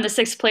putting her on the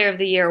 6th player of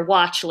the year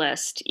watch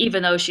list,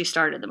 even though she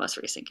started the most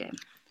recent game.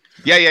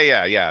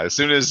 Yeah. As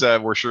soon as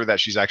we're sure that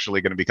she's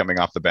actually going to be coming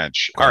off the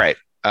bench. Okay. All right.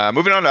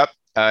 Moving on up.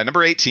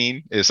 Number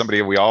 18 is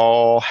somebody we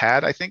all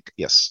had, I think.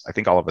 Yes, I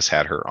think all of us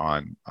had her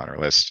on our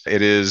list.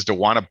 It is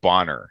DeWanna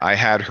Bonner. I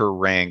had her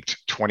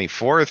ranked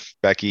 24th.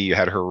 Becky, you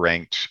had her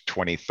ranked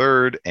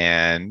 23rd.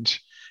 And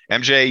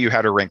MJ, you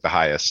had her ranked the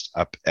highest,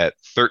 up at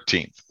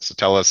 13th. So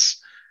tell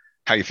us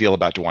how you feel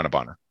about DeWanna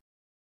Bonner.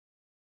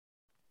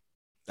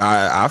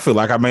 I feel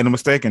like I made a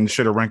mistake and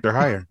should have ranked her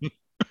higher.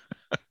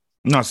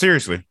 No,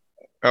 seriously.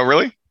 Oh,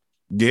 really?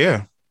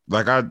 Yeah.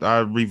 Like I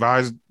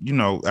revised,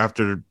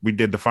 after we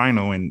did the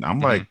final, and I'm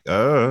like,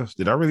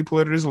 did I really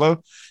put her this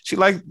low? She's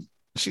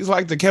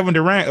like the Kevin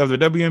Durant of the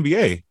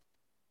WNBA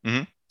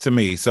to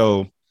me.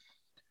 So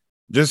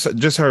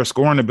just her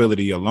scoring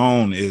ability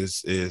alone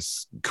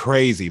is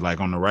crazy. Like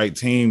on the right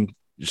team,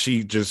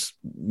 she just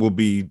will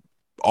be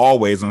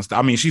always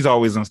unstoppable. I mean, she's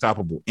always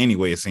unstoppable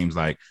anyway, it seems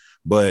like.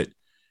 But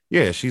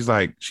yeah, she's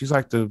like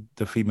the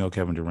female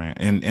Kevin Durant.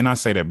 And I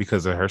say that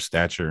because of her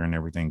stature and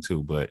everything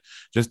too, but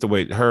just the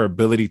way her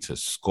ability to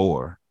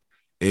score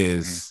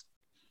is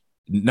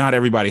not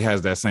everybody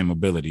has that same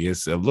ability.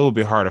 It's a little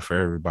bit harder for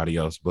everybody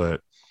else,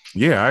 but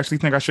yeah, I actually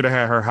think I should have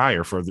had her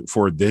higher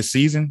for this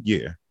season.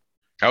 Yeah.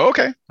 Oh,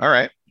 okay. All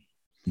right.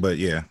 But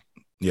yeah,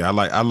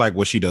 I like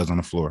what she does on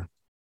the floor.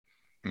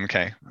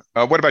 Okay.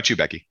 What about you,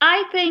 Becky?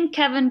 I think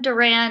Kevin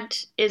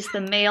Durant is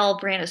the male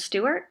Brianna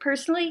Stewart,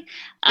 personally.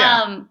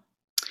 Yeah.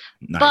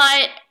 Nice.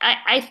 But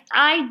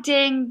I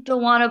ding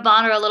DeWanna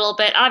Bonner a little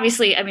bit.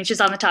 Obviously, I mean, she's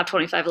on the top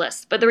 25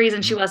 list. But the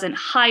reason she wasn't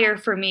higher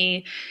for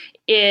me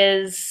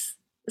is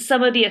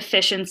some of the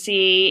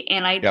efficiency.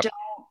 And I don't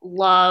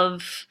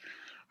love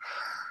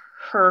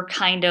her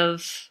kind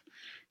of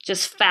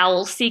just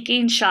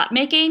foul-seeking shot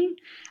making.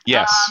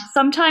 Yes.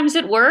 Sometimes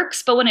it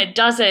works, but when it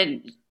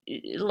doesn't,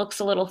 it looks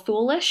a little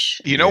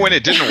foolish. You know when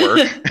it didn't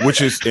work?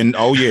 Which is in the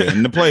playoffs.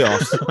 In the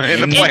playoffs.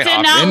 It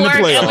did not In the work,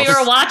 and we playoffs.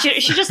 were watching.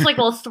 She just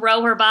will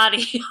throw her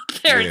body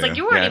up there. It's like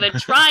you weren't Yeah. even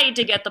trying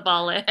to get the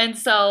ball in. And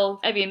so,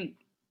 I mean,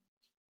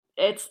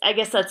 I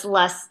guess that's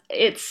less.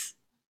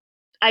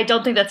 I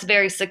don't think that's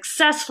very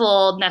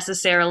successful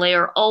necessarily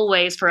or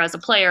always for her as a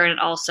player, and it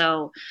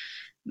also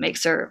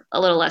makes her a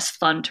little less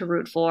fun to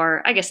root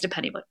for. I guess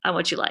depending on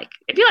what you like.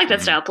 If you like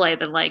that style of play,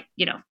 then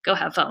go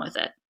have fun with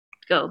it.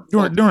 Go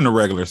during the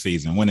regular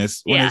season when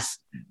it's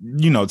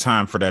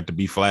time for that to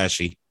be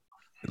flashy.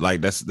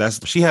 Like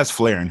that's she has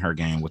flair in her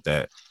game with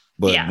that.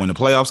 But when the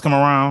playoffs come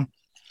around,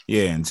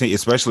 and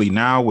especially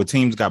now with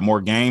teams got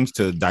more games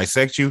to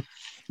dissect you,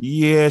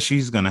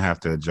 she's gonna have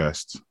to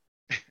adjust.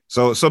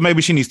 So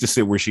maybe she needs to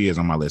sit where she is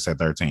on my list at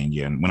 13.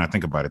 Yeah, and when I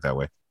think about it that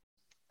way.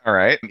 All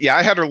right. Yeah,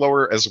 I had her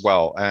lower as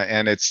well,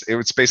 and it's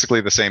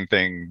basically the same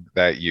thing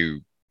that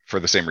you. For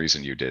the same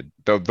reason you did.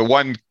 The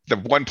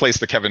one place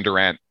the Kevin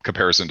Durant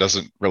comparison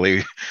doesn't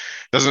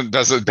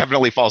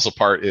definitely falls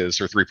apart is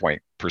her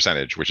 3-point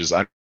percentage, which is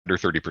under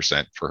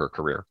 30% for her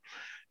career,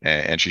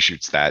 and she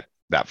shoots that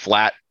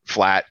flat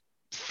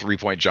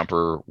 3-point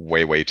jumper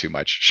way too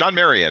much. Sean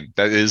Marion,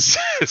 that is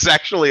it's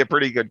actually a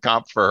pretty good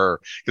comp for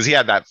her because he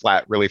had that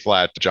really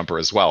flat jumper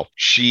as well.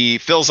 She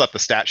fills up the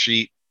stat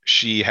sheet.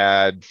 She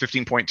had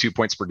 15.2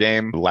 points per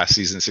game last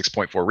season,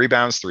 6.4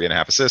 rebounds,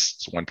 3.5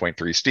 assists,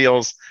 1.3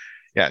 steals.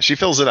 Yeah, she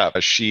fills it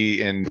up.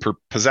 She in per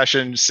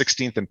possession,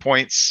 16th in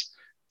points,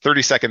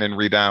 32nd in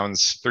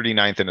rebounds,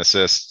 39th in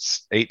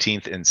assists,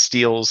 18th in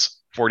steals,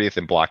 40th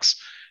in blocks,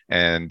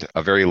 and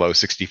a very low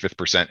 65th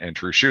percent in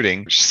true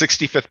shooting.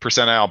 65th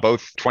percentile,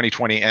 both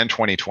 2020 and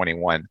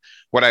 2021.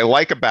 What I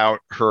like about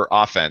her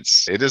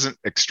offense, it isn't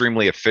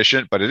extremely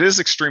efficient, but it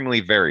is extremely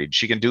varied.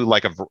 She can do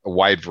like a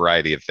wide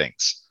variety of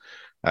things.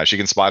 She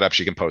can spot up,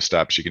 she can post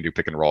up, she can do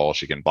pick and roll,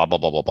 she can blah, blah,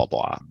 blah, blah, blah,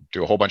 blah,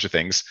 do a whole bunch of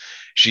things.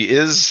 She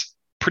is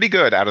pretty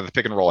good out of the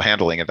pick and roll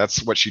handling, and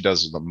that's what she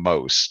does the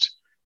most.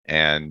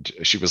 And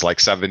she was like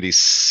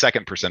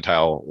 72nd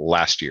percentile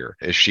last year.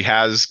 If she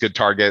has good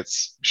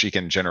targets, she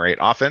can generate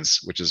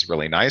offense, which is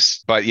really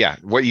nice. But yeah,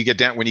 what you get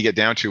down when you get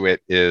down to it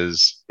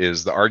is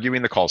the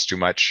arguing the calls too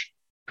much.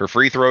 Her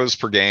free throws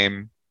per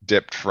game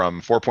dipped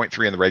from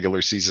 4.3 in the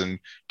regular season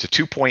to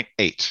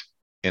 2.8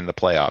 in the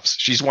playoffs.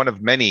 She's one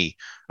of many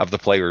of the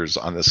players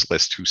on this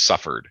list who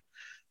suffered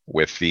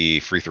with the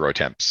free throw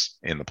attempts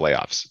in the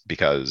playoffs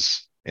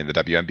because in the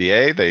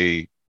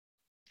WNBA,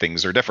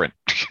 things are different.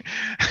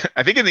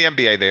 I think in the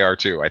NBA they are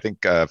too. I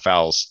think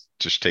fouls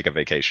just take a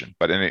vacation,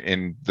 but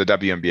in the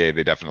WNBA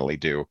they definitely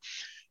do.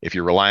 If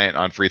you're reliant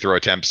on free throw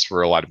attempts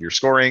for a lot of your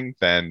scoring,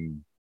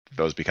 then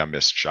those become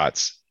missed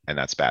shots, and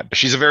that's bad.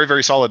 She's a very,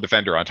 very solid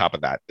defender on top of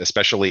that,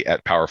 especially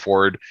at power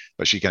forward.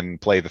 But she can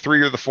play the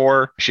 3 or the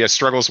 4. She has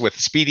struggles with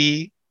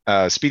speedy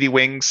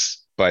wings.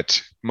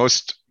 But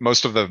most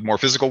of the more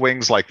physical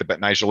wings, like the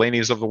Betnijah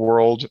Laney's of the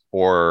world,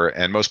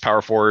 and most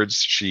power forwards,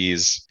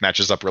 she's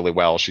matches up really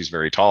well. She's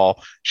very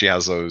tall. She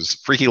has those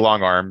freaky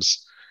long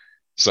arms.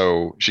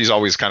 So she's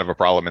always kind of a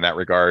problem in that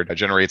regard. It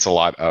generates a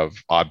lot of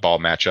oddball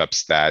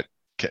matchups that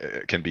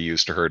can be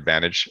used to her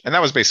advantage. And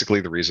that was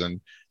basically the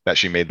reason that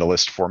she made the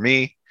list for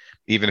me,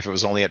 even if it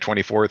was only at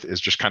 24th,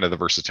 is just kind of the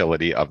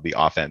versatility of the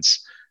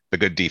offense the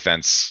good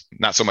defense,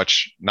 not so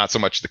much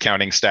the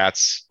counting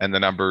stats and the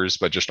numbers,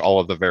 but just all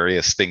of the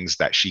various things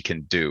that she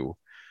can do.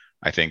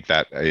 I think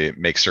that it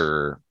makes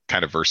her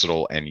kind of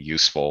versatile and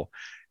useful.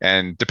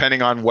 And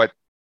depending on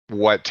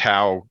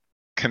how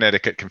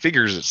Connecticut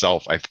configures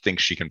itself, I think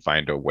she can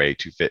find a way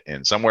to fit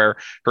in somewhere.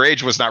 Her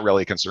age was not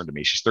really a concern to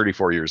me. She's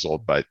 34 years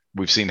old, but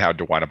we've seen how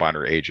DeWanna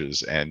Bonner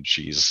ages, and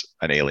she's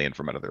an alien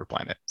from another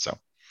planet. So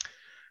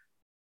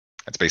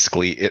that's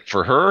basically it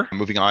for her.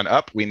 Moving on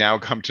up, we now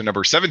come to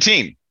number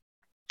 17.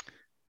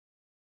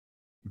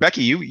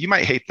 Becky, you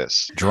might hate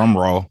this. Drum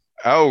roll.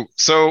 Oh,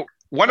 so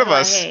one of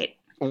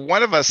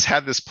us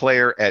had this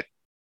player at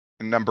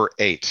number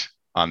 8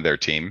 on their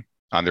team,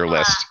 on their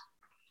list.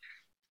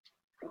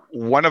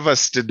 One of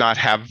us did not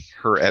have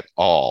her at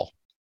all.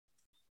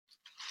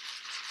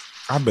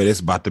 I bet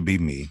it's about to be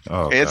me.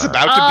 Oh, it's God.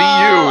 about to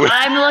be you.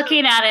 I'm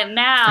looking at it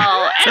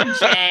now.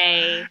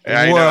 MJ.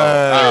 I know. You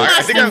I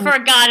must have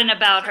forgotten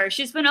about her.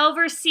 She's been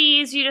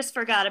overseas. You just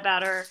forgot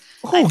about her.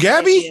 Who,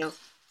 Gabby?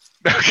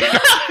 Okay.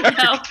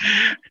 No.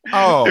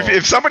 Oh,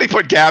 if somebody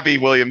put Gabby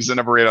Williams in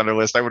number 8 on their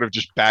list, I would have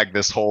just bagged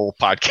this whole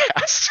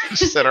podcast.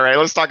 Just said, all right,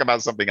 let's talk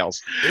about something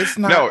else. It's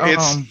not. No,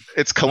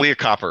 it's Kalia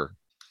Copper.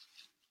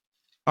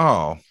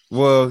 Oh,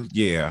 well,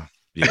 yeah.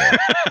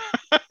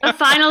 The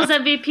Finals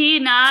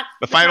MVP, not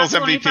the Finals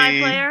MVP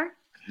player.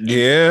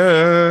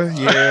 Yeah.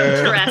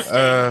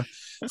 Interesting.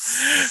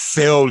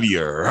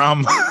 Failure.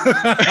 I'm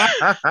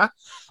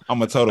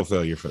a total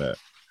failure for that.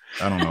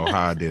 I don't know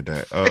how I did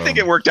that. I think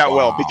it worked out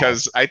well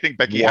because I think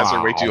Becky has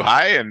her way too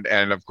high, and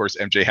of course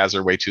MJ has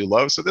her way too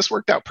low. So this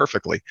worked out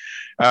perfectly.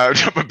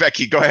 But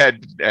Becky, go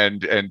ahead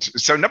and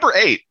so number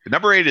 8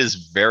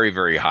 is very,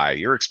 very high.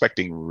 You're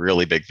expecting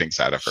really big things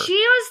out of her. She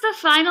was the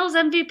Finals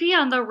MVP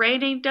on the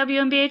reigning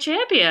WNBA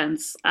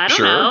champions. I don't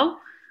know.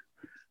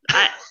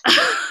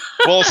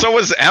 Well, so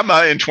was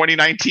Emma in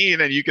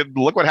 2019, and you could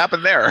look what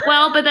happened there.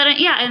 Well, but then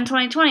in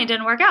 2020 it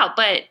didn't work out.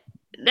 But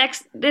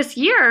this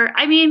year,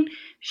 I mean,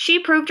 she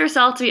proved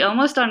herself to be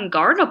almost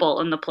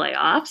unguardable in the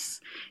playoffs.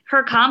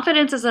 Her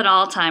confidence is at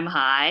all-time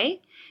high.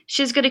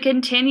 She's going to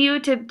continue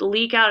to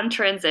leak out in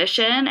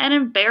transition and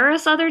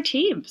embarrass other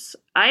teams.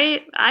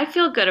 I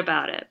feel good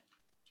about it.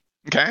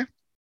 Okay.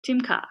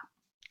 Team Ka.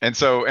 And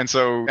so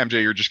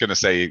MJ, you're just going to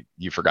say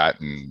you forgot,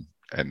 and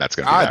that's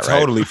going to be I that,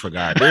 totally right?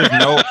 forgot.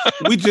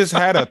 We just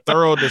had a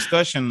thorough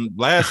discussion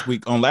last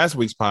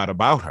week's pod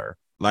about her,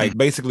 like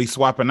basically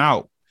swapping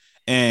out.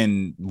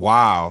 And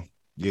wow.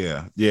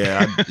 Yeah.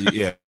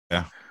 That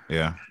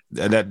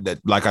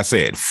like I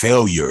said,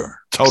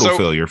 total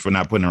failure for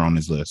not putting her on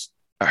this list.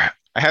 I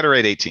had her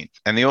at 18th,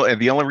 and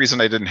the only reason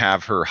I didn't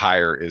have her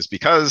higher is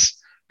because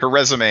her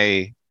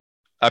resume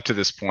up to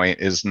this point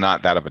is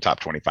not that of a top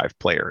 25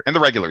 player in the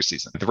regular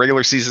season. The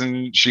regular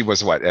season, she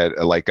was for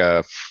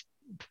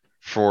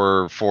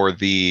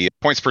the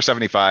points per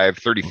 75,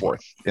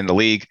 34th in the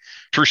league.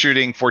 True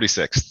shooting,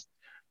 46th.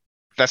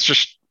 That's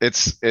just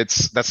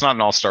that's not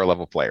an all-star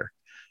level player.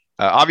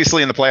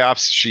 Obviously, in the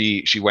playoffs,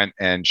 she went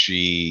and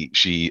she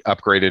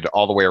upgraded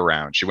all the way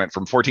around. She went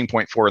from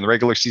 14.4 in the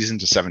regular season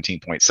to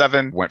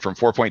 17.7, went from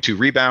 4.2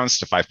 rebounds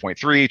to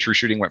 5.3. True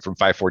shooting went from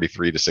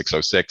 543 to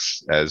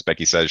 606. As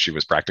Becky says, she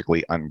was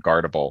practically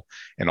unguardable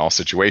in all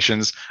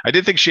situations. I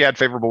did think she had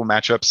favorable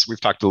matchups.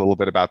 We've talked a little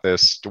bit about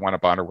this. DeWanna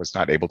Bonner was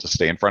not able to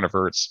stay in front of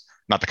her. It's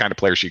not the kind of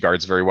player she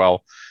guards very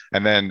well.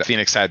 And then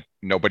Phoenix had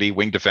nobody.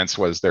 Wing defense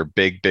was their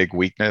big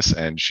weakness,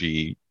 and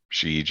she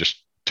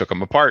just took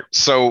them apart.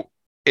 So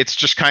it's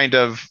just kind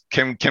of,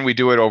 can we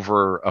do it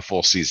over a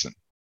full season?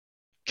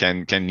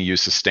 Can you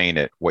sustain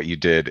it, what you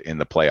did in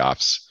the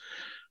playoffs?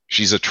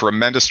 She's a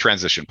tremendous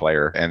transition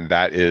player, and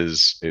that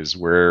is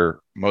where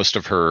most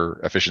of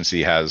her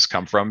efficiency has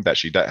come from, that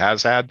she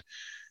has had.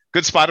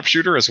 Good spot-up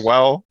shooter as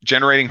well,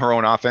 generating her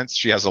own offense.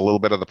 She has a little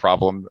bit of the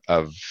problem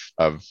of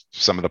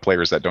some of the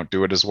players that don't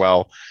do it as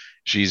well.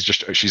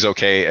 She's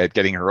okay at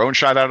getting her own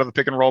shot out of the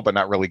pick and roll, but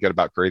not really good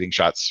about creating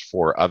shots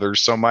for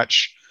others so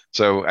much.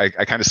 So I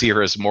kind of see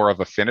her as more of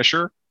a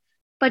finisher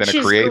than a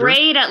creator. But she's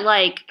great at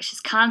she's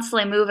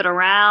constantly moving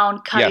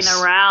around, cutting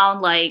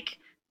around,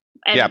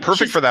 and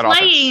perfect for that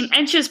offense.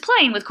 And she's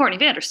playing with Courtney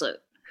Vandersloot,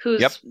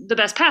 who's the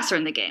best passer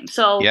in the game.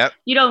 So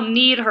you don't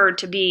need her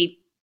to be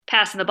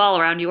passing the ball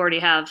around. You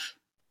already have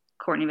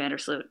Courtney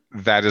Vandersloot.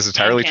 That is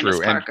entirely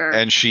true.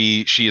 And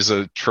she is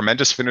a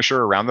tremendous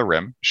finisher around the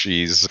rim.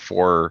 She's,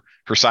 for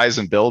her size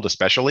and build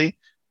especially,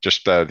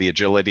 just the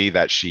agility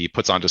that she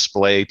puts on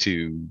display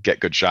to get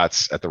good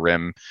shots at the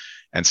rim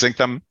and sink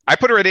them. I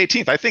put her at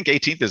 18th. I think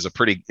 18th is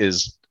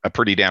a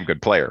pretty damn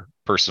good player,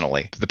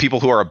 personally. The people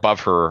who are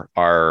above her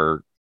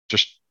are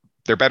just,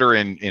 they're better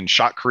in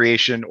shot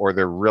creation, or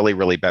they're really,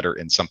 really better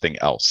in something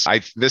else.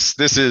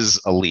 This is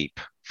a leap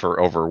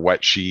for over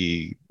what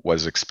she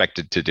was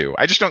expected to do.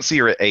 I just don't see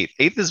her at 8th.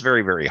 8th is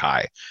very, very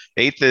high.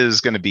 8th is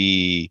going to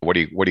be, what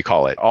do you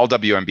call it? All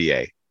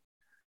WNBA.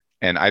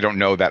 And I don't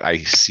know that I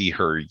see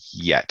her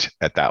yet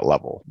at that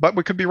level, but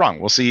we could be wrong.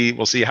 We'll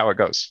see how it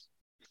goes.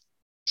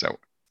 So,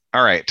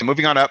 all right,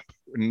 moving on up,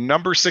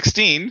 number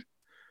 16,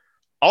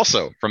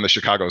 Also from the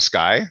Chicago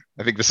Sky.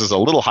 I think this is a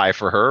little high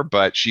for her,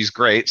 but she's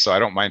great, so I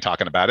don't mind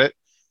talking about it.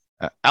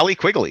 Allie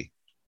Quigley.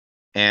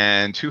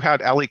 And who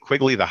had Allie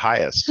Quigley the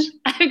highest?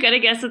 I'm going to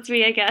guess it's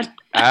me again.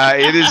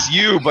 It is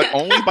you, but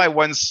only by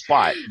one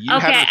spot. You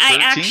okay, had her 13th?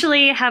 I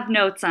actually have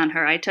notes on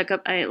her.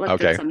 I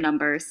looked at some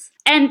numbers.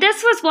 And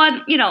this was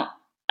one,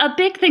 a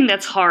big thing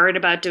that's hard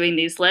about doing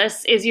these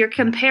lists is you're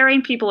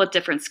comparing people with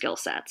different skill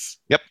sets.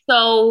 Yep.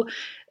 So,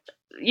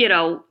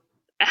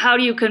 how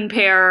do you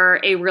compare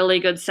a really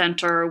good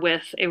center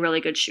with a really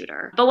good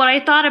shooter? But what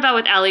I thought about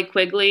with Allie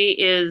Quigley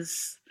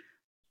is,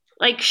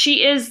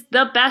 she is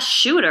the best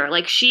shooter.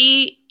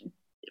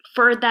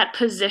 For that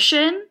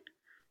position,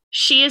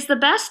 she is the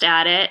best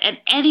at it. And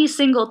any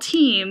single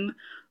team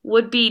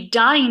would be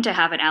dying to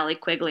have an Allie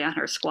Quigley on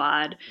her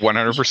squad.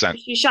 100%.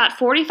 She shot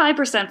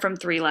 45% from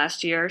three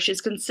last year.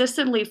 She's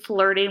consistently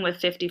flirting with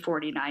 50,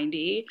 40,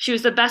 90. She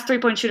was the best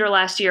three-point shooter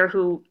last year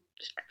who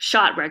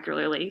shot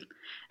regularly.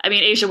 I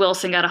mean, Asia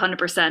Wilson got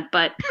 100%,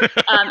 but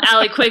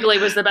Allie Quigley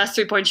was the best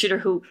three-point shooter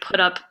who put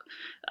up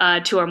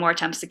 2 or more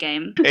attempts a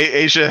game.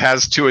 Asia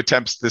has 2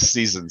 attempts this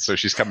season, so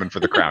she's coming for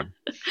the crown.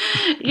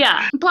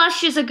 Yeah. Plus,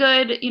 she's a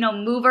good,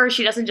 mover.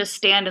 She doesn't just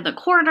stand in the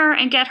corner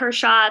and get her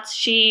shots.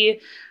 She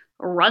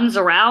runs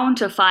around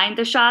to find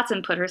the shots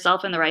and put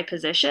herself in the right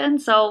position.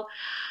 So,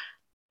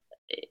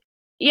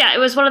 yeah, it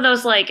was one of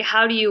those,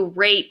 how do you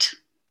rate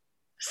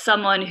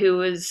someone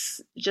who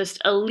is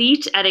just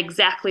elite at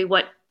exactly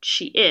what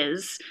she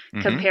is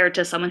compared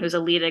to someone who's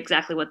elite at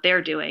exactly what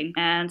they're doing.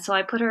 And so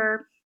I put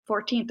her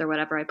 14th or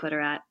whatever I put her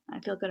at.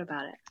 I feel good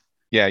about it.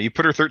 Yeah, you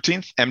put her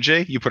 13th.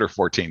 MJ, you put her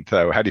 14th.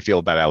 So how do you feel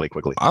about Allie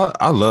Quigley?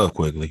 I love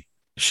Quigley.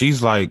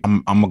 She's I'm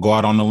going to go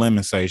out on the limb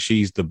and say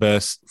she's the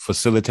best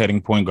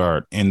facilitating point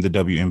guard in the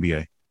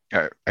WNBA.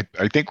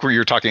 I think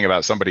you're talking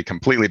about somebody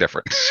completely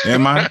different.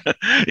 Am I?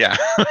 Yeah.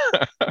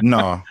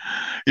 No.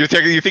 You're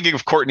thinking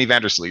of Courtney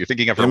Vandersloot. You're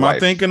thinking of her wife. I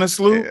thinking of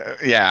Sloot?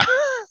 Yeah.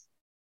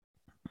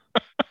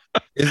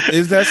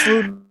 Is that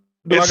Sloot?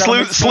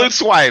 It's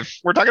Sloot's wife.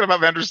 We're talking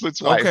about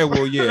Vandersloot's wife. Okay,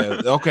 well,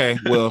 yeah. Okay,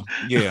 well,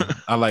 yeah.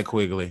 I like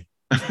Quigley.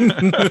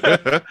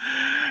 I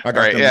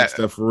got that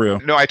stuff for real.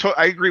 No,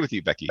 I agree with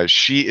you, Becky.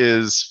 She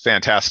is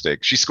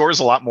fantastic. She scores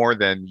a lot more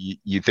than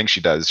you think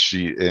she does.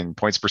 She in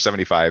points per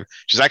 75.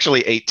 She's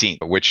actually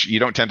 18th, which you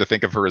don't tend to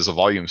think of her as a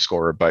volume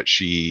scorer, but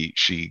she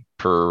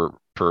per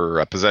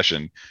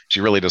possession, she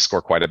really does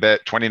score quite a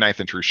bit. 29th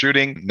in true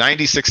shooting,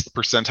 96th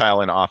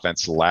percentile in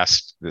offense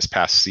this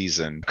past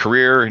season.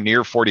 Career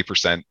near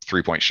 40%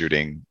 3-point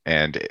shooting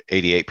and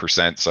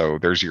 88%. So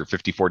there's your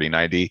 50, 40,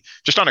 90.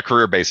 Just on a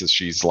career basis,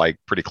 she's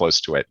pretty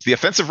close to it. The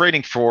offensive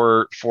rating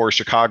for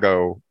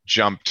Chicago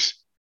jumped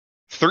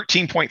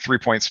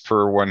 13.3 points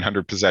per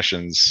 100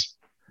 possessions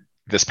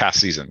this past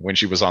season when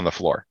she was on the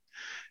floor.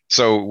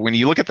 So when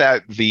you look at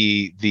that,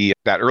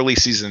 that early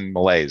season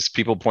malaise,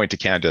 people point to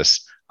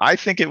Candace. I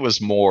think it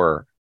was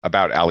more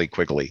about Allie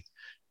Quigley.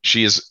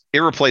 She is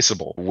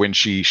irreplaceable when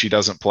she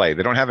doesn't play.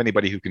 They don't have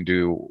anybody who can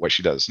do what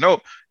she does. No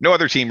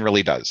other team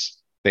really does.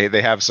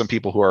 They have some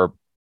people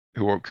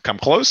who come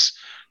close,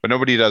 but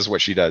nobody does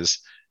what she does.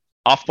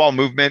 Off-ball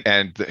movement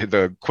and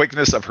the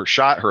quickness of her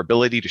shot, her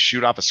ability to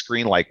shoot off a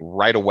screen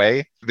right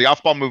away. The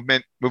off-ball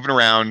movement, moving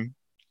around,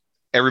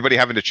 everybody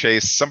having to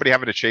chase, somebody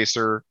having to chase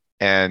her,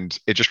 and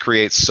it just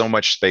creates so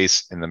much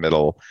space in the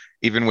middle.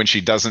 Even when she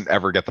doesn't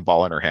ever get the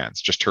ball in her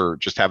hands, just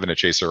having to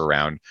chase her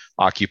around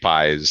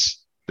occupies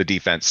the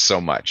defense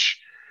so much.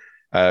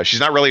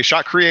 She's not really a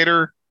shot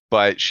creator,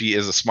 but she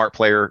is a smart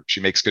player. She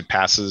makes good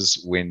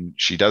passes when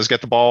she does get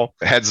the ball.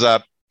 Heads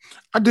up.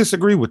 I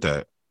disagree with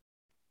that.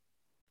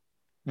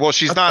 Well,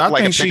 she's not a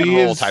pick and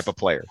roll type of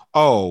player.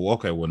 Oh,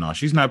 okay. Well, no,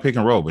 she's not pick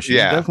and roll, but she's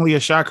definitely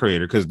a shot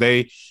creator because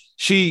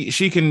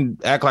she can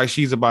act like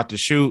she's about to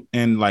shoot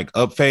and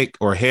up fake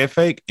or head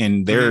fake,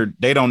 and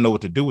they don't know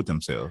what to do with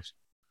themselves.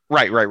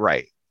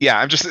 Right. Yeah,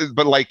 I'm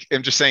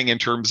just saying in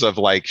terms of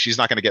she's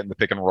not going to get in the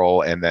pick and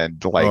roll and then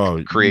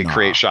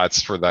create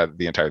shots for the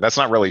entire. That's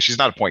not really. She's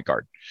not a point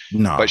guard.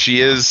 No, but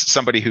she is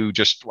somebody who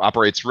just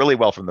operates really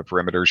well from the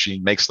perimeter. She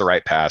makes the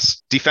right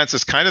pass. Defense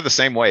is kind of the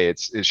same way.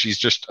 She's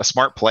just a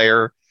smart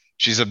player.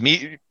 She's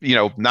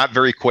not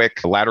very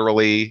quick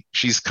laterally.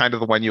 She's kind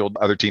of the one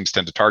other teams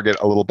tend to target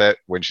a little bit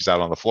when she's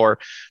out on the floor.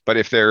 But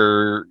if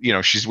they're,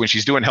 when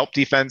she's doing help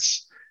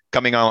defense,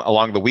 coming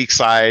along the weak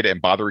side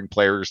and bothering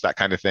players, that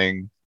kind of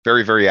thing.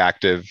 Very, very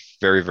active,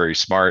 very, very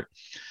smart.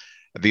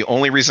 The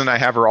only reason I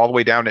have her all the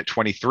way down at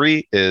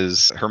 23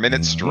 is her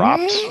minutes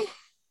dropped.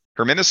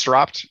 Her minutes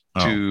dropped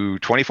to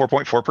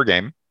 24.4 per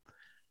game.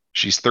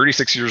 She's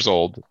 36 years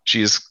old.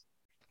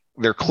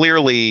 They're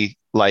clearly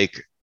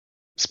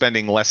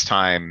spending less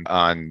time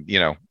on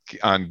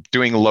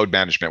doing load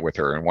management with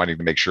her and wanting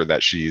to make sure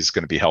that she's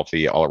going to be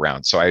healthy all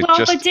around. So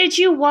but did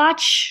you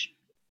watch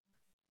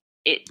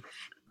it?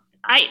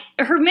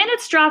 Her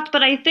minutes dropped,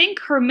 but I think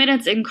her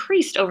minutes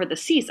increased over the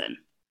season.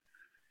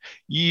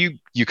 You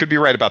could be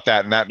right about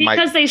that, and that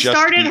because they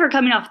started her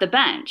coming off the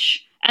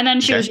bench, and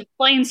then she was just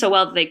playing so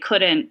well that they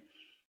couldn't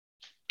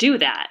do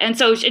that, and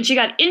she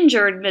got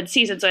injured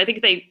mid-season. So I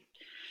think they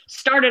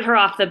started her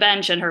off the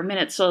bench and her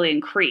minutes slowly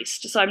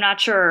increased. So I'm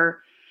not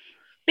sure.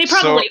 They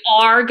probably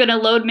are going to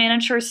load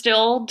manage her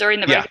still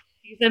during the regular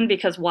season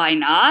because why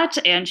not?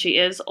 And she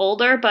is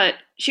older, but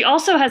she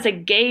also has a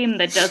game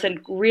that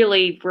doesn't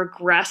really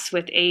regress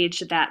with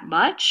age that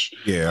much.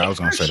 Yeah, like I was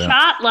going to say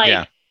shot,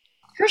 that.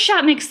 Her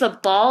shot makes the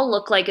ball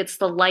look like it's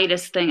the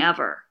lightest thing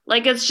ever.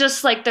 Like, it's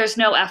just like there's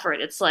no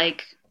effort. It's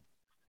like,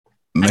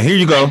 here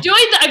you go.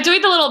 I'm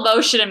doing the little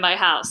motion in my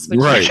house.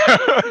 Right.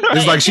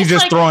 It's like she's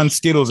just throwing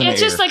Skittles in the air.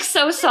 It's just like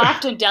so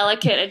soft and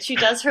delicate. And she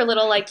does her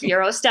little like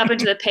Euro step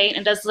into the paint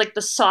and does like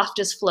the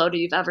softest floater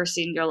you've ever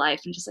seen in your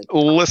life. And just like,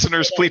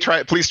 listeners,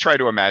 please try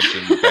to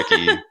imagine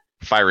Becky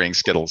firing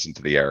Skittles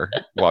into the air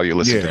while you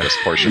listen to this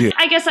portion. Yeah.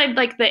 I guess I'd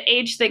like the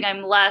age thing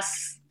I'm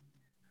less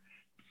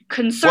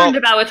concerned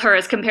about with her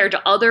as compared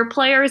to other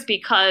players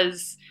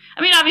because,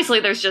 I mean,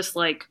 obviously there's just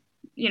like,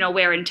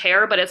 wear and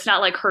tear, but it's not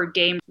like her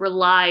game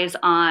relies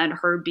on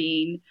her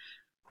being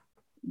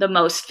the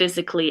most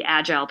physically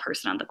agile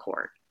person on the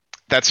court.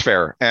 That's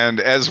fair. And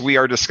as we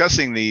are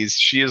discussing these,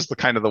 she is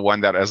the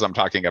one that as I'm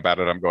talking about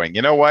it, I'm going,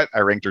 you know what? I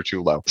ranked her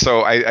too low.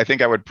 So I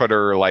think I would put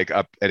her like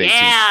up at 18.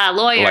 Yeah,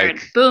 lawyer.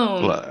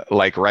 Boom.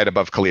 Like right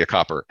above Kalia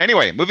Copper.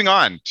 Anyway, moving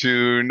on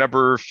to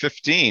number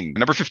 15.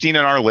 Number 15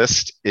 on our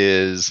list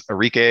is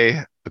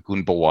Arike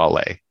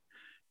Ogunbowale.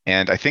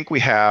 And I think we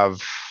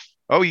have,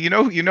 you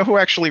know who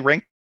actually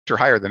ranked her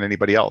higher than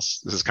anybody else?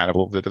 This is kind of a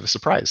little bit of a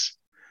surprise.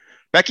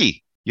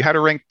 Becky, you had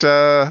her ranked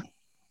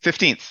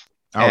 15th.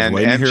 And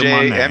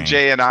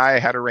MJ and I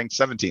had her ranked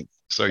 17th.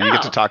 So you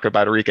get to talk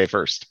about Arike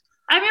first.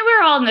 I mean, we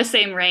were all in the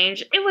same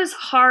range. It was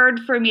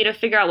hard for me to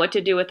figure out what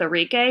to do with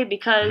Arike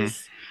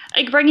because,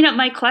 like, bringing up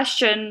my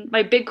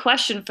big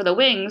question for the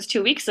Wings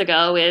 2 weeks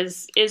ago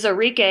is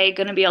Arike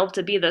going to be able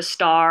to be the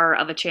star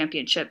of a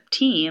championship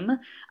team?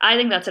 I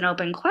think that's an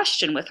open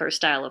question with her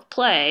style of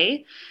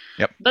play.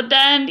 Yep. But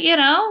then,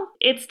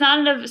 it's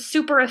not a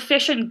super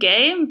efficient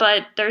game,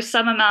 but there's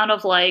some amount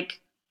of like,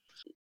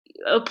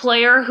 a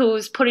player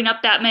who's putting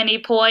up that many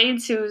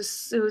points,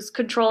 who's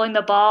controlling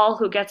the ball,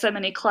 who gets that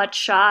many clutch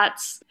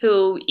shots,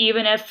 who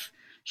even if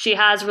she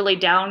has really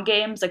down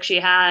games like she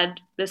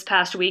had this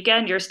past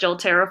weekend, you're still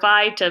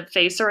terrified to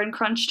face her in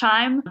crunch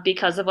time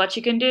because of what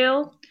she can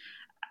do.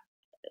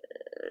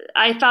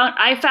 I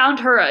found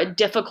her a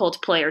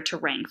difficult player to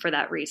rank for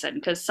that reason,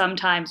 because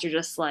sometimes you're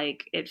just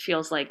like, it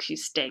feels like she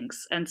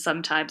stinks, and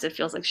sometimes it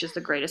feels like she's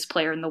the greatest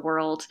player in the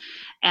world,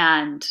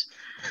 and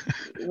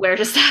where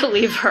does that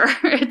leave her?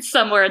 It's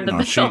somewhere in the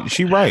middle.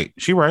 She right.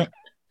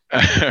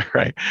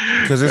 Right.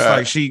 Because it's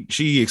like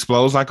she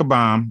explodes like a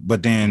bomb,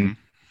 but then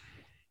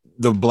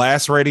the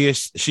blast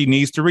radius she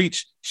needs to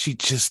reach, she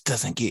just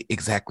doesn't get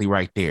exactly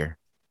right there.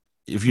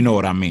 If you know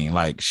what I mean.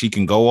 Like, she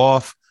can go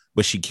off,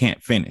 but she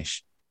can't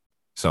finish.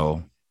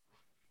 So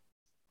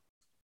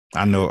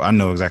I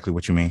know exactly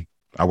what you mean.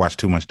 I watch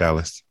too much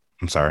Dallas.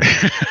 I'm sorry.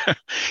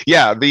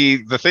 Yeah,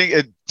 the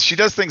thing, she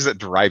does things that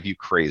drive you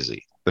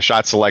crazy. The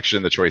shot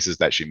selection, the choices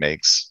that she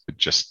makes,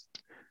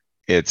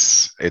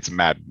 it's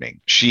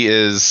maddening. She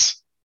is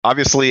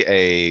obviously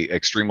a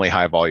extremely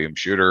high volume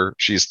shooter.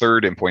 She's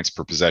third in points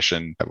per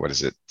possession. What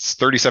is it?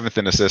 37th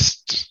in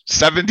assists,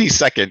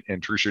 72nd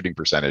in true shooting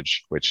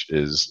percentage, which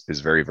is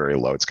very, very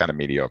low. It's kind of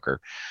mediocre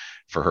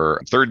for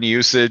her. Third in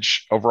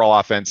usage. Overall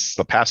offense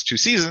the past 2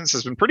 seasons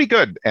has been pretty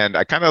good, and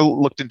I kind of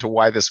looked into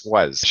why this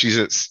was. She's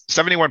at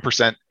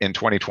 71% in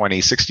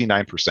 2020,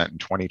 69% in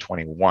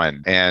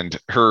 2021, and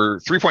her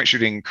 3-point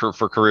shooting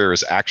for career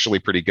is actually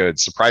pretty good.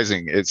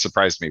 It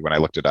surprised me when I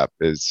looked it up.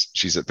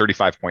 She's at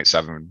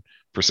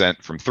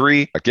 35.7% from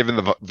 3. Given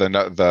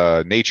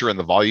the nature and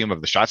the volume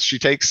of the shots she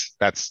takes,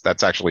 that's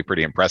actually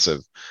pretty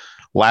impressive.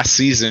 Last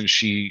season,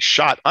 she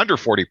shot under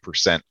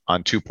 40%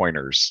 on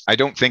 2-pointers. I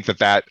don't think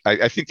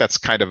I think that's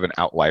kind of an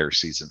outlier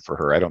season for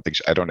her. I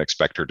don't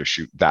expect her to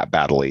shoot that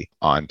badly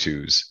on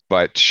 2s,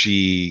 but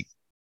she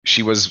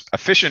was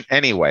efficient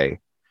anyway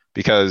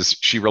because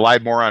she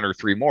relied more on her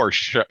 3 more.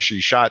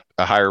 She shot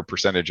a higher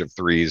percentage of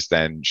 3s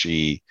than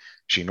she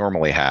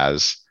normally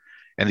has.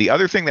 And the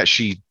other thing that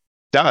she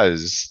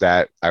does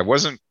that I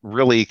wasn't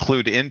really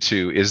clued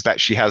into is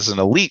that she has an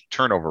elite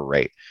turnover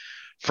rate.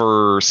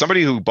 For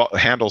somebody who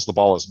handles the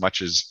ball as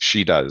much as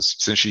she does,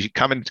 since she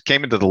came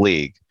into the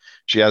league,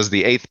 she has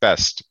the 8th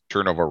best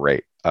turnover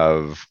rate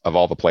of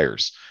all the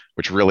players,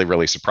 which really,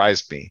 really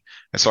surprised me.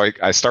 And so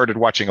I started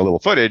watching a little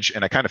footage,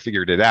 and I kind of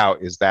figured it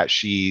out, is that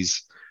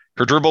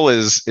her dribble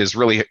is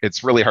really,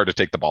 it's really hard to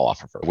take the ball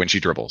off of her when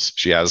she dribbles.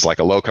 She has like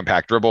a low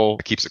compact dribble,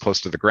 keeps it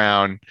close to the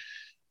ground.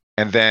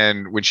 And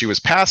then when she was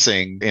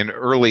passing in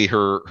early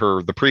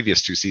the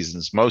previous 2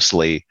 seasons,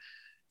 mostly,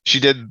 she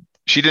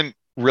didn't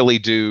really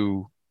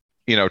do,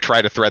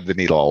 try to thread the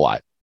needle a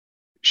lot.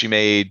 She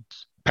made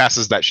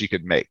passes that she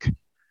could make.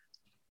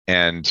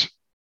 And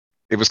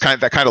it was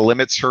that kind of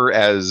limits her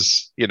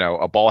as,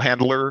 a ball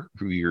handler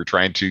who you're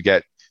trying to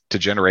get to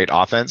generate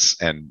offense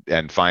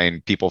and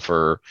find people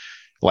for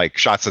like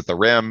shots at the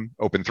rim,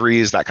 open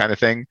 3s, that kind of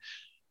thing.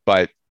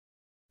 But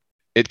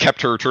it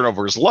kept her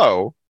turnovers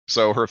low.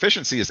 So her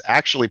efficiency is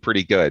actually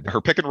pretty good. Her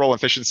pick and roll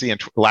efficiency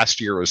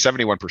last year was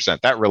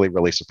 71%. That really,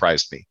 really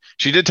surprised me.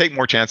 She did take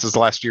more chances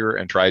last year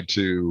and tried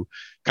to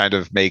kind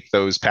of make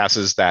those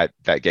passes that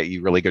get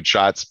you really good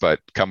shots, but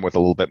come with a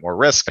little bit more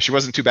risk. She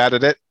wasn't too bad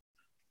at it.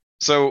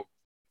 So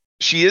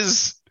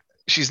she's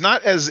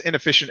not as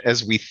inefficient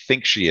as we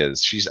think she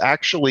is. She's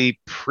actually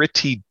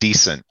pretty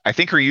decent. I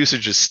think her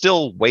usage is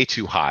still way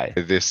too high.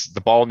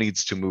 The ball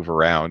needs to move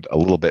around a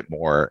little bit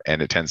more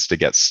and it tends to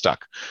get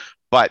stuck.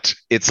 But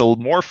it's a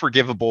little more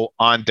forgivable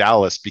on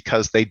Dallas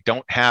because they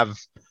don't have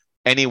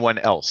anyone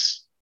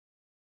else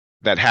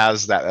that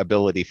has that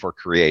ability for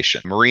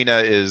creation. Marina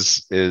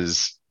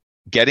is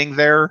getting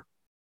there,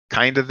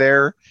 kind of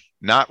there,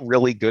 not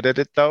really good at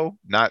it though.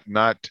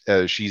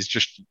 She's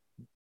just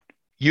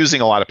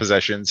using a lot of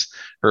possessions.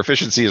 Her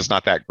efficiency is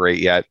not that great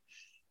yet.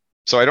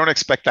 So I don't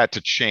expect that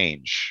to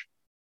change.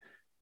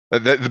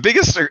 The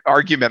biggest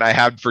argument I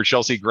had for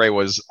Chelsea Gray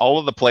was all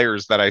of the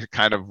players that I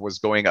kind of was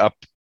going up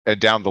and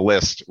down the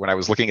list when I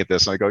was looking at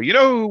this. And I go, you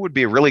know who would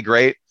be really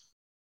great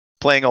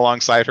playing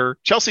alongside her?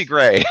 Chelsea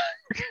Gray.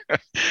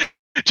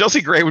 Chelsea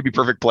Gray would be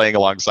perfect playing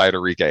alongside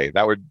Enrique.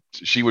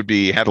 She would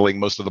be handling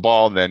most of the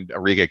ball, and then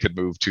Enrique could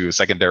move to a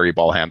secondary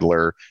ball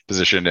handler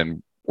position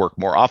and work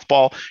more off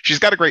ball. She's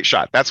got a great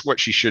shot. That's what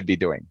she should be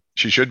doing.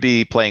 She should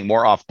be playing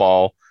more off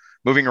ball,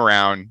 moving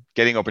around,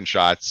 getting open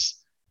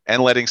shots,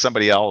 and letting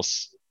somebody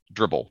else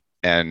dribble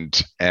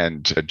and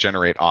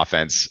generate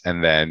offense.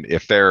 And then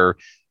if they're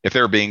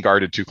being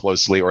guarded too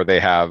closely or they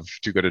have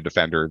too good a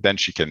defender, then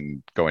she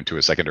can go into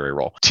a secondary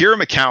role. Tierra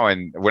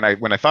McCowan,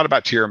 when I thought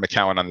about Tierra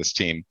McCowan on this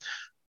team,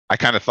 I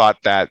kind of thought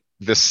that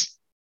this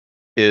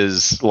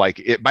is like,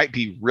 it might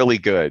be really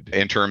good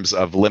in terms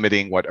of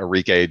limiting what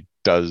Enrique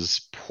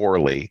does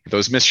poorly.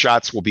 Those missed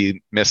shots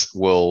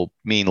will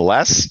mean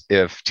less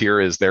if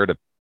Tierra is there to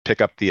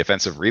pick up the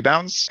offensive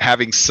rebounds.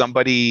 Having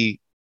somebody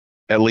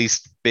at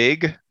least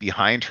big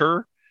behind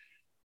her,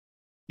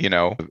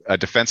 a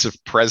defensive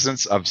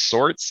presence of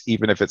sorts,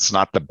 even if it's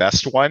not the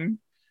best one,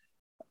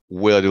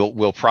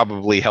 will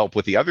probably help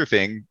with the other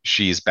thing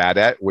she's bad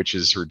at, which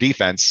is her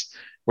defense,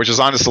 which is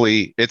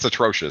honestly, it's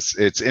atrocious.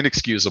 It's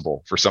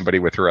inexcusable for somebody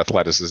with her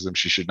athleticism.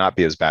 She should not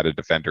be as bad a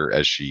defender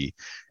as she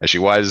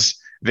was.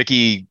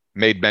 Vicky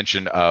made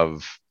mention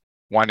of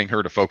wanting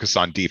her to focus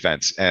on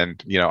defense.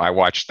 And, I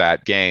watched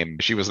that game.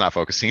 She was not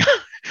focusing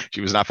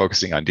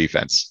on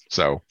defense.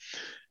 So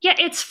yeah,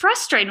 it's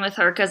frustrating with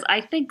her because I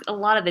think a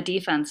lot of the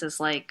defense is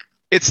like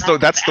that's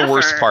the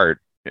worst part.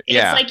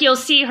 Yeah. It's like you'll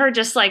see her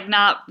just like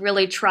not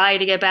really try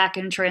to get back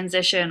in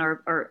transition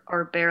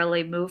or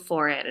barely move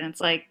for it. And it's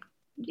like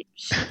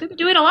she could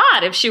do it a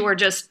lot if she were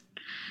just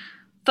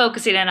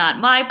focusing in on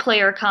my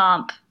player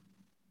comp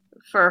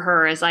for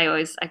her is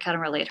I kind of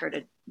relate her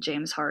to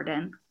James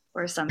Harden,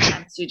 where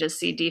sometimes you just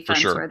see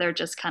defense where they're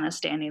just kind of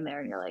standing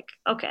there and you're like,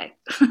 okay.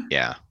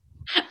 Yeah.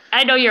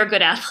 I know you're a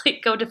good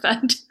athlete. Go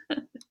defend.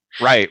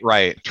 Right.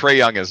 Trae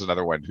Young is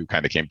another one who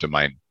kind of came to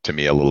mind to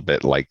me a little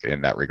bit like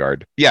in that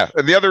regard. Yeah.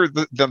 And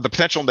the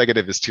potential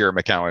negative is Tierra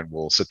McCowan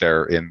will sit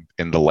there in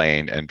the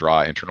lane and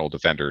draw internal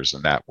defenders,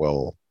 and that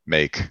will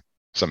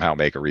somehow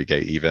make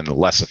Enrique even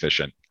less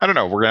efficient. I don't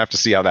know. We're going to have to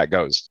see how that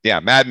goes. Yeah.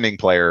 Maddening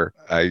player.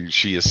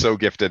 She is so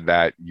gifted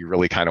that you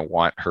really kind of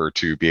want her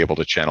to be able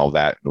to channel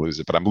that and lose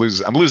it. But I'm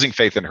losing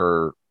faith in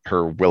her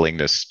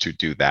willingness to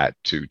do that,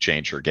 to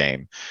change her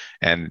game.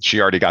 And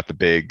she already got the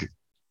big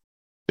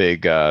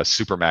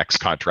Supermax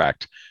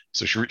contract.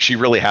 So she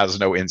really has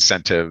no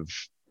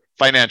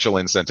financial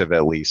incentive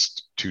at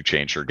least, to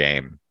change her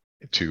game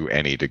to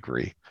any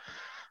degree.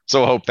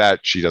 So I hope that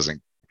she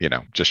doesn't,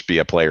 just be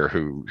a player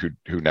who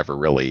never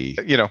really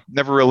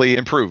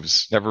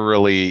improves, never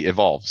really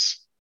evolves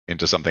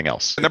into something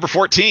else. Number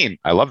 14.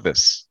 I love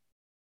this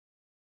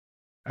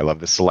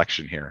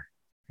selection here.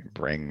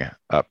 Bring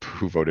up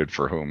who voted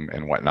for whom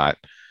and whatnot.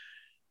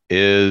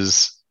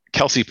 Is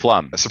Kelsey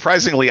Plum.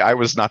 Surprisingly, I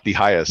was not the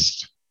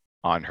highest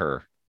on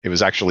her. It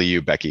was actually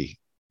you, Becky.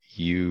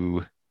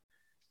 You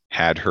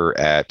had her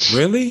at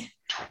really?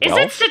 12?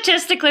 Is it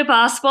statistically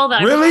possible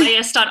that I'm the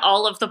highest on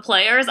all of the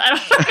players? I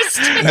don't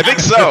understand. I think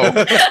so.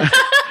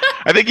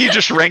 I think you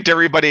just ranked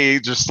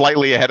everybody just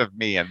slightly ahead of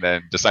me and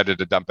then decided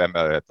to dump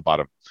Emma at the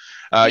bottom.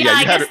 I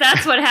guess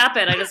that's what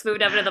happened. I just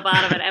moved Emma to the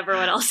bottom and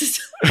everyone else is...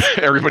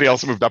 Everybody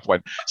else moved up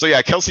one. So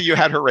yeah, Kelsey, you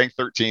had her ranked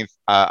 13th.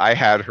 I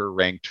had her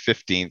ranked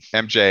 15th.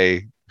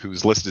 MJ,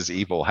 whose list is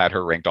evil, had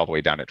her ranked all the way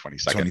down at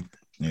 22nd.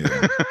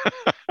 Yeah.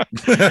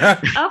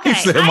 Okay. He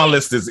said my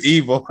list is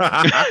evil.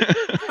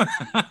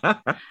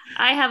 I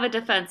have a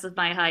defense of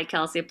my high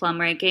Kelsey Plum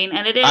ranking,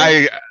 and it is.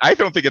 I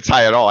don't think it's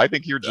high at all. I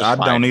think you're just. I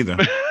don't either.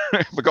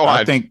 But go on.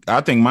 I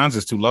think mine's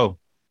is too low.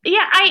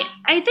 Yeah,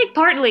 I think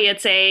partly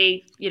it's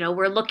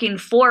we're looking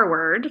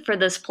forward for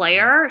this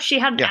player. She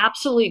had an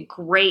absolutely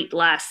great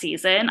last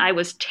season. I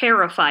was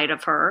terrified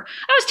of her.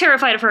 I was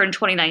terrified of her in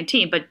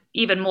 2019, but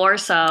even more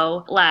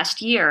so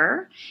last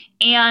year.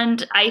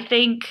 And I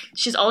think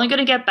she's only going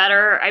to get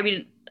better. I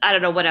mean, I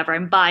don't know, whatever.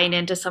 I'm buying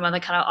into some of the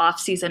kind of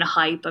off-season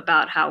hype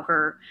about how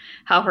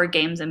her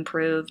game's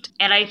improved.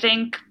 And I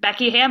think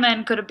Becky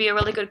Hammon could be a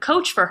really good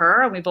coach for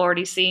her. And we've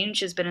already seen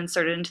she's been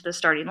inserted into the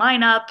starting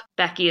lineup.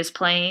 Becky is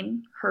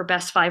playing her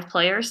best 5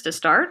 players to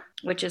start,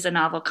 which is a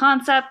novel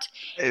concept.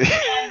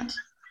 And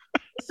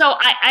so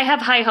I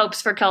have high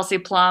hopes for Kelsey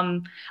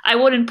Plum. I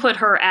wouldn't put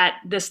her at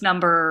this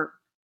number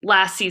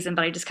last season,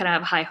 but I just kind of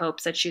have high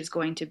hopes that she's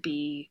going to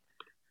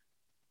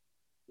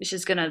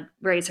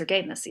raise her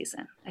game this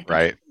season. I think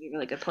Right. she's a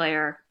really good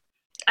player.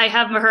 I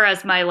have her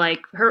as my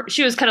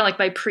she was kind of like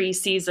my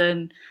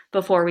preseason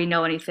before we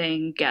know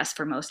anything guess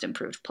for most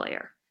improved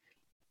player.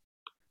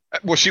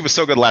 Well, she was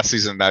so good last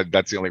season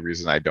that's the only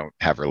reason I don't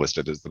have her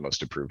listed as the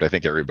most improved. I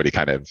think everybody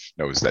kind of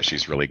knows that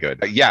she's really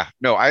good. Yeah,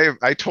 no,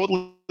 I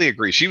totally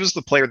agree. She was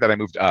the player that I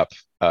moved up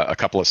a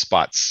couple of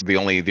spots. The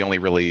only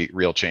really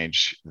real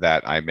change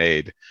that I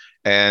made,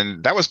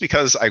 and that was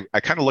because I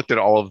kind of looked at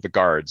all of the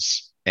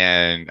guards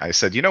and I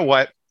said, you know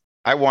what,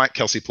 I want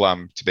Kelsey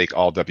Plum to make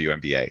all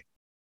WNBA.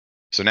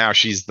 So now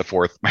she's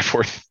my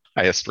fourth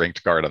highest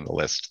ranked guard on the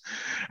list.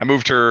 I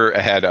moved her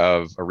ahead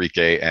of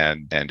Arike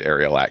and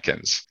Ariel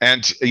Atkins.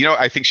 And,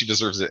 I think she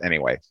deserves it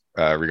anyway,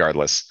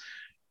 regardless.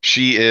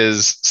 She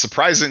is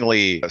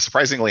surprisingly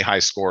high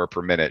scorer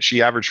per minute.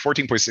 She averaged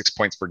 14.6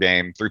 points per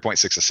game,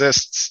 3.6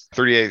 assists,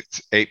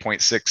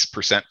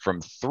 38.6%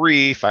 from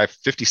 3,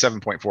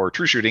 57.4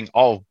 true shooting,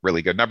 all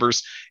really good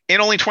numbers,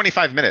 in only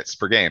 25 minutes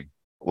per game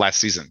last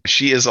season.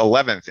 She is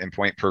 11th in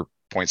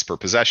points per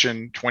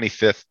possession,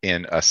 25th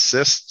in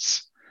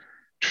assists.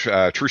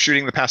 True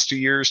shooting the past 2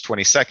 years,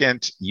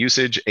 22nd,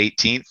 usage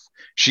 18th.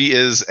 She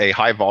is a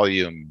high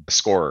volume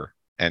scorer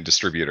and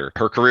distributor.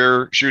 Her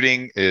career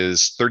shooting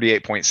is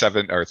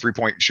 38.7, or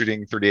 3-point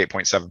shooting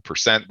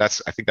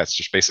 38.7%. I think that's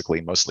just basically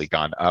mostly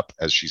gone up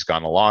as she's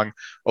gone along.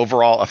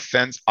 Overall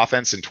offense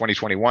in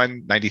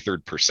 2021,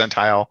 93rd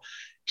percentile.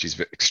 She's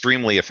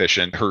extremely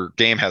efficient. Her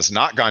game has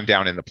not gone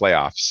down in the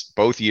playoffs.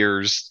 Both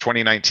years,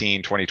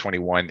 2019,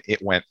 2021,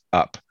 it went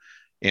up.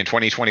 In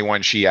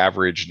 2021, she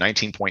averaged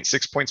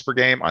 19.6 points per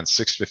game on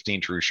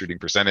 615 true shooting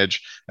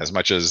percentage. As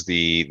much as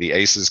the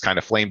Aces kind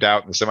of flamed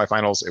out in the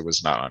semifinals, it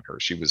was not on her.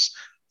 She was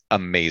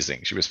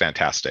amazing. She was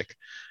fantastic.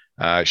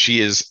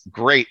 She is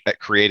great at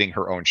creating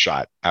her own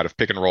shot out of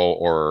pick and roll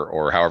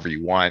or however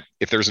you want.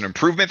 If there's an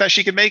improvement that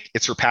she can make,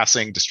 it's her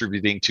passing,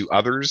 distributing to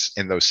others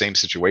in those same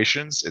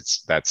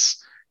situations.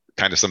 That's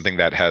kind of something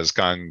that has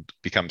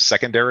become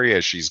secondary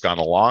as she's gone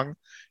along.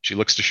 She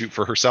looks to shoot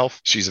for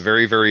herself. She's a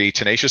very, very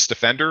tenacious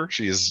defender.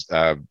 She is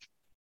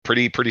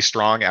pretty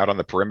strong out on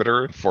the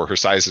perimeter for her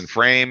size and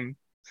frame.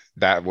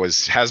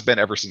 Has been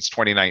ever since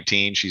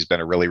 2019. She's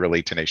been a really,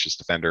 really tenacious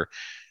defender.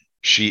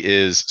 She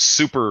is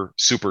super,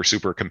 super,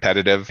 super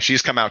competitive.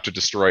 She's come out to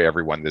destroy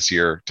everyone this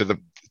year to the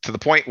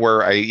point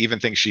where I even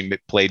think she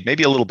played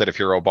maybe a little bit of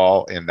hero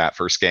ball in that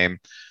first game,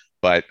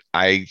 but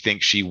I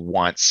think she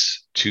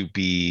wants to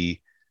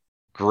be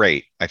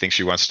great. I think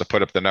she wants to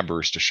put up the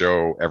numbers to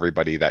show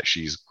everybody that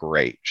she's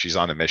great. She's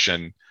on a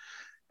mission.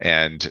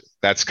 And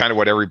that's kind of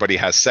what everybody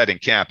has said in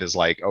camp is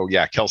like, oh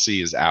yeah,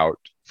 Kelsey is out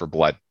for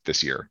blood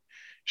this year.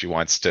 She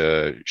wants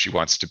to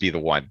be the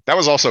one. That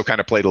was also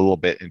kind of played a little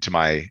bit into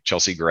my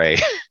Chelsea Gray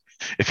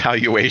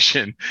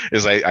evaluation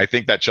is I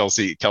think that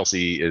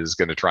Kelsey is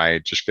going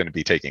to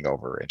be taking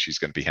over and she's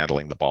going to be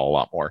handling the ball a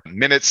lot more.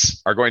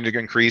 Minutes are going to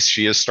increase.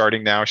 She is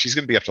starting now. She's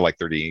going to be up to like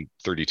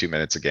 32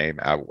 minutes a game,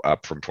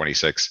 up from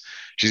 26.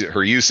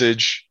 Her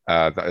usage,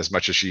 as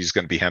much as she's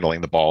going to be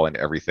handling the ball and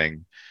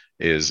everything,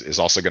 is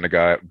also going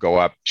to go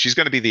up. She's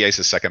going to be the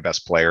Aces' second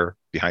best player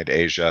behind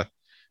Asia,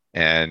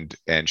 and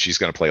she's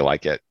going to play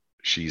like it.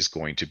 She's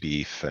going to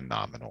be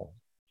phenomenal.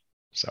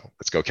 So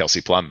let's go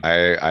Kelsey Plum.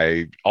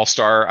 I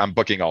All-Star, I'm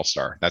booking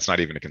All-Star. That's not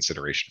even a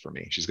consideration for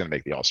me. She's going to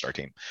make the All-Star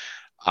team.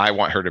 I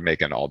want her to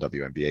make an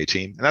All-WNBA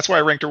team. And that's why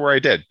I ranked her where I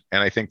did.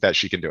 And I think that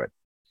she can do it.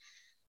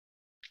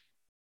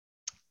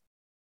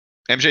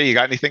 MJ, you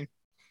got anything?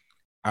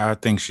 I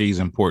think she's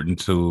important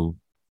to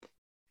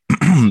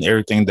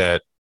everything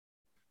that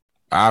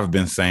I've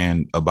been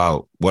saying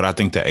about what I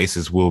think the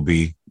Aces will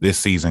be this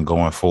season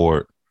going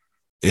forward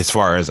as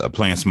far as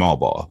playing small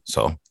ball.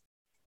 So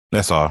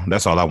that's all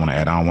I want to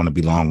add. I don't want to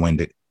be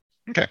long-winded.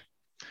 Okay.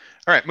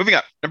 All right, moving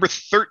up. Number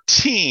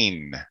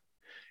 13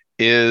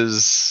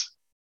 is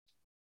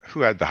who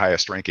had the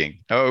highest ranking?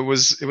 Oh, it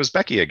was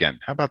Becky again.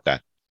 How about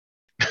that?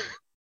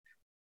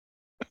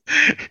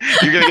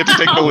 You're gonna get to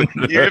take the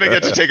lead. You're gonna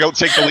get to take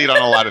the lead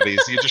on a lot of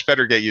these. You just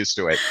better get used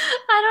to it.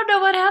 I don't know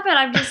what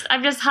happened.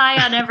 I'm just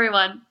high on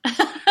everyone.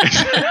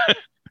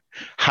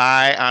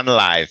 High on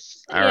life.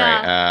 All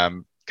right.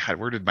 God,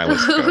 where did my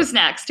list go? Who's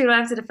next? Who do I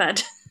have to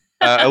defend?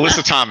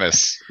 Alyssa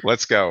Thomas.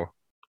 Let's go.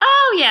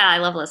 Oh, yeah, I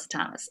love Alyssa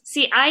Thomas.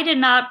 See, I did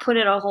not put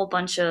in a whole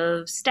bunch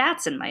of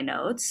stats in my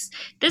notes.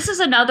 This is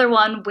another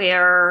one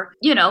where,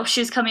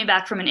 she's coming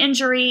back from an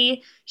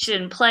injury. She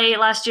didn't play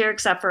last year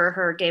except for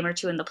her game or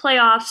two in the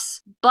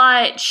playoffs,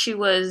 but she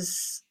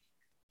was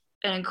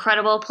an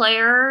incredible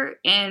player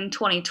in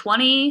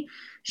 2020.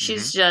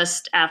 She's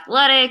just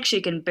athletic. She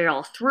can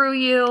barrel through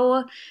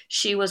you.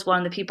 She was one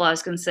of the people I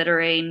was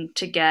considering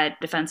to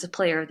get Defensive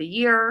Player of the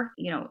Year,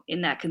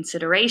 in that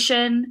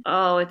consideration.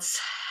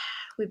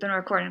 We've been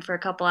recording for a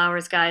couple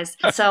hours, guys.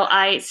 So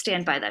I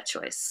stand by that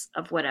choice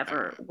of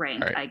whatever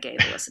rank I gave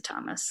Alyssa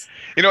Thomas.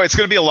 It's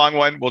going to be a long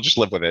one. We'll just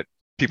live with it.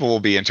 People will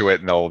be into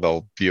it and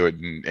they'll view it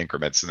in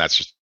increments, and that's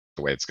just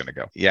the way it's going to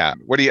go. Yeah.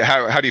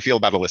 How do you feel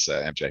about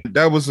Alyssa, MJ?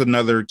 That was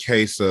another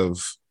case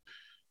of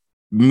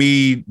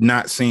me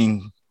not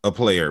seeing a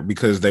player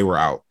because they were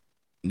out,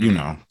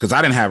 because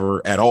I didn't have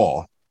her at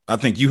all. I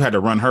think you had to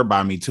run her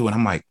by me too. And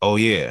I'm like, oh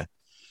yeah.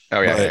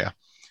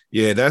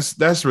 Yeah.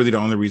 That's really the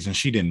only reason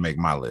she didn't make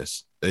my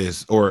list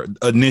or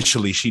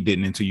initially she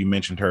didn't until you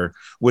mentioned her,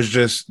 was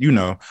just,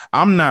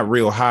 I'm not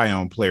real high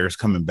on players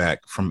coming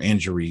back from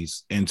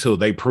injuries until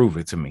they prove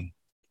it to me.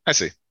 I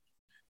see.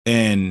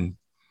 And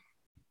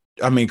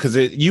I mean, because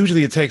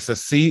it takes a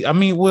seat. I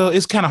mean, well,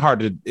 it's kind of hard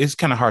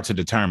to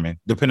determine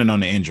depending on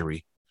the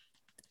injury.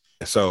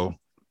 So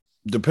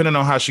depending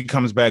on how she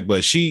comes back,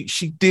 but she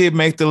did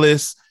make the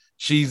list.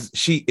 She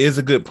is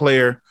a good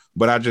player,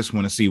 but I just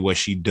want to see what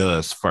she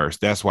does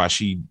first. That's why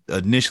she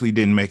initially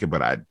didn't make it,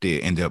 but I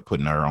did end up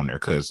putting her on there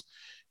because,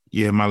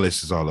 my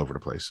list is all over the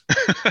place.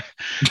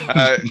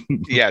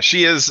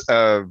 She is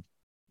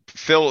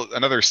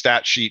another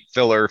stat sheet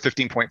filler,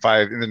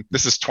 15.5. And then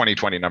this is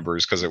 2020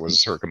 numbers because it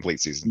was her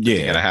complete season.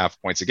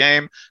 15.5 points a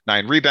game,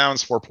 9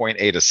 rebounds,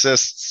 4.8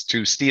 assists,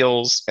 2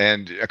 steals,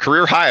 and a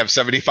career high of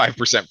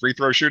 75% free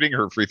throw shooting.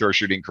 Her free throw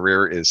shooting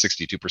career is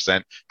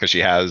 62% because she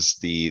has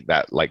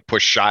that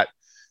push shot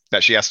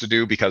that she has to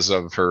do because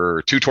of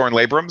her 2 torn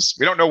labrums.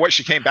 We don't know what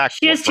she came back.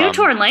 She has 2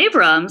 torn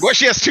labrums. What?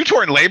 She has 2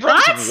 torn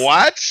labrums?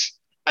 What?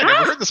 I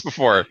never heard this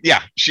before.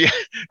 Yeah,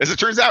 as it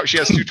turns out, she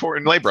has 2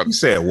 torn labrums. You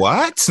said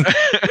what?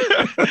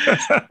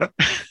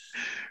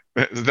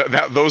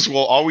 Those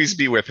will always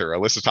be with her.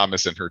 Alyssa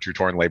Thomas and her 2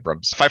 torn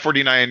labrums.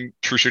 549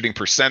 true shooting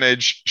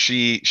percentage.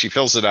 She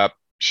fills it up.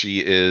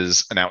 She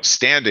is an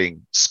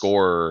outstanding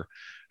scorer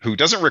who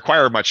doesn't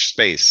require much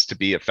space to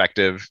be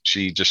effective.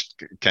 She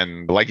just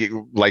can, like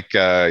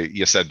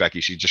you said, Becky,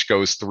 she just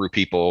goes through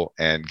people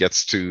and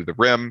gets to the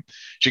rim.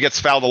 She gets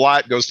fouled a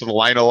lot, goes to the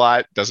line a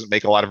lot, doesn't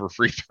make a lot of her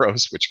free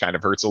throws, which kind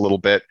of hurts a little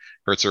bit,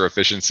 hurts her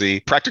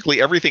efficiency.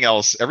 Practically everything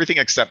else, everything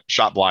except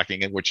shot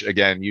blocking, and which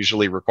again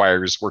usually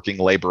requires working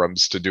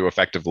labrums to do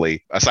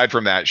effectively. Aside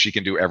from that, she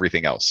can do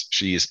everything else.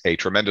 She's a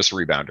tremendous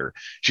rebounder.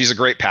 She's a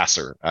great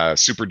passer,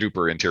 super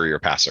duper interior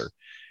passer.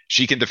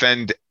 She can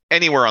defend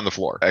anywhere on the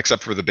floor,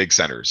 except for the big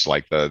centers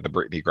like the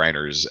Brittany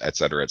Griners, et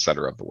cetera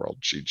of the world.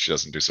 She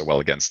doesn't do so well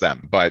against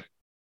them, but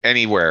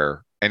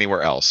anywhere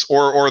else,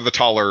 or the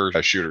taller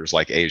shooters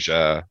like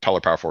Asia,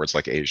 taller power forwards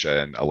like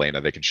Asia and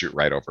Elena, they can shoot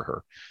right over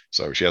her.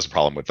 So she has a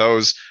problem with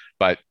those,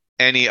 but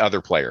any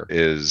other player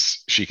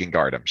she can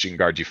guard them. She can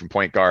guard you from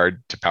point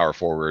guard to power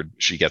forward.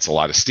 She gets a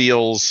lot of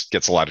steals,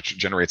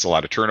 generates a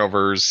lot of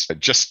turnovers.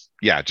 Just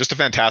a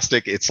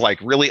fantastic. It's like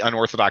really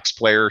unorthodox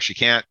player. She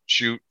can't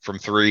shoot from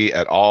 3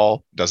 at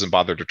all. Doesn't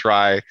bother to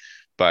try,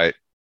 but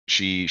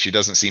she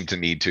doesn't seem to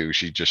need to.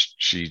 She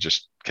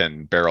just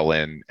can barrel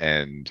in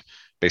and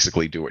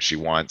basically do what she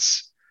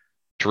wants.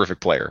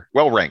 Terrific player.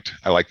 Well ranked.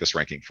 I like this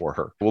ranking for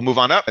her. We'll move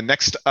on up. And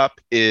next up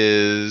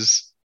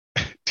is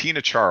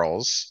Tina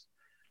Charles.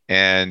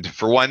 And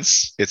for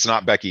once, it's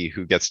not Becky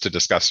who gets to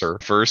discuss her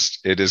first.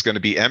 It is going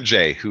to be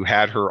MJ, who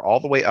had her all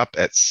the way up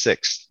at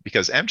 6th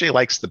because MJ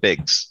likes the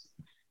bigs.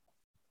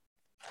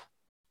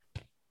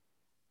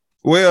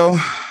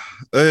 Well,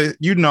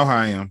 you know how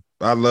I am.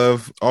 I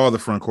love all the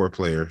front court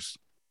players.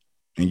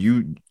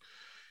 And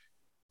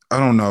I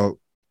don't know.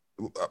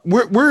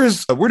 Where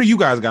do you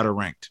guys got her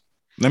ranked?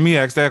 Let me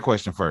ask that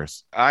question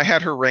first. I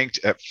had her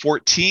ranked at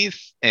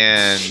 14th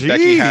and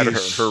Becky had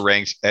her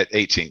ranked at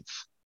 18th.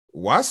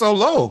 Why so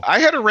low? I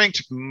had her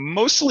ranked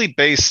mostly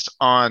based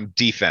on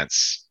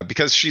defense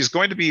because she's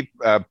going to be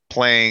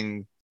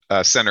playing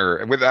center.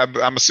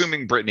 I'm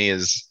assuming Brittany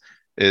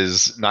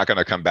is not going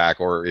to come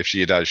back, or if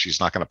she does, she's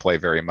not going to play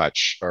very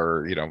much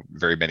or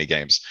very many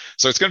games.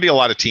 So it's going to be a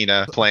lot of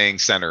Tina playing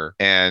center,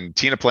 and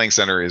Tina playing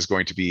center is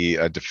going to be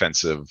a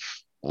defensive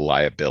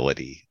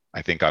liability,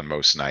 I think, on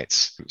most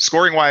nights.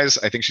 Scoring wise,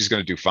 I think she's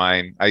going to do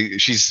fine.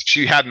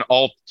 She had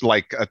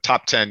a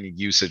top 10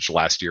 usage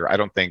last year. I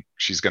don't think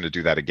she's going to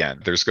do that again.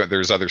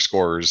 There's other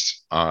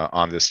scorers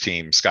on this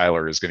team.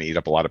 Skylar is going to eat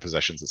up a lot of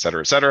possessions, et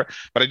cetera, et cetera.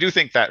 But I do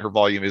think that her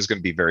volume is going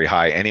to be very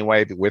high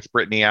anyway with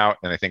Brittany out.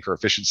 And I think her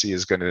efficiency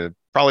is going to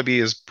probably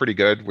be pretty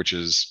good, which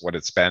is what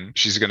it's been.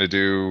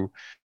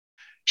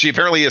 She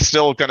apparently is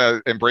still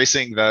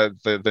embracing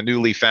the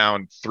newly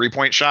found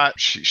 3-point shot.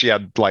 She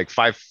had like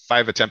five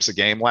attempts a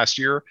game last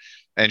year,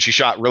 and she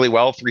shot really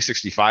well,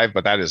 365,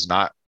 but that is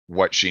not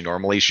what she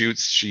normally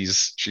shoots.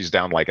 She's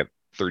down like at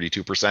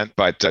 32%,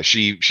 but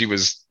she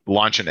was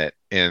launching it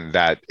in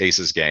that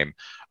Aces game.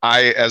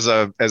 As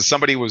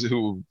somebody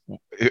who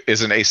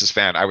is an Aces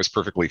fan, I was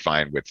perfectly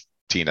fine with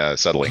Tina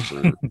settling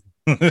for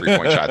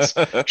 3-point shots.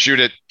 Shoot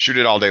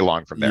it all day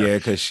long from there. Yeah,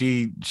 because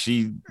she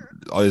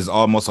is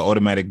almost an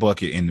automatic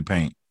bucket in the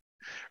paint.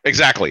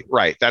 Exactly.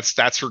 Right.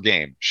 That's her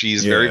game.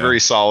 She's very, very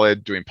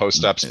solid doing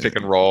post-ups, pick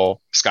and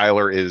roll.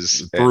 Skylar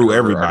is through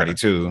everybody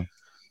too.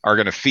 Are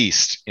going to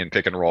feast in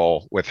pick and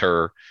roll with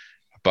her.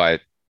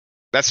 But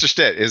that's just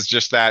it. Is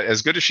just that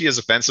as good as she is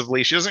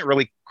offensively, she doesn't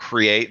really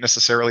create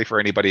necessarily for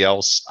anybody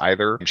else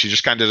either. She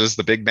just kind of does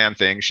the big man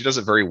thing. She does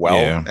it very well.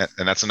 Yeah.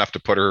 And that's enough to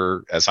put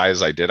her as high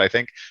as I did, I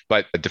think.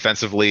 But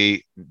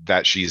defensively,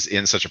 that she's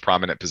in such a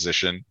prominent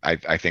position,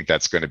 I think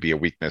that's going to be a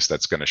weakness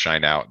that's going to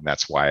shine out. And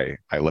that's why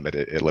it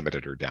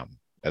limited her down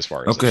as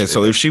far as. Okay.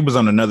 So if she was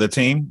on another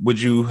team, would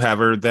you have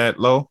her that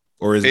low?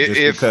 Or is it just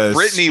if because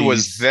Brittany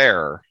was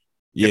there?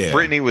 Yeah. If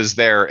Brittany was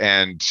there,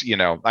 and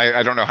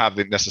I don't know how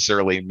they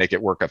necessarily make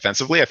it work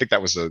offensively. I think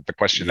that was the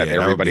question that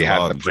everybody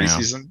had in the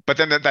preseason. But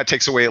then that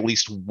takes away at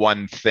least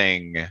one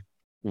thing.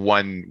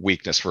 One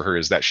weakness for her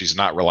is that she's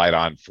not relied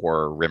on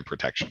for rim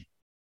protection.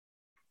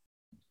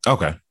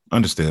 Okay,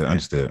 understood.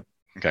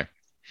 Okay,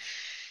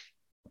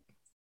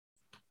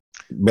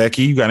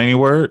 Becky, you got any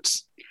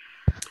words?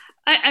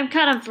 I'm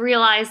kind of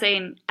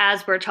realizing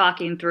as we're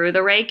talking through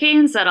the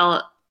rankings that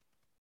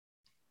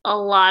a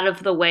lot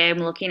of the way I'm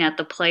looking at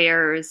the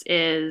players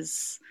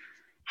is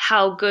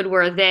how good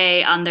were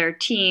they on their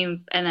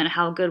team and then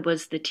how good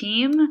was the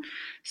team.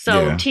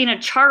 So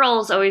Tina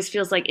Charles always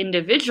feels like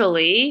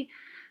individually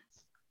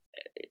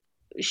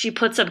she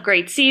puts up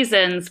great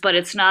seasons, but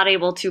it's not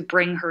able to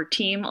bring her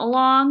team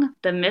along.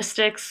 The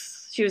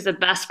Mystics, she was the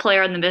best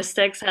player in the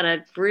Mystics, had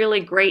a really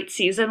great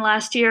season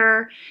last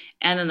year,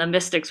 and then the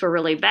Mystics were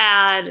really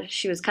bad.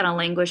 She was kind of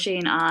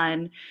languishing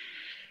on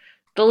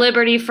the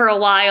Liberty for a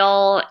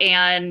while,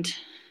 and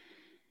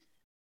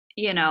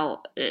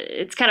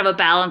it's kind of a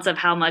balance of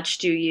how much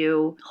do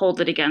you hold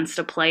it against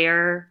a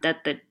player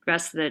that the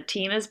rest of the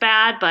team is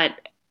bad.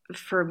 But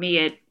for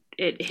me,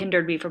 it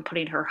hindered me from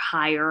putting her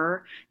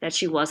higher, that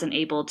she wasn't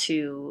able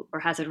to, or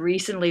hasn't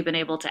recently been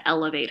able to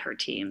elevate her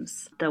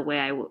teams the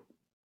way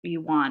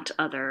you want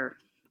other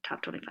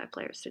top 25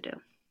 players to do.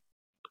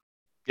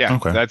 Yeah,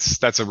 okay.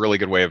 That's a really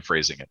good way of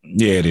phrasing it.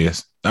 Yeah, it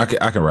is. I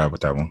can ride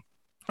with that one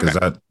because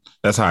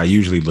that's how I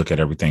usually look at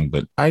everything.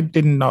 But I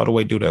didn't all the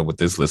way do that with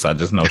this list. I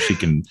just know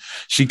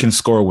she can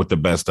score with the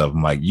best of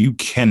them. Like, you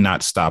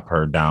cannot stop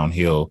her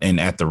downhill and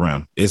at the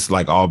rim. It's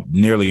like all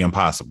nearly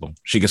impossible.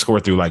 She can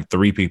score through like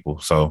 3 people.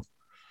 So,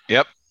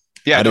 yep.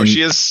 Yeah, no,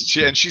 she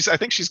is. I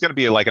think she's going to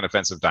be like an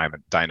offensive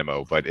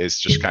dynamo, but it's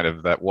just kind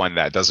of that one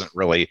that doesn't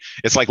really.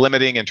 It's like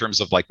limiting in terms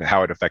of like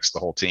how it affects the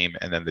whole team,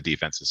 and then the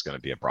defense is going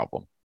to be a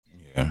problem.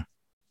 Yeah.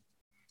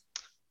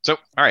 So,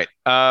 all right,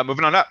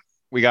 moving on up.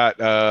 We got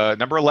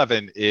number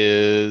 11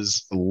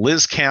 is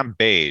Liz Cam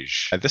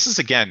Beige. This is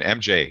again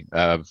MJ,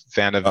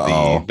 fan of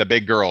the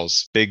big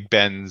girls, Big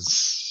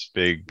Ben's,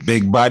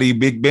 big body,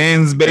 Big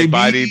Ben's, baby. Big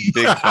body,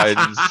 Big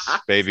Ben's,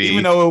 baby.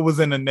 Even though it was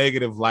in a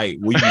negative light,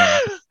 we know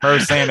her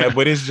saying that,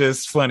 but it's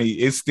just funny.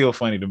 It's still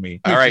funny to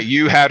me. All right,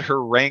 you had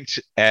her ranked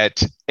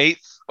at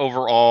 8th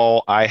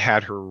overall. I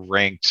had her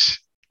ranked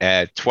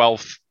at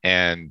 12th,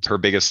 and her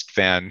biggest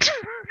fan,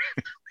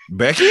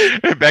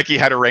 Becky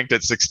had her ranked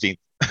at 16th.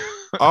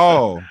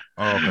 Oh,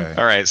 okay.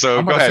 All right.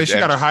 So go ahead. She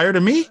got her higher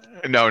than me?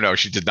 No,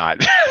 she did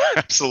not.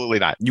 Absolutely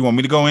not. You want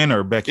me to go in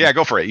or Becky? Yeah,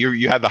 go for it.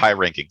 You had the high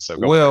ranking. So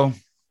go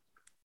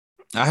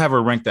I have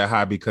her ranked that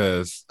high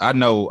because I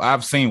know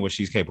I've seen what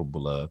she's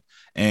capable of.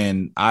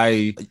 And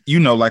I've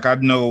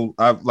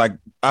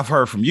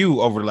heard from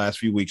you over the last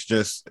few weeks,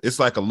 just it's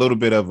like a little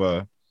bit of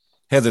a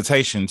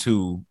hesitation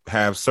to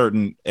have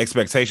certain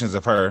expectations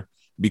of her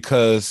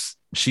because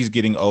she's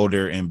getting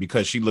older and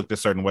because she looked a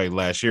certain way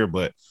last year.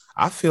 But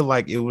I feel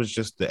like it was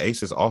just the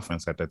Aces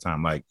offense at that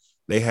time. Like,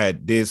 they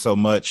did so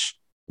much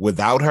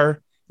without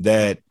her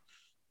that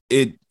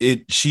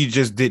she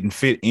just didn't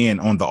fit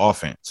in on the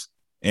offense.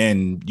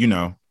 And,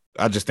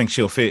 I just think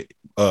she'll fit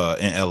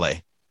in LA.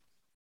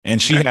 And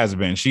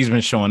she's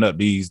been showing up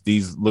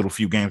these little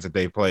few games that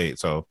they played.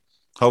 So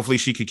hopefully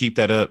she could keep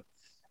that up.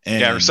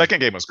 And her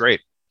second game was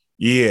great.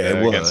 Yeah,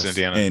 it was against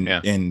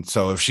Indiana. And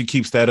so if she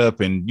keeps that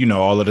up and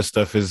all of the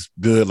stuff is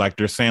good, like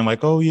they're saying,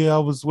 like, oh yeah, I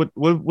was what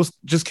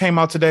just came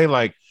out today,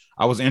 like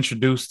I was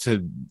introduced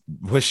to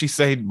what she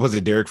said, was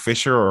it Derek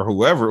Fisher or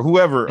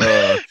whoever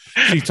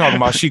she's talking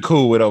about, she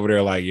cool with over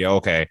there, like, yeah,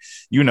 okay,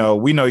 we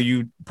know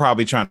you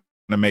probably trying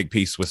to make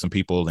peace with some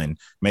people and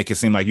make it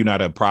seem like you're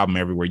not a problem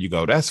everywhere you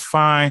go. That's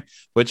fine,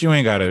 but you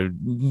ain't gotta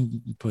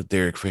put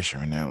Derek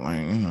Fisher in that. Like,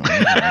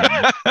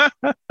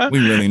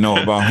 we really know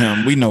about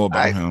him. We know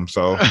about him.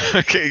 So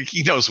okay,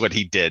 he knows what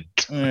he did.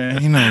 Yeah,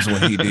 he knows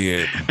what he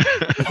did.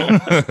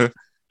 But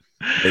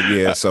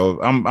yeah,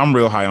 so I'm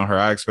real high on her.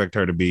 I expect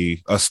her to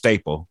be a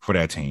staple for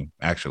that team,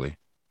 actually.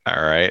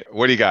 All right.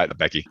 What do you got,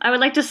 Becky? I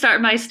would like to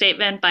start my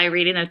statement by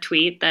reading a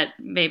tweet that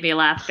made me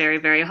laugh very,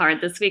 very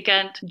hard this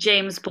weekend.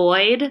 James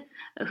Boyd,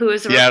 who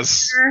is a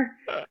reporter,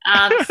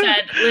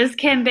 said, Liz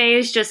Cam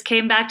Beige just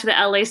came back to the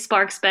LA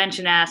Sparks bench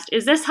and asked,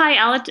 is this high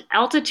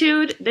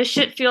altitude? This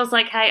shit feels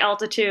like high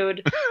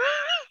altitude.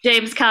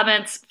 James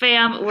comments,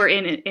 fam, we're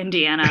in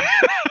Indiana.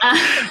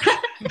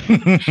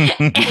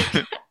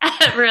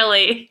 That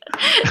really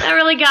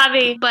got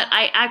me. But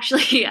I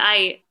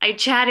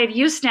chatted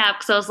Usnap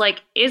because I was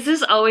like, is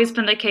this always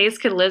been the case?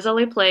 Could Liz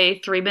only play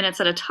 3 minutes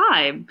at a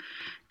time?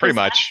 Pretty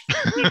much.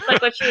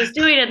 Like what she was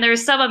doing. And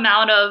there's some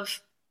amount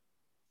of,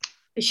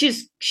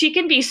 she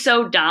can be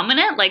so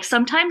dominant. Like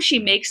sometimes she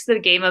makes the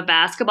game of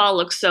basketball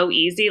look so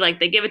easy. Like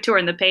they give it to her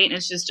in the paint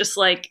and she's just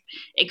like,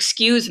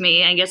 excuse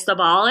me, and gets the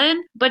ball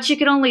in. But she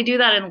can only do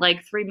that in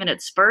like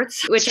 3-minute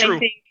spurts, which I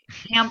think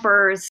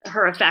hampers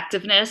her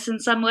effectiveness in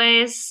some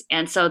ways.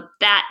 And so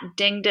that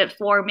dinged it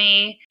for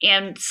me.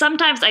 And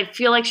sometimes I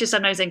feel like she's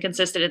sometimes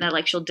inconsistent in that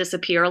like she'll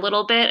disappear a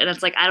little bit. And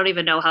it's like, I don't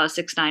even know how a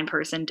 6'9"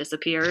 person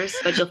disappears,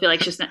 but you'll feel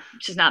like she's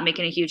not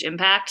making a huge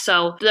impact.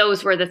 So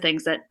those were the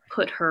things that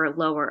put her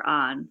lower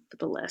on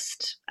the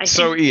list. I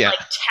think like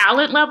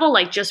talent level,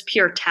 like just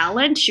pure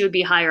talent, she would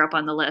be higher up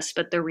on the list.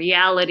 But the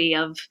reality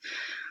of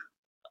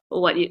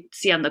what you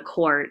see on the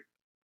court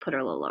put her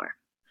a little lower.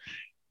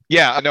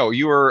 Yeah, no,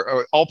 you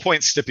were all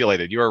points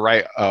stipulated. You were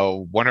right.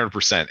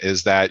 100%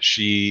 is that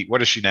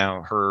what is she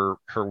now? Her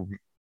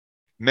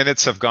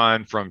minutes have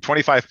gone from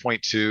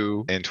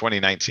 25.2 in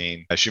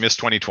 2019. She missed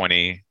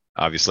 2020,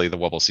 obviously the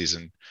wobble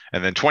season,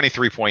 and then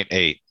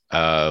 23.8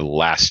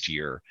 last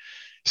year.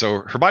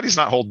 So her body's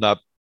not holding up.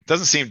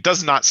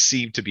 Does not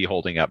seem to be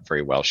holding up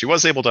very well. She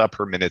was able to up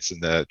her minutes in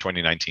the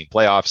 2019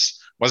 playoffs.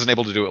 Wasn't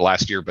able to do it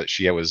last year, but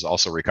she was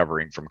also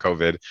recovering from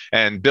COVID.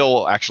 And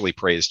Bill actually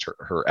praised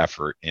her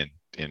effort in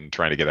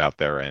trying to get out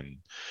there and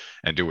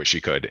do what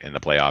she could in the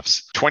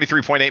playoffs.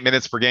 23.8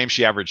 minutes per game.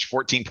 She averaged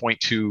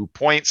 14.2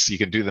 points. You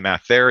can do the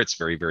math there. It's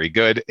very, very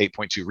good.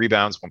 8.2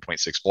 rebounds,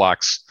 1.6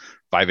 blocks,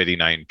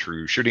 589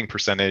 true shooting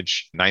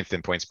percentage, 9th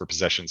in points per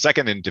possession,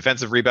 2nd in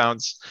defensive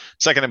rebounds,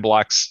 2nd in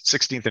blocks,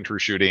 16th in true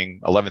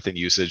shooting, 11th in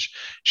usage.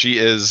 She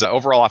is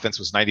overall offense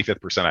was 95th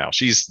percentile.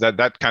 She's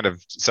that kind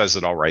of says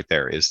it all right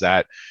there, is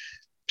that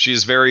she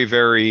is very,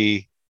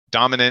 very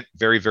dominant,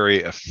 very,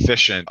 very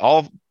efficient,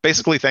 all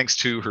basically thanks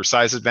to her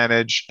size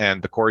advantage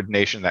and the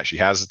coordination that she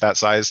has at that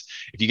size.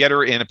 If you get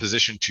her in a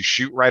position to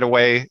shoot right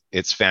away,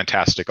 it's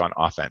fantastic on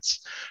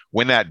offense.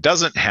 When that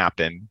doesn't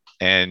happen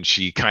and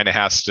she kind of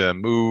has to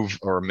move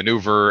or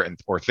maneuver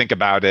or think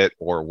about it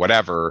or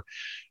whatever,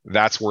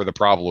 that's where the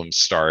problems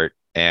start.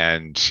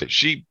 And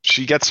she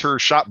gets her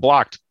shot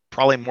blocked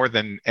probably more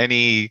than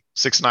any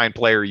 6'9"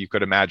 player you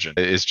could imagine.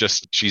 It's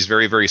just, she's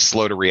very, very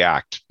slow to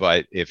react.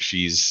 But if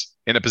she's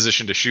in a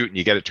position to shoot and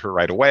you get it to her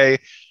right away,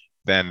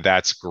 then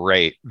that's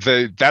great.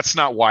 That's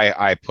not why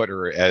I put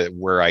her at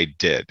where I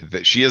did.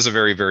 That she is a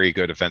very, very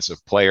good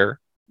offensive player.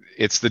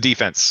 It's the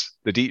defense.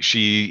 She,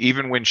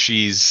 even when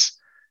she's,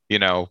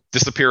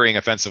 disappearing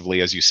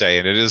offensively, as you say,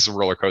 and it is a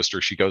roller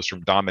coaster. She goes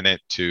from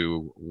dominant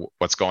to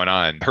what's going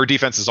on. Her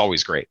defense is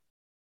always great.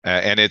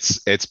 And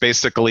it's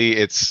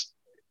basically,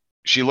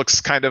 she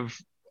looks kind of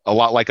a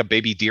lot like a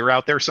baby deer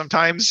out there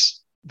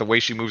sometimes, the way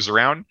she moves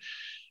around.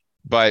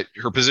 But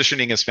her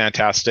positioning is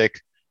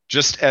fantastic,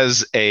 just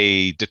as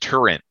a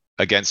deterrent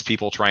against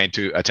people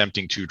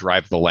attempting to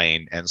drive the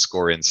lane and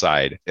score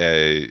inside.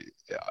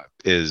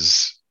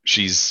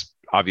 She's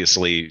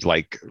obviously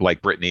like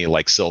Brittany,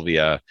 like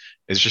Sylvia,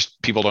 is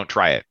just people don't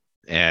try it,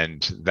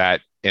 and that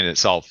in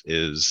itself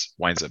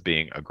winds up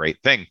being a great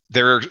thing.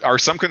 There are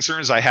some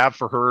concerns I have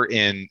for her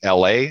in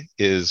LA.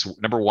 Is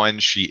number one,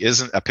 she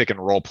isn't a pick and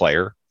roll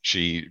player.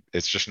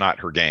 It's just not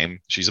her game.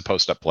 She's a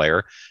post-up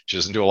player. She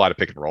doesn't do a lot of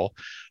pick and roll.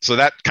 So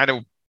that kind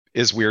of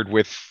is weird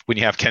with when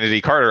you have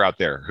Kennedy Carter out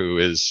there, who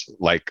is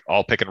like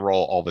all pick and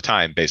roll all the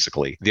time,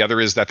 basically. The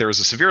other is that there is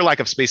a severe lack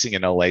of spacing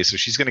in LA, so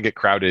she's going to get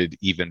crowded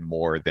even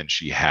more than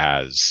she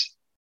has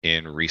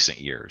in recent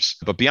years.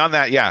 But beyond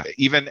that, yeah,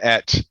 even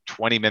at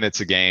 20 minutes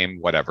a game,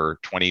 whatever,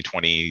 20,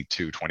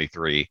 22,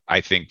 23,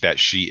 I think that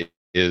she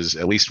is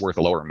at least worth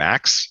a lower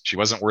max. She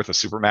wasn't worth a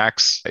super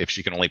max if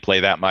she can only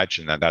play that much,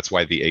 and that's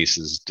why the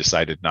Aces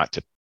decided not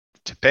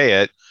to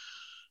pay it.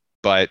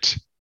 But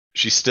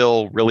she's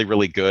still really,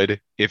 really good.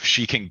 If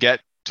she can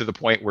get to the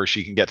point where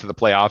she can get to the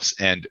playoffs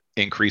and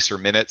increase her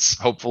minutes,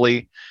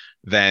 hopefully,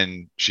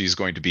 then she's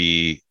going to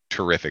be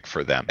terrific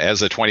for them.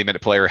 As a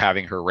 20-minute player,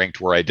 having her ranked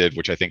where I did,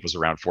 which I think was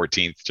around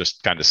 14th,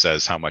 just kind of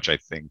says how much I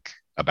think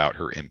about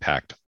her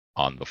impact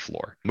on the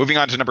floor. Moving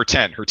on to number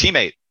 10, her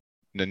teammate,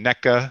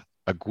 Nneka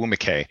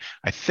Ogwumike.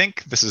 I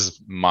think this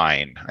is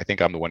mine. I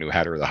think I'm the one who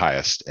had her the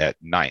highest at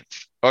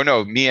 9th. Oh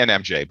no, me and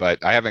MJ,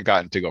 but I haven't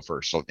gotten to go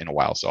first in a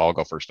while, so I'll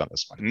go first on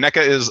this one.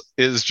 Nneka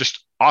is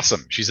just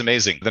awesome. She's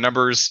amazing. The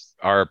numbers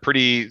are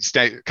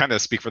kind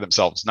of speak for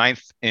themselves.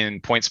 9th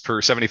in points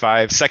per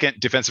 75, 2nd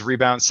defensive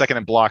rebounds, 2nd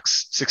in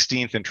blocks,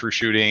 16th in true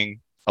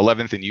shooting,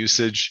 11th in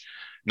usage,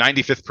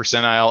 95th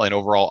percentile in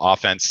overall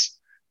offense.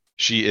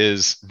 She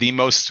is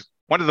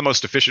one of the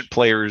most efficient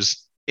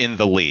players in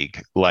the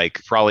league,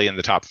 like probably in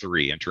the top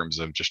 3 in terms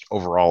of just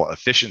overall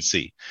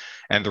efficiency.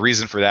 And the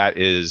reason for that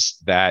is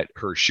that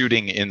her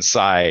shooting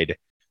inside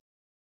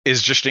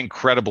is just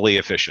incredibly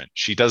efficient.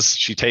 She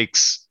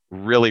takes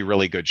really,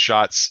 really good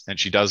shots, and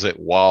she does it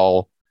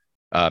while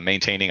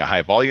maintaining a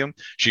high volume.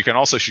 She can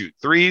also shoot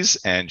threes,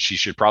 and she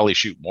should probably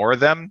shoot more of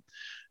them,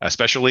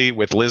 especially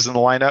with Liz in the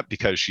lineup,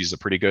 because she's a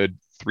pretty good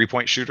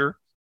 3-point shooter,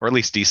 or at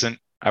least decent,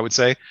 I would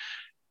say.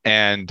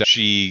 And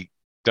she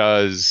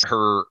does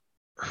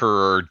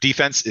her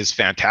defense is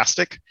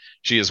fantastic.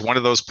 She is one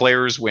of those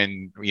players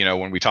when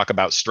we talk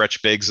about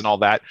stretch bigs and all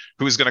that,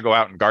 who's going to go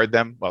out and guard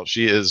them? Well,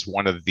 she is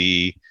one of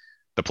the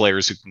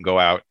players who can go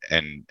out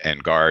and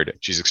guard.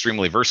 She's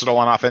extremely versatile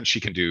on offense. She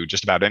can do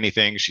just about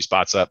anything. She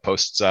spots up,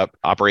 posts up,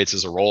 operates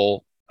as a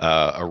role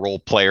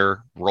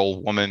player,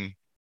 role woman,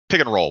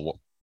 pick and roll.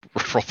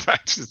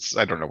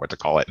 I don't know what to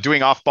call it.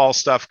 Doing off-ball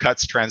stuff,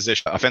 cuts,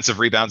 transition, offensive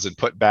rebounds, and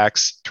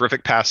putbacks.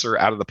 Terrific passer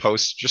out of the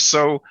post. Just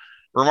so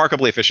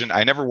remarkably efficient.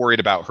 I never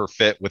worried about her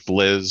fit with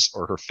Liz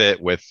or her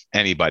fit with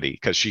anybody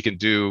because she can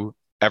do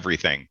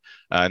everything.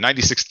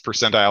 96th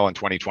percentile in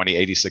 2020,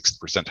 86th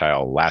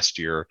percentile last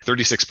year,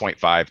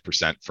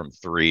 36.5% from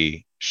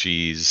three.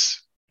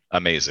 She's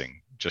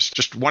amazing.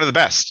 Just one of the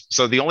best.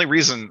 So the only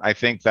reason I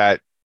think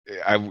that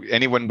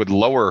anyone would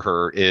lower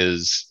her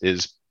is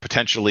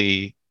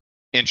potentially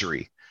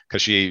injury,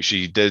 because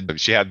she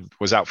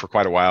was out for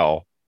quite a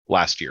while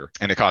last year,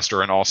 and it cost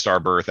her an all-star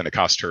berth, and it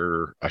cost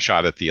her a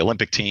shot at the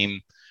Olympic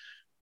team.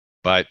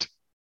 But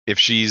if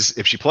she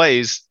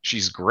plays,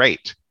 she's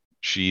great.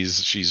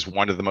 She's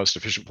one of the most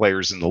efficient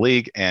players in the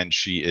league, and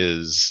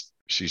she's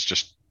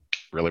just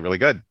really, really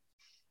good.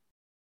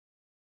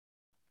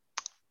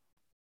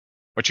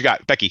 What you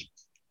got, Becky?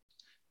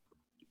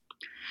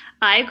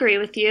 I agree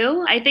with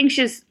you. I think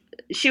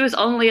she was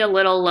only a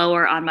little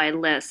lower on my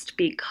list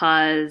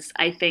because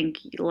I think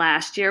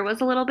last year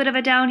was a little bit of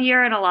a down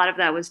year, and a lot of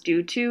that was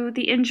due to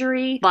the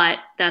injury. But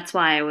that's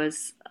why I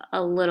was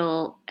a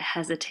little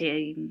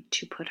hesitating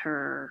to put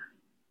her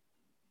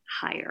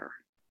higher.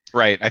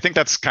 Right. I think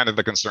that's kind of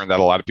the concern that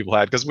a lot of people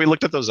had, because we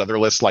looked at those other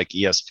lists, like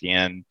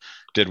ESPN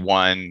did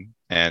one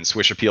and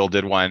Swish Appeal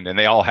did one, and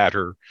they all had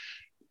her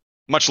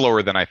much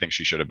lower than I think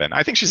she should have been.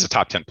 I think she's a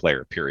top 10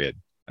 player, period.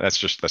 That's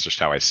just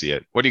how I see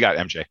it. What do you got,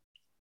 MJ?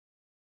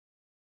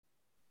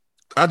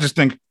 I just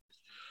think,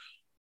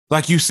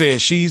 like you said,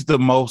 she's the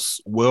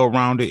most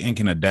well-rounded and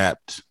can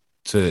adapt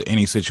to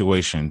any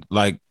situation.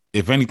 Like,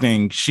 if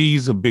anything,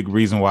 she's a big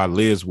reason why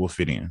Liz will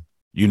fit in,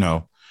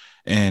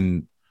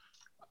 and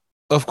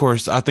of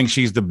course, I think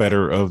she's the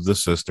better of the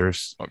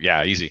sisters. Oh,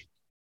 yeah, easy.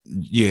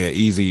 Yeah,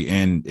 easy.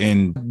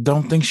 And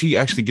don't think she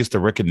actually gets the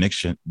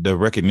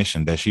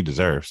recognition that she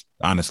deserves.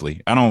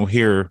 Honestly, I don't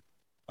hear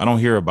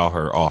about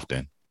her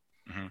often.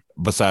 Mm-hmm.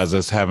 Besides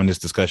us having this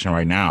discussion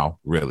right now,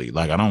 really,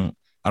 like I don't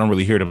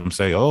really hear them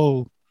say,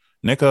 "Oh,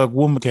 Nneka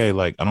Nwumeke."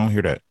 Like, I don't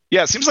hear that.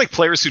 Yeah, it seems like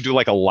players who do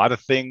like a lot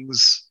of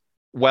things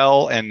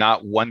well and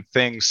not one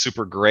thing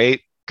super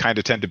great kind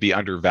of tend to be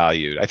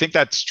undervalued. I think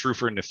that's true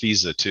for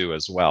Nafisa too,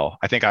 as well.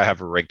 I think I have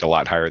her ranked a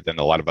lot higher than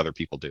a lot of other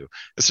people do.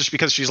 It's just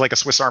because she's like a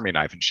Swiss Army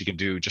knife and she can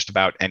do just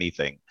about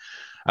anything.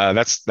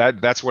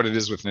 That's what it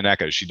is with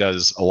Nneka. She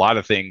does a lot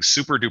of things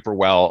super duper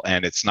well,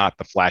 and it's not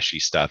the flashy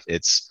stuff.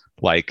 It's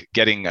like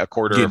getting a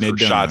quarter of her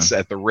shots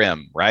at the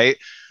rim, right?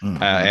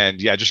 Mm-hmm.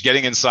 And yeah, just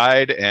getting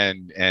inside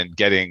and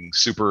getting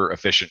super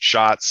efficient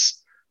shots,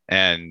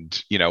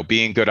 and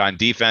being good on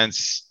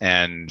defense,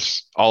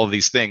 and all of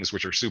these things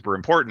which are super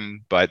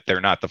important, but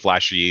they're not the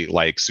flashy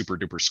like super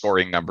duper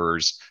scoring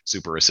numbers,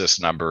 super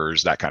assist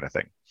numbers, that kind of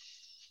thing.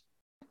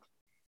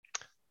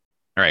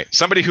 All right,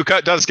 somebody who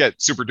does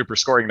get super duper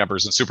scoring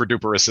numbers and super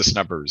duper assist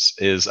numbers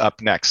is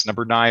up next.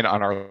 Number 9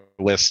 on our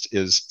list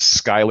is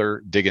Skylar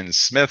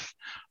Diggins-Smith.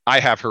 I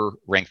have her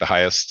ranked the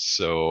highest,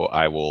 so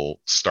I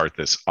will start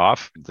this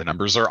off. The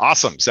numbers are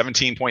awesome.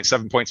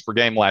 17.7 points per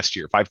game last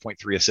year,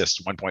 5.3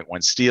 assists,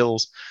 1.1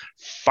 steals,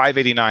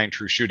 589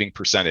 true shooting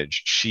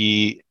percentage.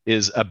 She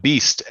is a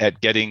beast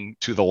at getting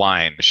to the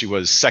line. She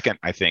was second,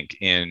 I think,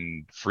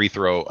 in free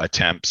throw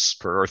attempts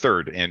or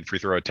third in free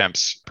throw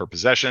attempts per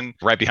possession,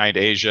 right behind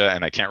Asia,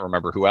 and I can't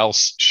remember who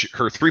else.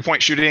 Her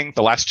three-point shooting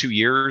the last 2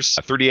 years,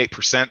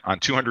 38% on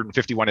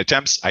 251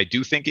 attempts. I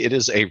do think it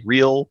is a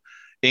real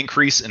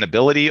increase in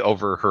ability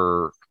over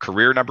her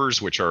career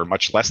numbers, which are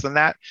much less than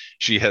that.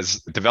 She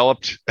has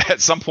developed at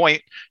some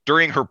point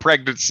during her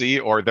pregnancy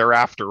or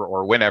thereafter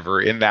or whenever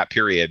in that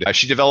period,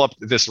 she developed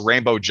this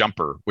rainbow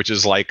jumper, which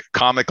is like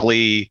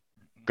comically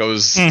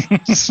goes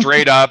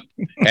straight up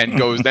and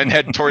then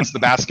head towards the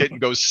basket and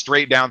goes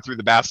straight down through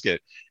the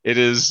basket. It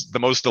is the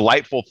most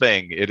delightful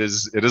thing. It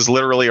is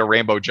literally a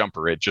rainbow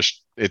jumper. It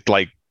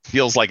like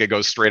feels like it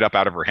goes straight up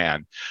out of her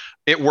hand.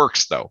 It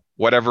works though.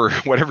 Whatever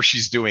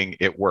she's doing,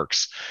 it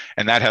works.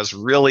 And that has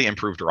really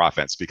improved her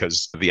offense,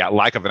 because the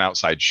lack of an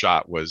outside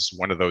shot was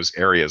one of those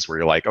areas where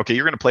you're like, okay,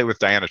 you're going to play with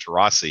Diana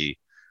Taurasi.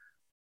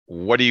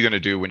 What are you going to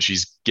do when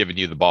she's giving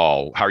you the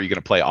ball? How are you going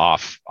to play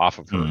off of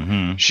her?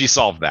 Mm-hmm. She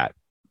solved that,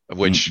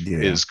 which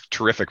is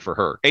terrific for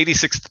her.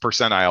 86th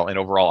percentile in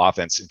overall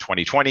offense in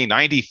 2020,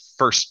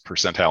 91st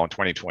percentile in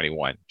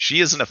 2021.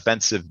 She is an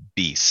offensive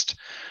beast.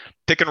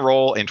 Pick and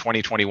roll in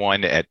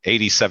 2021 at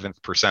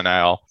 87th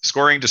percentile.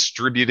 Scoring,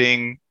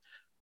 distributing.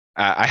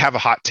 I have a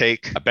hot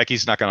take.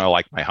 Becky's not going to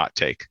like my hot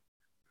take.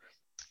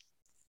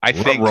 I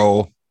think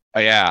roll.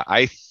 Yeah,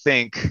 I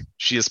think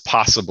she is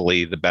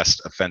possibly the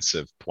best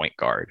offensive point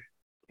guard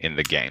in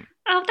the game.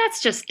 Oh,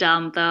 that's just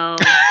dumb, though.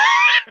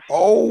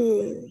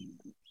 Oh.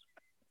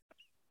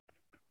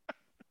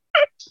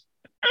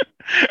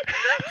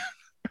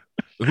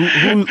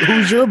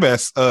 Who's your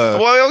best?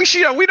 Well,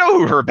 we know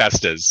who her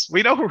best is.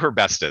 We know who her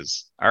best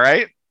is. All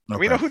right. Okay.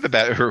 We know who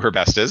her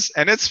best is,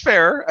 and it's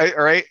fair.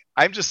 All right.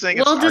 I'm just saying.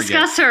 We'll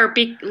discuss her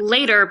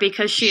later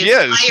because she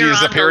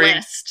is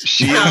appearing.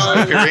 She is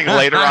appearing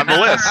later on the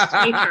list.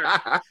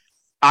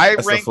 I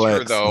ranked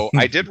her though.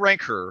 I did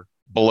rank her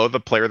below the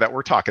player that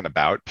we're talking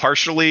about.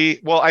 Partially,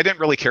 well, I didn't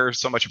really care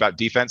so much about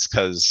defense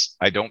because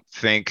I don't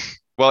think.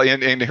 Well,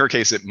 in her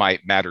case, it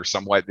might matter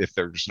somewhat if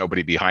there's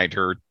nobody behind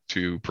her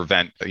to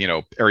prevent,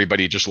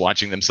 everybody just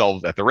launching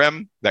themselves at the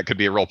rim. That could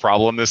be a real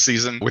problem this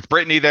season. With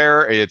Brittany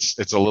there, it's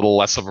a little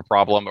less of a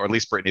problem, or at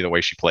least Brittany the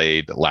way she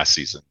played last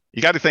season.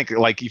 You got to think,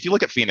 like, if you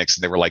look at Phoenix,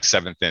 they were like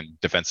 7th in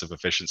defensive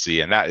efficiency,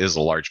 and that is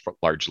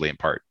largely in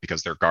part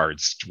because their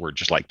guards were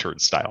just like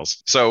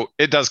turnstiles. So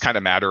it does kind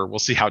of matter. We'll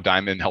see how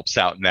Diamond helps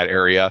out in that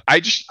area.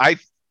 I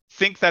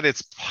think that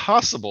it's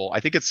possible. I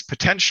think it's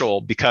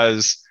potential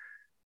because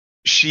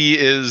she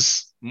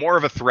is more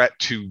of a threat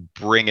to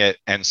bring it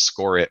and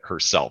score it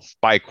herself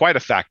by quite a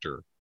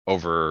factor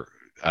over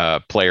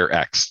player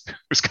X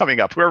who's coming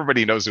up, who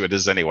everybody knows who it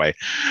is anyway.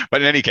 But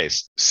in any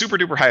case, super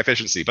duper high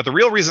efficiency. But the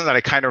real reason that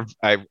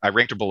I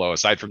ranked her below,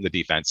 aside from the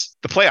defense,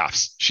 the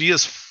playoffs, she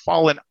has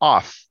fallen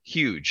off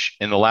huge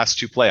in the last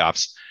 2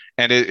 playoffs.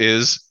 And it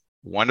is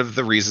one of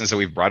the reasons that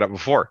we've brought up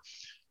before.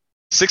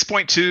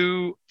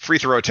 6.2 free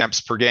throw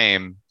attempts per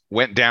game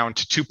went down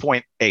to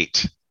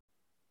 2.8.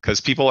 Because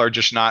people are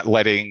just not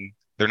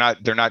they're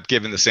not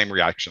given the same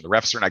reaction. The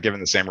refs are not given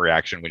the same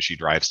reaction when she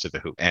drives to the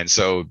hoop. And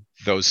so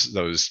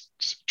those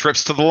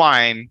trips to the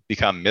line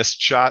become missed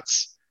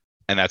shots,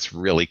 and that's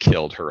really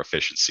killed her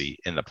efficiency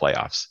in the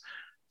playoffs.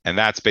 And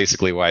that's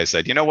basically why I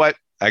said, you know what?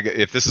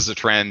 If this is a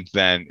trend,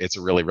 then it's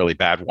a really, really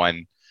bad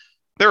one.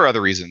 There are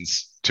other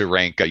reasons to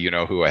rank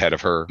who ahead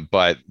of her,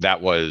 but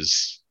that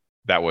was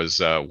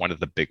one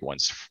of the big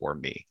ones for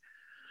me.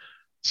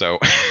 So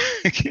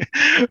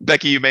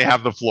Becky, you may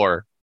have the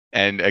floor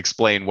and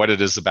explain what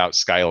it is about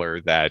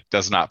Skylar that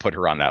does not put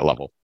her on that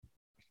level.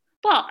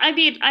 Well, I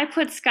mean, I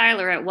put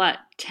Skylar at what,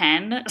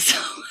 10?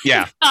 So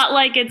yeah. It's not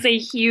like it's a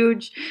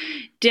huge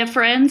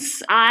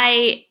difference.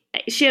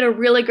 She had a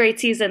really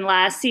great season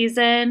last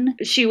season.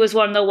 She was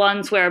one of the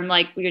ones where I'm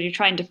like, you're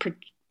trying to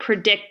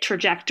predict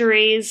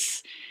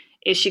trajectories.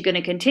 Is she going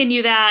to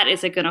continue that?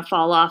 Is it going to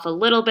fall off a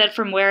little bit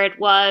from where it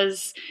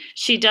was?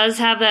 She does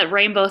have that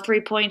rainbow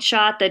 3-point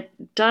shot that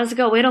does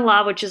go in a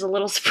lot, which is a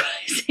little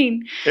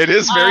surprising. It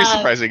is very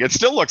surprising. It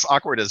still looks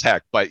awkward as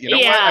heck, but you know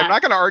what? I'm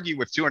not going to argue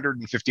with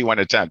 251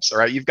 attempts. All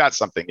right. You've got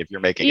something if you're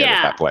making it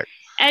at that play.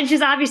 And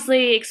she's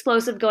obviously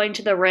explosive going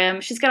to the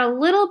rim. She's got a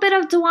little bit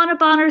of DeWanna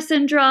Bonner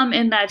syndrome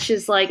in that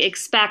she's like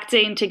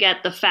expecting to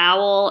get the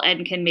foul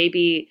and can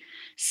maybe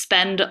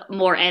spend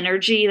more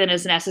energy than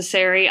is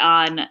necessary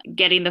on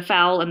getting the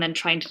foul and then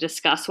trying to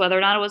discuss whether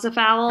or not it was a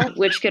foul,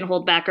 which can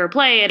hold back her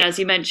play. And as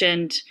you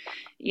mentioned,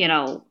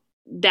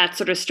 that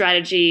sort of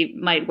strategy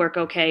might work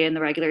okay in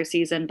the regular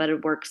season, but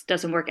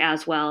doesn't work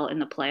as well in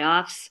the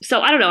playoffs.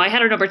 So I don't know. I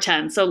had her number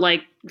 10. So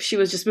like she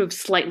was just moved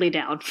slightly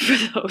down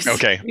for those.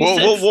 Okay.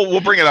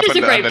 We'll bring it up on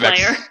the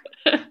next.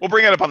 We'll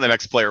bring it up on the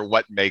next player.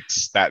 What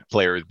makes that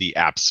player the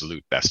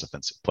absolute best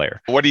offensive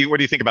player? What do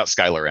you think about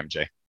Skylar,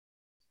 MJ?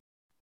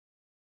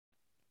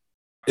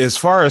 As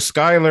far as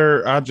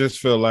Skylar, I just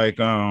feel like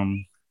I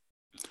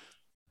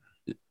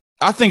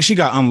think she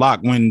got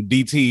unlocked when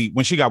she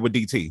got with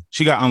DT.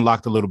 She got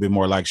unlocked a little bit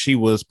more. Like she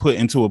was put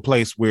into a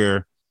place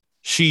where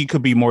she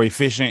could be more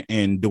efficient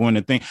in doing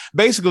the thing.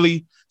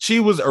 Basically, she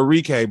was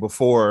Enrique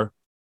before,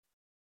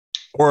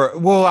 I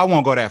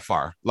won't go that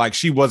far. Like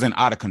she wasn't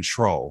out of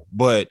control,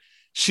 but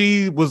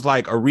she was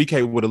like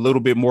Enrique with a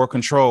little bit more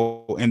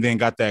control, and then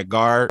got that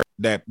guard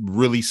that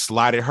really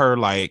slotted her,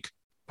 like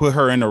put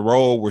her in a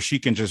role where she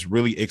can just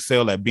really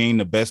excel at being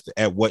the best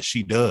at what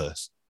she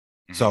does.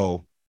 Mm-hmm.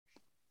 So,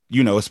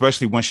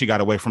 especially when she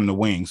got away from the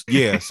wings.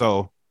 Yeah.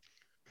 So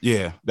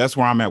yeah, that's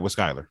where I'm at with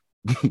Skylar.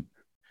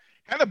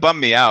 Kind of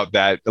bummed me out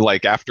that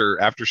like after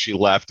she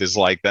left is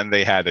like, then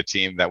they had a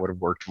team that would have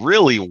worked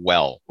really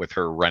well with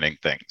her running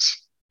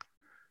things.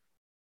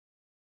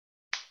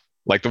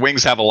 Like the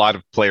Wings have a lot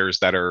of players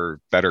that are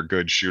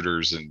good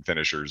shooters and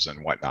finishers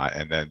and whatnot.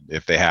 And then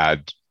if they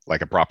had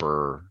like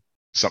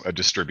a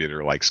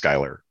distributor like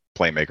Skylar,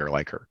 playmaker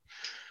like her,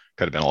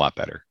 could have been a lot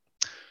better.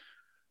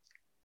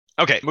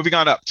 Okay, moving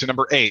on up to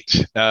number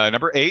 8.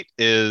 Number 8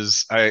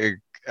 is I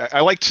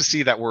like to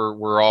see that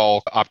we're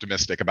all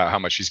optimistic about how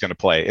much she's going to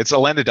play. It's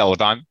Elena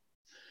Deladon,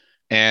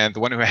 and the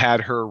one who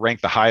had her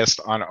ranked the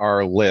highest on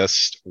our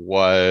list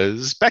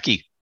was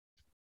Becky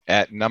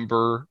at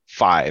number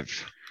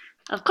 5.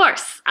 Of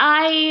course,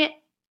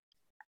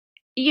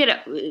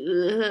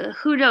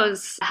 who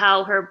knows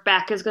how her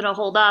back is going to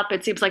hold up.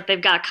 It seems like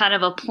they've got kind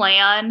of a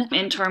plan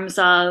in terms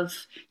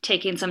of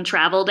taking some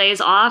travel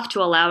days off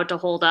to allow it to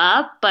hold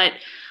up. But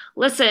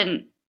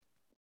listen,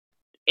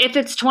 if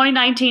it's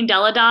 2019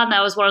 Deladon,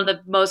 that was one of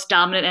the most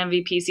dominant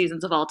MVP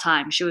seasons of all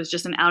time. She was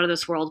just an out of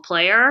this world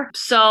player.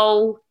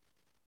 So,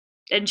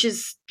 and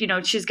she's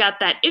got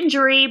that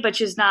injury, but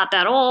she's not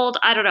that old.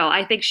 I don't know.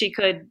 I think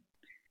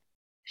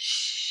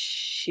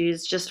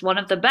she's just one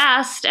of the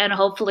best, and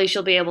hopefully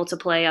she'll be able to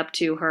play up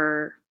to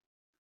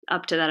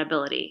that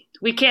ability.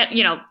 We can't,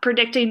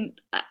 predicting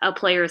a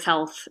player's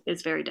health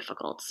is very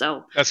difficult.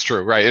 So that's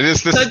true, right?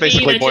 This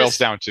basically boils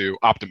down to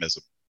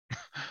optimism.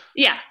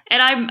 Yeah,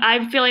 and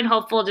I'm feeling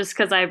hopeful just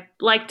because I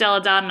like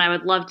Deladon, and I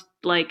would love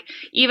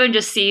even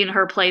just seeing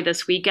her play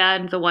this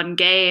weekend. The one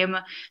game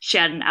she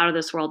had an out of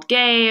this world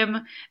game,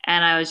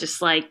 and I was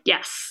just like,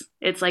 yes,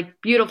 it's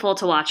beautiful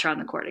to watch her on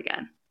the court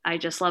again. I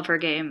just love her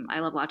game. I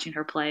love watching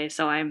her play.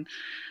 So I'm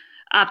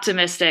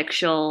optimistic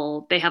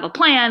they have a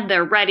plan.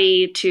 They're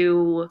ready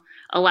to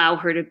allow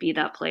her to be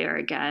that player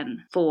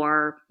again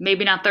for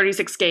maybe not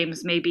 36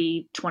 games,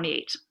 maybe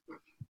 28.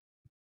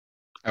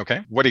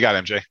 Okay. What do you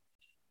got, MJ?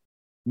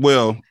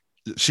 Well,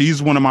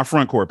 she's one of my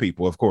front court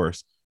people, of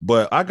course,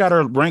 but I got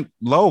her ranked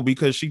low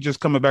because she just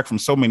coming back from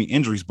so many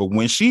injuries. But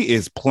when she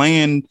is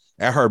playing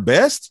at her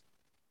best,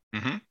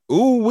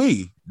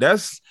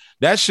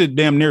 that should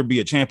damn near be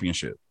a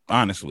championship,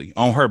 honestly,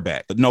 on her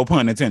back. No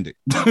pun intended.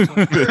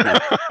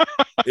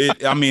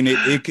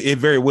 It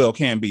very well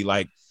can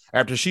be.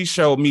 After she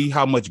showed me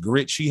how much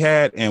grit she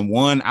had and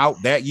won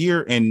out that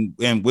year and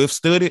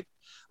withstood it,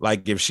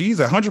 if she's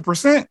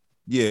 100%,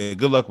 yeah,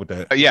 good luck with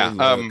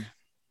that.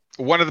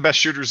 One of the best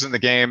shooters in the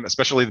game,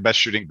 especially the best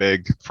shooting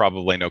big,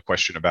 probably no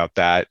question about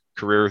that.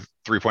 Career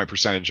 3-point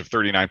percentage of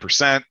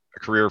 39%, a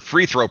career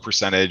free throw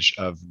percentage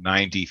of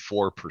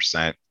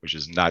 94%, which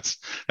is nuts.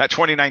 That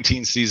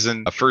 2019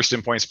 season, first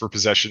in points per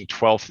possession,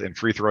 12th in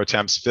free throw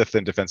attempts, 5th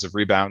in defensive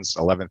rebounds,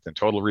 11th in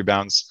total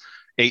rebounds,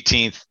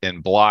 18th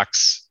in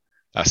blocks,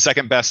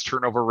 second best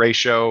turnover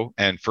ratio,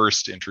 and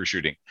first in true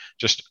shooting.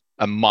 Just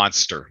a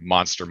monster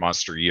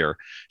year.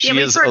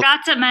 We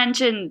forgot to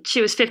mention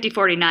she was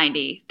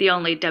 50-40-90, the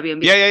only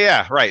WNBA.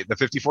 Yeah, right. The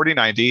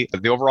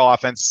 50-40-90, the overall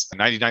offense,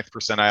 99th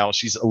percentile.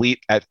 She's elite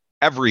at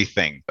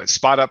everything.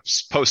 Spot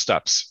ups, post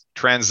ups,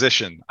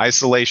 transition,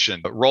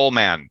 isolation, roll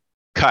man,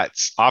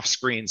 cuts, off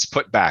screens,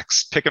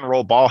 putbacks, pick and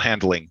roll ball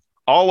handling,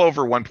 all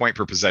over 1 point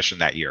per possession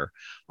that year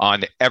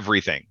on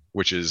everything,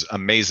 which is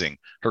amazing.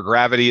 Her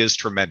gravity is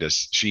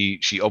tremendous. She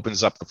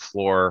opens up the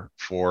floor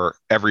for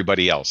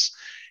everybody else.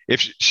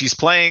 If she's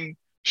playing,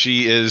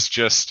 she is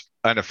just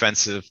an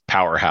offensive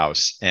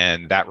powerhouse,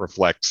 and that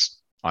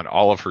reflects on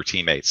all of her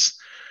teammates.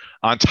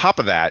 On top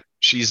of that,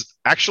 she's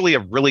actually a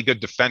really good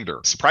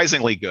defender.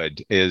 Surprisingly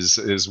good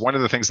is one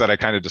of the things that I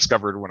kind of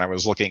discovered when I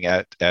was looking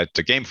at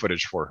the game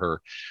footage for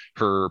her.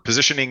 Her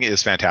positioning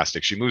is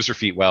fantastic. She moves her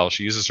feet well.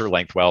 She uses her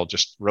length well,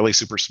 just really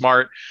super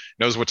smart,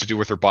 knows what to do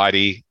with her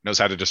body, knows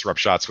how to disrupt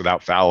shots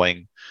without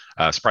fouling.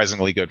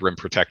 Surprisingly good rim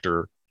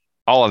protector.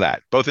 All of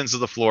that, both ends of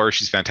the floor,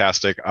 she's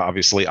fantastic.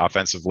 Obviously,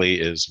 offensively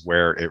is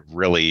where it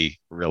really,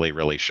 really,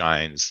 really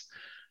shines.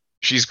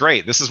 She's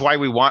great. This is why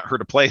we want her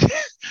to play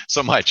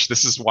so much.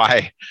 This is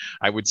why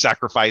I would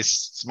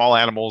sacrifice small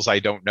animals I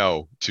don't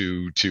know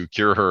to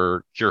cure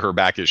her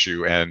back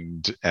issue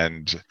and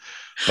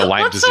the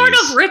Lyme disease. What sort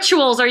of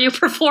rituals are you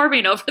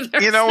performing over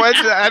there? You know what?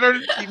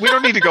 We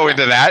don't need to go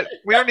into that.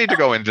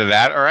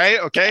 All right.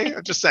 Okay.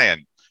 I'm just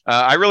saying.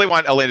 I really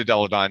want Elena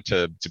Deladon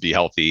to be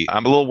healthy.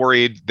 I'm a little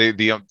worried.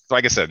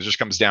 Like I said, it just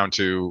comes down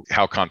to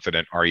how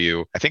confident are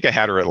you. I think I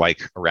had her at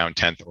around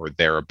 10th or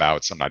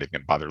thereabouts. I'm not even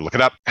going to bother to look it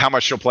up. How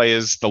much she'll play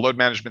is the load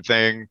management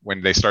thing.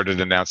 When they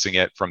started announcing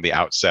it from the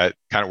outset,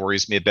 kind of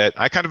worries me a bit.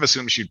 I kind of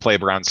assumed she'd play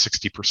around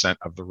 60%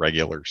 of the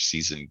regular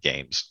season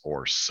games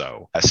or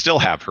so. I still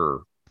have her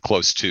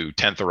close to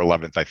 10th or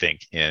 11th, I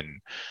think, in...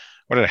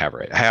 What did I have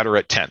her at? I had her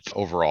at 10th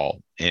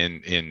overall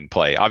in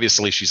play.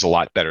 Obviously, she's a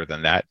lot better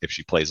than that if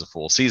she plays a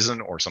full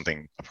season or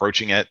something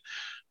approaching it.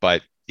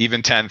 But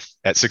even 10th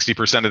at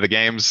 60% of the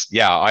games,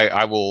 yeah,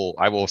 I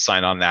will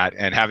sign on that.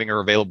 And having her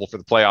available for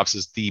the playoffs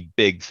is the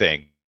big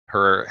thing.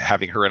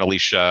 Having her and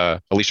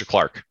Alicia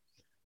Clark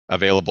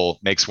available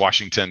makes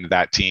Washington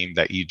that team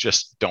that you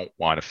just don't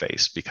want to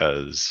face,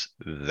 because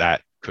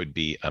that could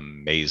be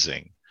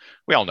amazing.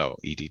 We all know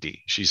EDD.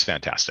 She's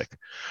fantastic.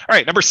 All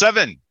right. Number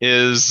 7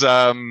 is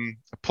a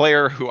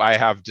player who I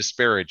have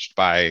disparaged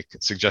by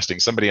suggesting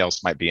somebody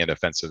else might be an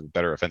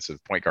better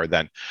offensive point guard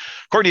than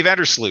Courtney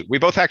Vandersloot. We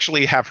both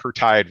actually have her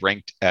tied,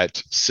 ranked at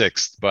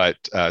 6th, but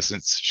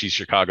since she's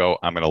Chicago,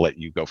 I'm going to let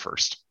you go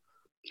first.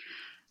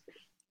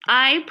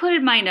 I put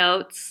in my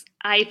notes,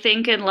 I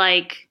think in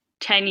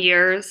 10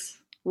 years,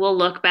 we'll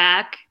look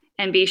back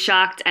and be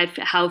shocked at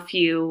how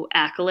few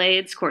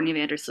accolades Courtney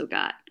Vandersloot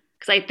got.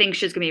 Because I think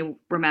she's going to be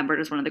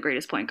remembered as one of the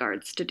greatest point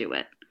guards to do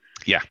it.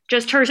 Yeah.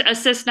 Just her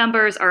assist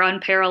numbers are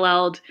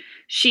unparalleled.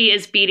 She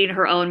is beating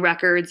her own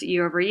records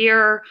year over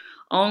year.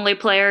 Only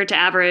player to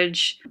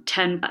average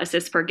 10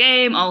 assists per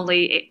game.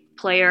 Only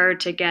player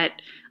to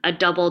get a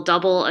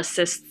double-double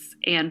assists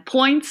and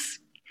points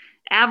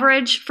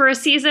average for a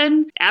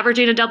season.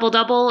 Averaging a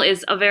double-double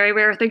is a very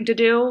rare thing to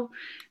do.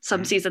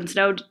 Some seasons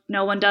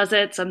no one does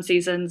it. Some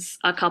seasons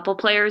a couple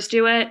players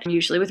do it,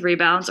 usually with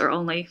rebounds or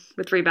only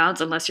with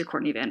rebounds unless you're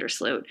Courtney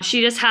Vandersloot. She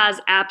just has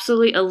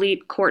absolutely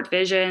elite court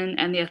vision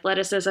and the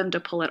athleticism to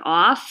pull it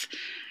off.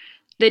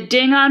 The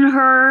ding on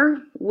her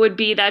would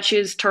be that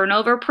she's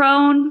turnover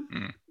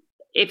prone.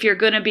 If you're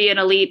going to be an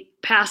elite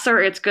passer,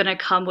 it's going to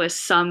come with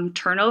some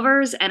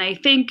turnovers. And I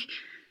think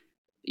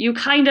you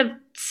kind of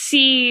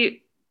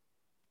see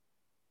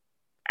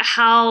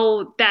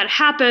how that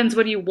happens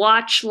when you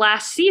watch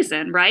last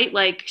season, right?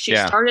 Like she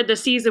started the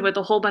season with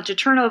a whole bunch of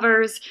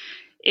turnovers.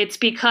 It's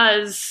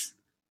because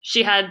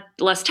she had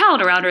less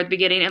talent around her at the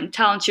beginning and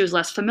talent she was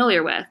less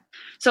familiar with.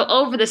 So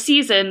over the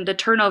season, the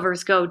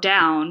turnovers go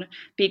down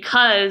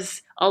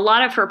because a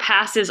lot of her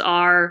passes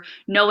are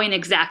knowing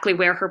exactly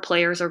where her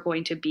players are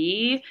going to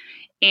be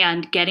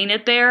and getting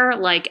it there,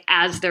 like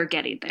as they're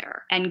getting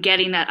there and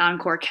getting that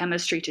on-court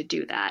chemistry to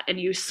do that. And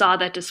you saw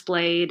that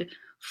displayed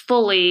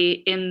fully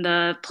in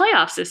the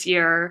playoffs this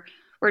year,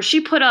 where she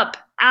put up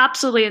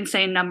absolutely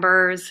insane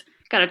numbers,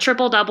 got a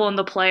triple-double in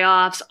the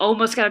playoffs,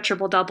 almost got a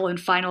triple-double in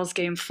finals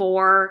game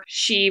 4.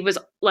 She was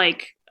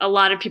like, a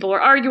lot of people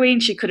were arguing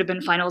she could have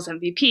been finals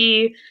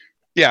MVP.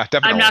 Yeah,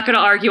 definitely. I'm not going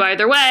to argue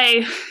either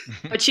way,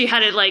 but she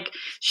had had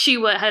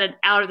an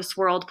out of this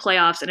world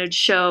playoffs, and it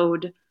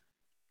showed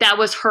that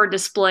was her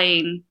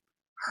displaying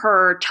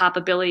her top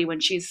ability when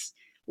she's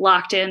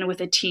locked in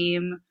with a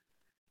team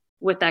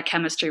with that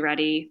chemistry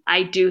ready.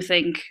 I do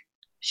think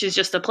she's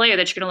just a player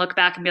that you're going to look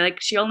back and be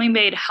like, she only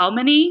made how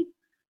many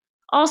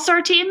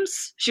all-star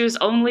teams? She was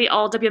only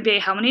all WNBA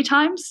how many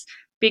times?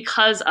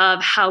 Because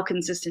of how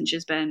consistent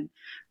she's been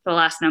for the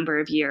last number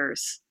of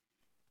years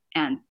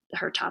and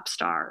her top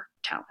star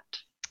talent.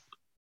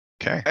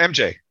 Okay.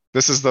 MJ,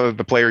 this is the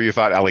player you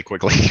thought Allie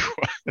Quigley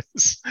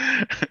was.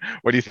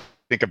 What do you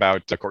think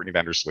about Courtney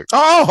Vandersloot?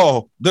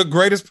 Oh, the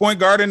greatest point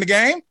guard in the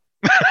game?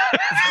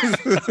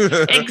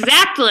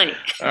 Exactly.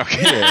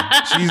 Okay.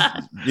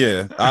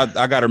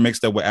 I got her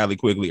mixed up with Allie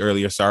Quigley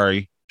earlier.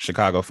 Sorry,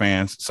 Chicago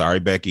fans. Sorry,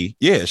 Becky.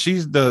 Yeah,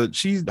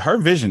 her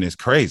vision is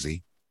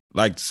crazy.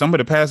 Like some of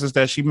the passes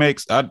that she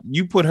makes,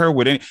 you put her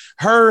with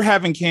her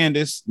having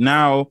Candace,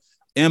 now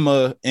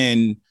Emma,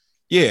 and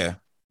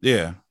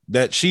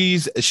that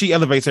she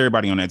elevates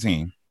everybody on that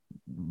team.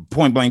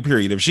 Point blank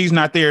period. If she's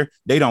not there,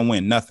 they don't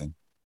win nothing.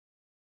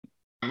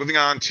 Moving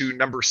on to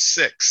number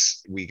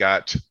 6, we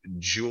got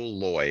Jewel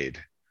Lloyd.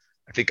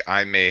 I think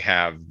I may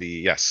have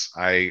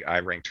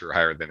I ranked her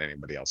higher than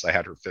anybody else. I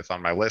had her 5th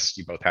on my list.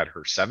 You both had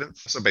her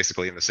 7th. So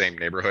basically in the same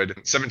neighborhood.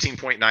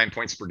 17.9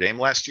 points per game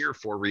last year,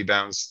 4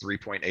 rebounds,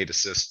 3.8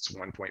 assists,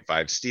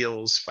 1.5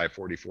 steals,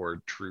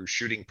 544 true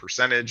shooting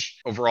percentage.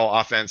 Overall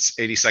offense,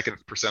 82nd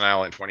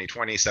percentile in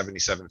 2020,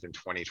 77th in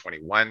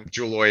 2021.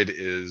 Jewel Lloyd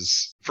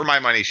is, for my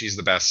money, she's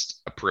the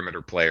best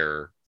perimeter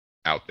player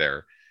out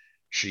there.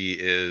 She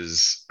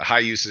is a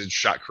high usage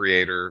shot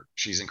creator.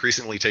 She's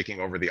increasingly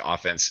taking over the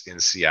offense in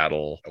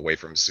Seattle away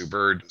from Sue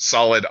Bird.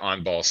 Solid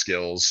on ball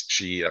skills.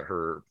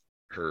 Her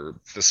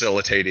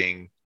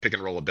facilitating pick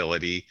and roll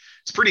ability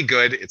is pretty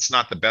good. It's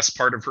not the best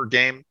part of her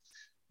game,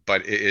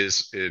 but it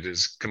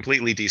is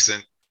completely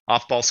decent.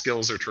 Off ball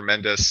skills are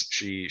tremendous.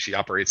 She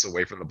operates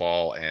away from the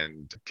ball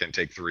and can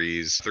take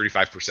threes.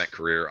 35%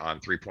 career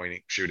on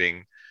 3-point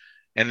shooting.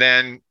 And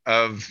then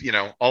of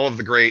all of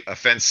the great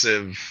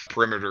offensive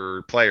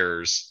perimeter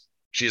players,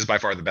 she is by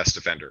far the best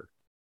defender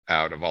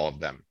out of all of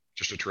them.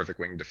 Just a terrific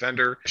wing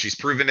defender. She's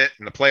proven it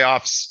in the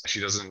playoffs.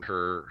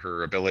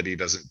 Her ability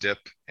doesn't dip,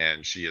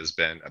 and she has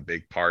been a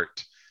big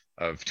part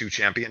of 2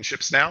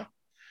 championships now.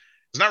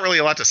 There's not really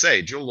a lot to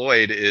say. Jewel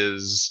Lloyd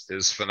is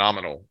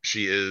phenomenal.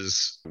 She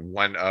is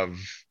one of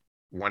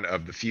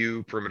the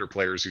few perimeter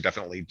players who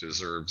definitely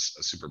deserves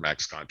a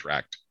supermax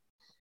contract.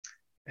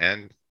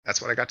 And that's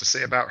what I got to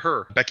say about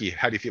her. Becky,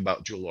 how do you feel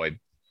about Jewel Lloyd?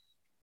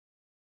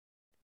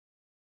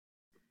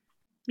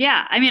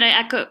 Yeah, I mean, I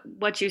echo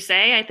what you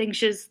say. I think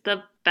she's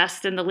the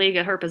best in the league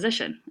at her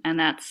position, and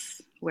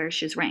that's where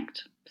she's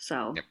ranked.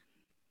 So yep.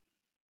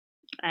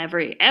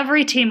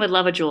 Every team would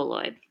love a Jewel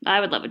Lloyd.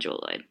 I would love a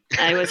Jewel Lloyd.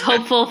 I was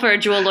hopeful for a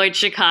Jewel Lloyd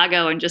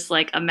Chicago and just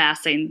like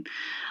amassing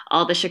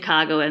all the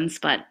Chicagoans,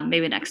 but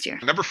maybe next year.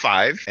 Number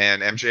 5,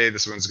 and MJ,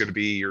 this one's going to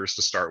be yours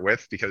to start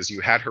with because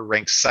you had her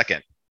ranked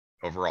 2nd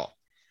overall.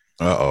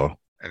 Uh-oh.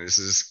 And this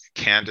is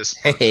Candace.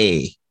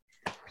 Hey.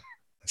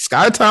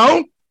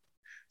 Skytown?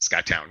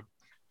 Skytown.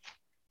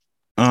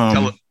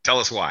 Tell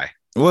us why.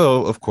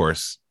 Well, of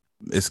course,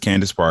 it's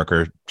Candace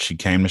Parker. She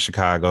came to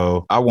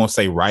Chicago. I won't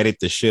say righted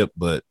the ship,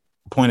 but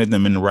pointed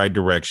them in the right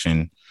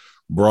direction,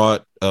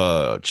 brought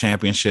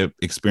championship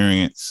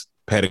experience,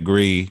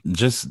 pedigree,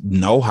 just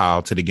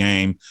know-how to the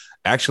game.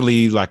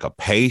 Actually, like a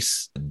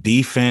pace,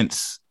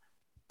 defense.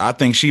 I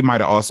think she might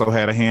have also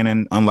had a hand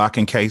in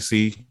unlocking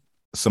Casey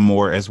some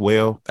more as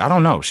well. I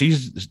don't know.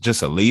 She's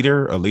just a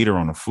leader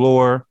on the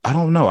floor. I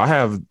don't know.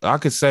 I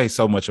could say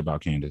so much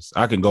about Candace.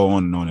 I can go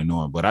on and on and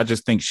on, but I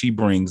just think she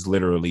brings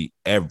literally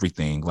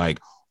everything, like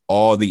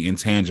all the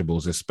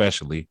intangibles,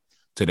 especially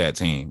to that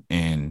team.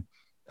 And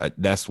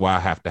that's why I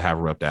have to have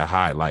her up that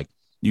high. Like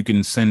you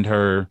can send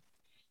her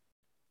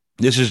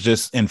This is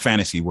just in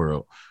fantasy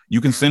world.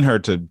 You can send her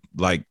to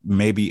like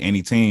maybe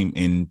any team,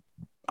 and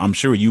I'm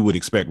sure you would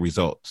expect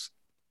results.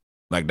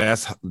 Like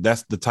that's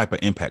the type of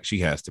impact she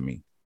has to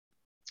me.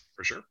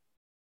 For sure.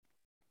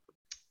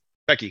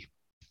 Becky.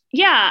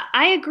 Yeah,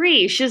 I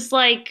agree. She's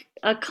like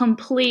a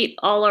complete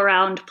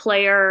all-around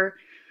player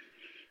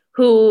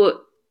who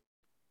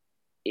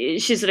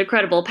she's an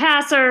incredible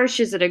passer,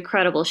 she's an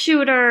incredible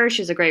shooter,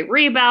 she's a great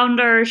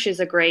rebounder, she's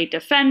a great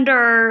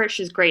defender,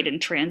 she's great in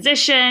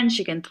transition,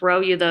 she can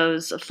throw you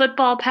those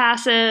football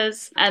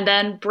passes, and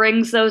then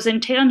brings those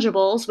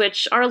intangibles,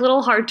 which are a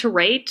little hard to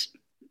rate,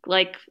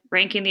 like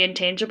ranking the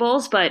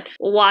intangibles, but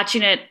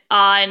watching it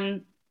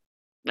on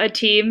a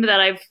team that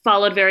I've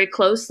followed very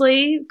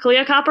closely,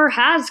 Kalia Copper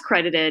has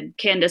credited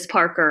Candace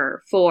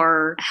Parker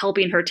for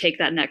helping her take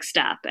that next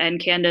step. And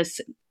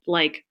Candace,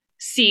 like,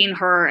 seeing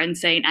her and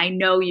saying, I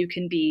know you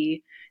can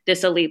be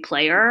this elite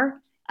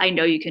player. I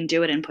know you can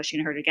do it, and pushing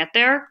her to get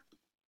there.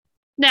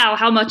 Now,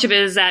 how much of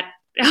it is that?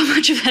 How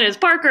much of that is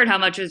Parker and how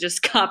much is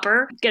just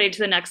Copper getting to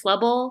the next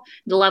level?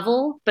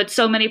 But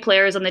so many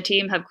players on the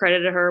team have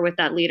credited her with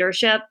that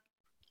leadership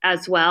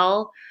as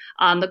well.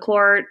 On the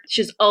court,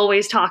 she's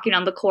always talking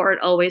on the court,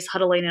 always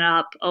huddling it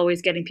up,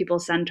 always getting people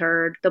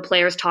centered. The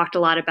players talked a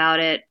lot about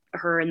it,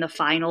 her in the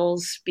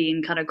finals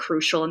being kind of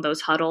crucial in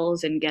those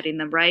huddles and getting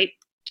them right.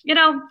 You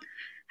know,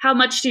 how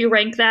much do you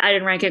rank that? I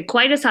didn't rank it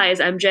quite as high as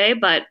MJ,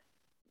 but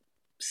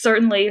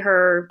certainly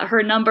her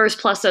numbers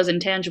plus those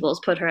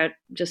intangibles put her at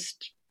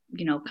just,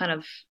 you know, kind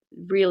of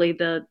really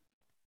an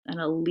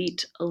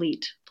elite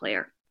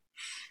player.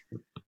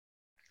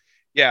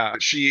 Yeah,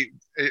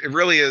 it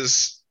really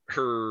is.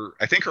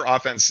 I think her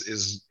offense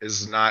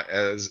is not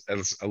as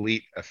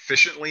elite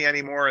efficiently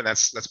anymore, and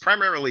that's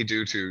primarily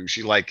due to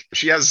she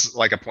has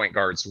like a point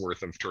guard's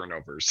worth of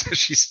turnovers.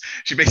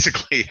 She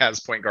basically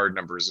has point guard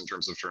numbers in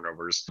terms of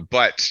turnovers,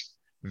 but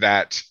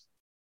that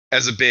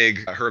as a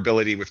big, her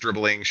ability with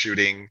dribbling,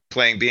 shooting,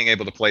 being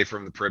able to play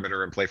from the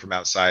perimeter and play from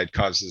outside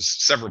causes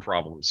several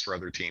problems for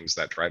other teams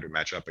that try to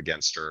match up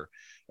against her.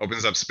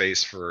 Opens up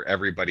space for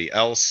everybody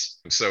else.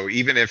 So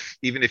even if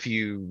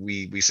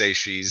we say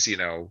she's, you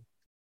know,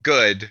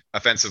 good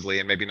offensively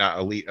and maybe not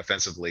elite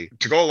offensively,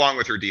 to go along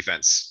with her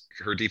defense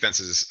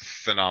is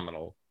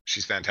phenomenal.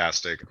 She's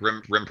fantastic.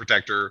 Rim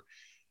protector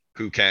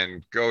who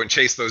can go and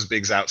chase those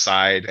bigs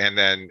outside. And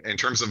then in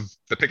terms of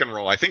the pick and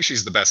roll, I think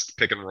she's the best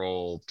pick and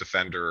roll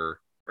defender,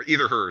 or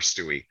either her or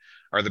Stewie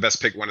are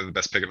one of the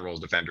best pick and roll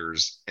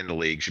defenders in the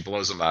league. She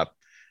blows them up.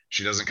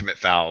 She doesn't commit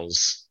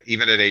fouls,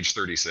 even at age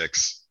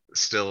 36.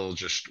 Still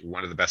just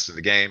one of the best in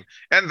the game.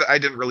 And I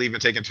didn't really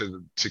even take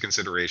into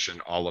consideration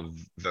all of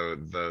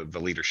the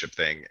leadership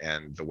thing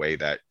and the way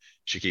that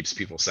she keeps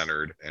people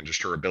centered and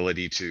just her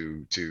ability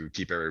to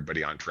keep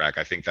everybody on track.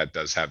 I think that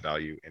does have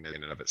value in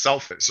and of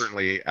itself. It's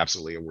certainly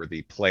absolutely a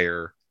worthy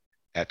player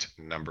at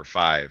number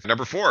 5.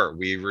 Number 4,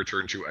 we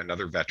return to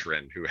another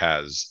veteran who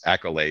has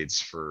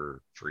accolades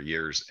for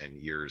years and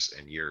years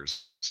and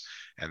years.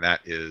 And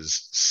that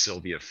is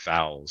Sylvia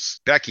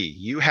Fowles. Becky,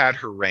 you had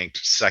her ranked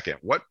second.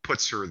 What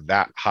puts her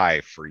that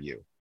high for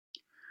you?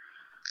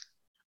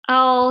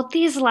 Oh,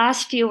 these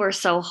last few were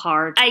so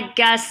hard. I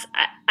guess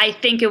I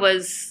think it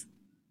was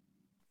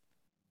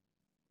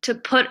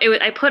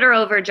I put her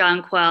over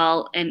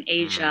Jonquel and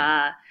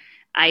Asia,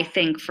 I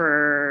think,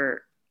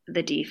 for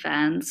the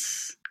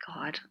defense.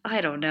 God,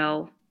 I don't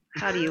know.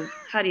 How do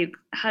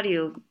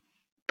you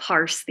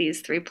parse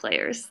these 3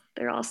 players?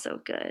 They're all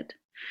so good.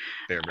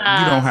 You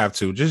don't have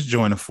to. Just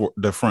join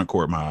the front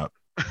court mob.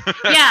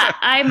 Yeah,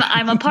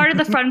 I'm a part of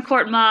the front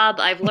court mob.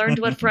 I've learned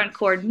what front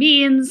court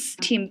means.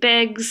 Team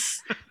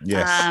Bigs.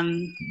 Yes.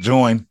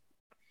 Join.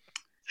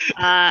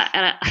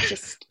 And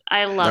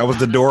I love that was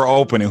the door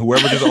opening.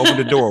 Whoever just opened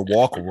the door,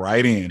 walk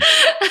right in.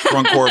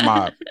 Front court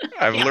mob.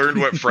 I've learned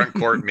what front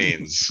court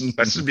means.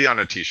 That should be on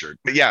a t-shirt.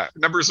 But yeah,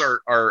 numbers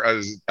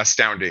are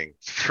astounding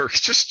for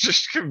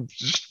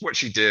just what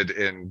she did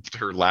in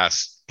the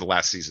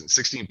last season.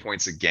 16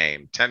 points a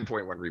game,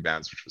 10.1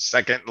 rebounds, which was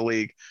second in the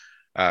league.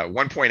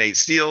 1.8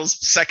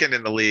 steals, second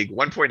in the league.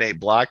 1.8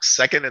 blocks,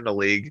 second in the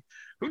league.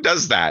 Who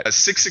does that? A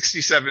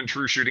 667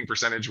 true shooting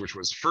percentage, which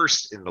was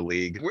first in the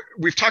league.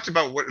 We've talked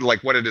about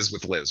what it is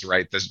with Liz,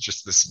 right? There's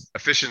just this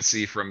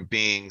efficiency from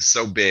being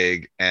so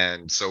big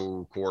and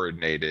so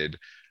coordinated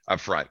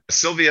up front.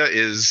 Sylvia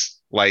is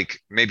like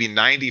maybe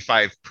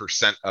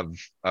 95%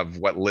 of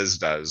what Liz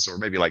does, or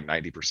maybe like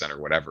 90%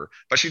 or whatever,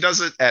 but she does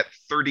it at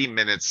 30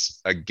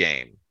 minutes a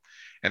game.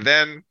 And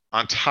then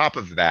on top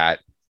of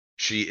that,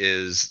 she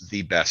is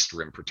the best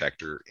rim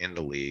protector in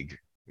the league,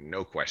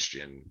 no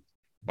question,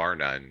 bar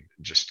none.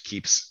 Just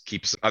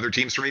keeps other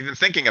teams from even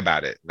thinking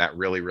about it. And that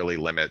really, really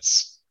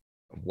limits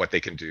what they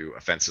can do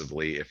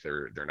offensively if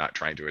they're not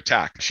trying to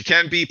attack. She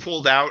can be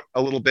pulled out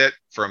a little bit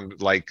from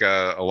like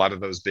a lot of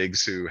those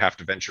bigs who have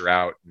to venture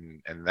out,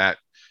 and that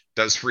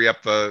does free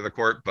up the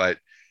court. But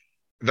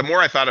the more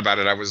I thought about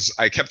it,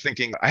 I kept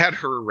thinking I had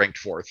her ranked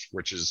 4th,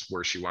 which is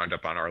where she wound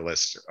up on our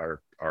list,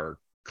 our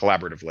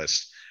collaborative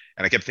list.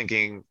 And I kept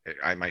thinking,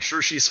 am I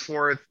sure she's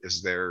fourth?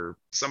 Is there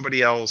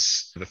somebody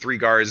else? The three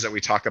guards that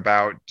we talk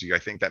about, do I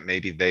think that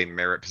maybe they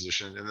merit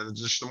position? And then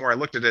just the more I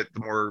looked at it,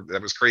 the more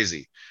that was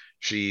crazy.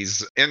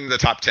 She's in the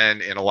top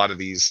 10 in a lot of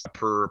these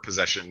per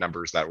possession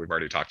numbers that we've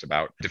already talked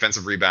about.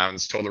 Defensive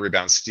rebounds, total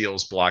rebounds,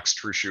 steals, blocks,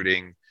 true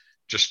shooting,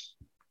 just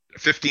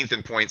 15th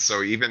in points.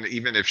 So even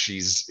if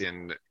she's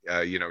in,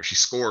 she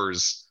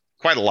scores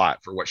quite a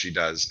lot for what she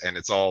does. And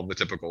it's all the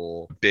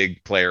typical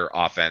big player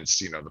offense,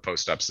 the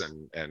post ups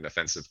and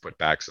offensive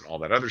putbacks and all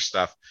that other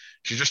stuff.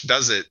 She just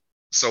does it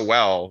so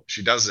well.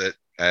 She does it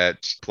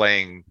at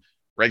playing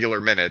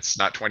regular minutes,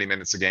 not 20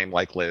 minutes a game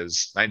like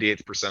Liz,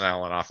 98th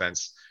percentile on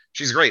offense.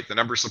 She's great. The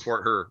numbers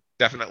support her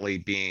definitely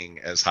being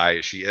as high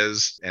as she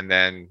is. And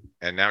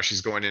now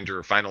she's going into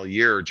her final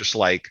year, just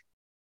like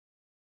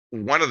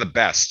one of the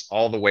best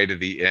all the way to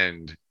the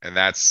end. And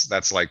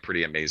that's like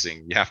pretty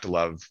amazing. You have to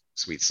love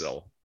Sweet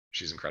Sill.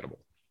 She's incredible.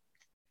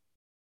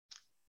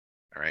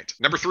 All right.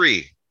 Number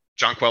 3,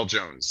 Jonquel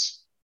Jones.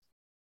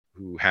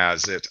 Who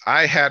has it?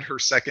 I had her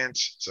second,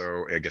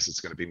 so I guess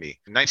it's going to be me.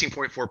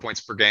 19.4 points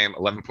per game,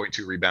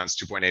 11.2 rebounds,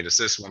 2.8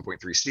 assists,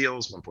 1.3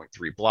 steals,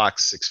 1.3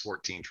 blocks,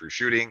 614 true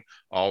shooting.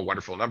 All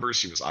wonderful numbers.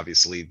 She was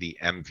obviously the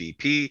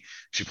MVP.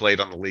 She played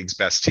on the league's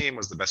best team,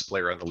 was the best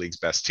player on the league's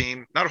best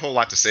team. Not a whole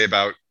lot to say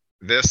about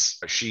this.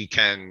 She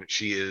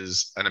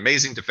is an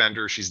amazing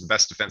defender. She's the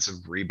best defensive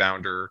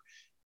rebounder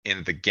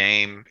in the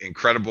game.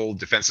 Incredible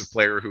defensive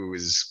player who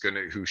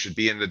should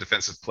be in the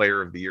defensive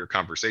player of the year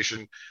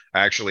conversation.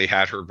 I actually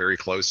had her very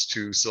close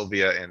to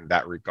Sylvia in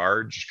that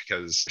regard, just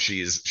because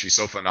she's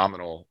so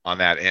phenomenal on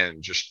that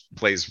end. Just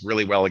plays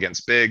really well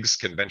against bigs,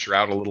 can venture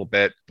out a little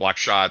bit, block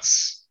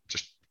shots,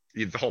 just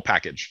the whole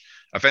package.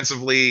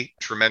 Offensively,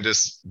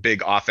 tremendous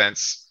big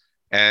offense.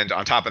 And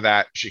on top of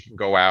that, she can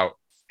go out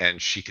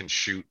and she can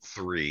shoot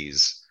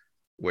threes,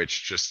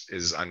 which just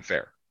is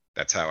unfair.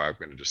 That's how I'm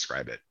going to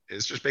describe it.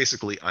 It's just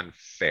basically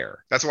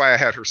unfair. That's why I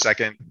had her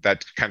second.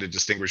 That kind of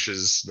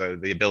distinguishes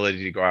the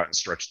ability to go out and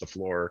stretch the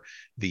floor.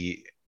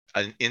 The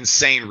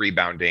insane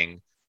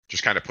rebounding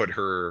just kind of put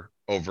her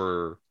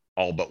over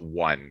all but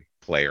one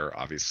player,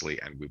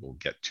 obviously, and we will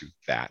get to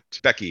that.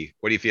 Becky,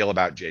 what do you feel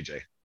about JJ?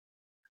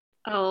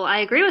 Oh, I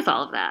agree with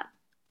all of that.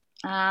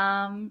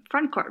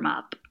 Front court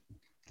mop.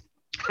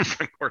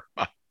 Front court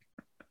mop.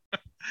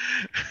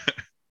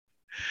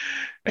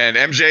 And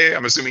MJ,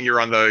 I'm assuming you're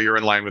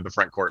in line with the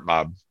front court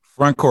mob.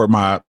 Front court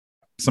mob.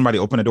 Somebody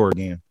open the door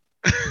again.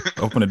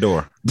 Open the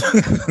door.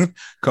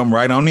 Come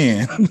right on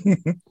in.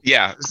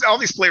 Yeah, all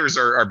these players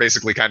are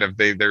basically kind of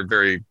they're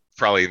very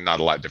probably not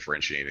a lot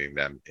differentiating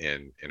them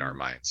in our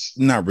minds.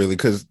 Not really,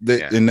 because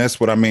and that's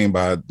what I mean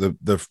by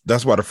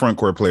that's why the front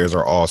court players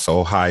are all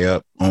so high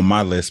up on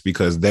my list,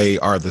 because they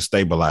are the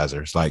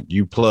stabilizers. Like,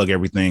 you plug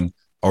everything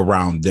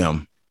around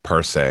them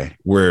per se.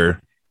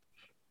 Where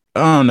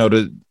I don't know,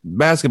 the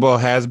basketball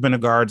has been a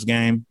guards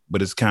game,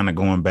 but it's kind of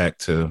going back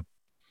to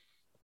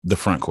the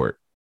front court.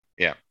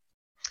 Yeah.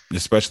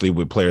 Especially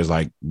with players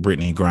like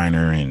Brittany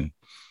Griner and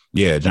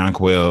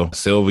Jonquel,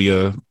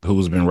 Sylvia,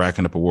 who's been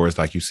racking up awards,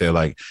 like you said.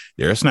 Like,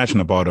 they're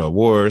snatching up all the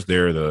awards.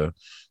 They're the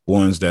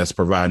ones that's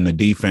providing the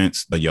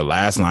defense, your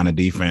last line of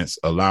defense,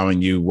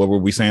 allowing you, what were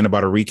we saying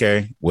about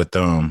Arike with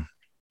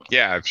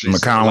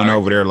McCowan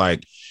over there?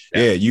 Like,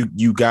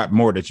 you got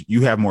more, that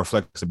you have more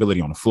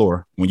flexibility on the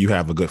floor when you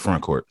have a good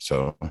front court.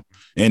 So,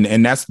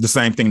 and that's the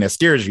same thing that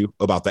scares you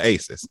about the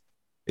Aces,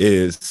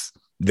 is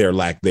their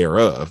lack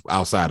thereof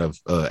outside of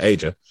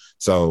Aja.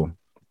 So,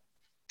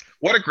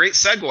 what a great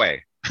segue.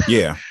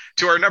 Yeah.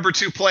 To our number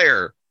 2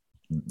 player.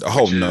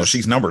 Oh no,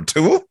 she's number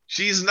 2.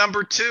 She's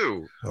number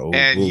 2,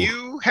 and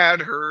you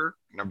had her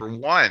number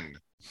 1,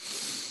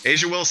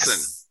 Asia Wilson.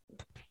 Yes.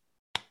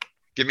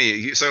 Give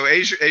me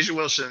Asia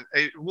Wilson.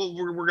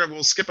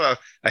 We'll skip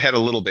ahead a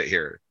little bit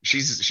here.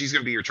 She's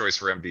going to be your choice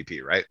for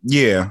MVP, right?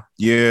 Yeah.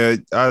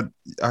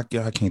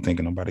 I can't think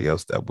of nobody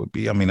else that would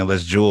be. I mean,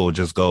 unless Jewel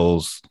just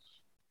goes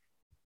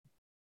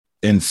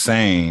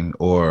insane,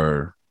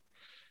 or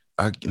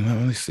let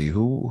me see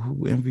who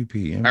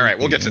MVP. All right,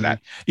 we'll get to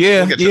that.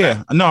 Yeah,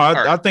 that. No,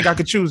 I think I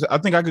could choose. I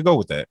think I could go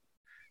with that.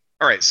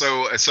 All right,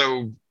 so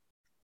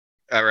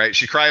all right,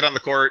 she cried on the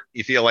court.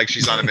 You feel like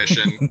she's on a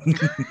mission.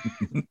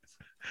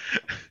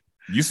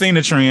 You seen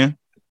the trend.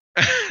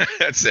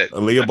 That's it.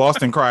 Aaliyah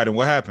Boston cried, and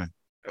what happened?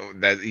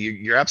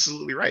 You're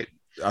absolutely right.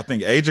 I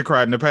think Aja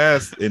cried in the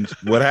past, and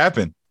what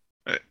happened?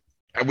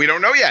 We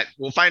don't know yet.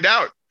 We'll find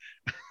out.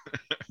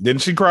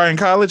 Didn't she cry in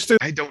college too?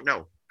 I don't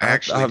know. I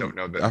actually don't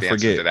know the answer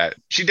to that.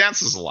 She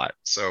dances a lot,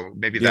 so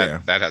maybe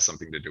that has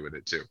something to do with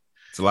it too.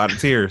 It's a lot of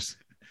tears.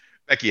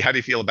 Becky, how do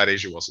you feel about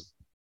Asia Wilson?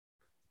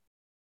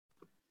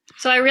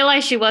 So I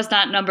realized she was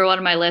not number 1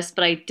 on my list,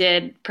 but I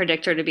did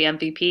predict her to be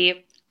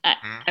MVP.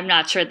 I'm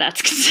not sure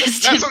that's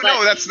consistent.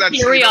 That's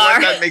here we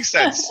are. That makes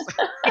sense.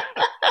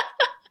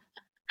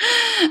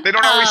 They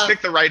don't always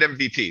pick the right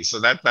MVP, so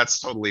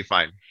that's totally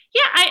fine.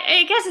 Yeah,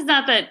 I guess it's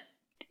not that.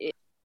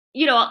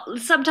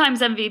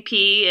 Sometimes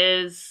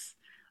MVP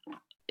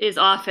is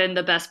often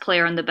the best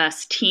player on the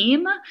best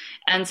team,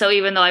 and so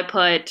even though I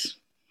put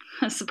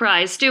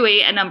surprise,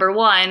 Stewie at number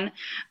 1.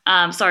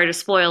 Sorry to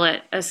spoil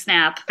it, a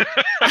snap.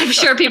 I'm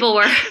sure people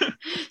were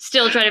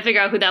still trying to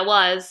figure out who that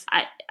was.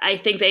 I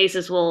think the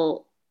Aces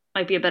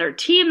might be a better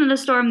team than the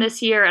Storm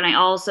this year, and I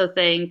also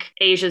think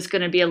Asia's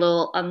going to be a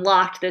little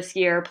unlocked this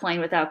year playing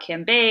without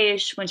Cam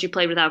Beige. When she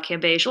played without Cam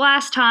Beige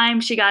last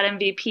time, she got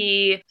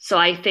MVP. So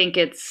I think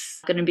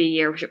it's going to be a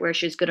year where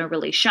she's going to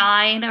really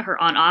shine.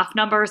 Her on-off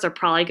numbers are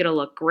probably going to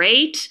look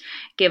great,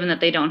 given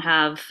that they don't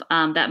have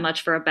that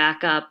much for a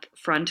backup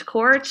front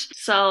court.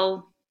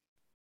 So,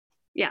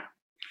 yeah.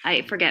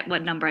 I forget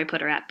what number I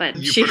put her at,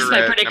 but she's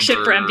my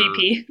prediction for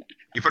MVP.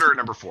 You put her at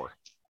number 4.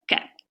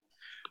 Okay.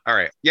 All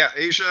right. Yeah,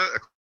 Asia,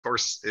 of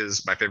course,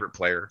 is my favorite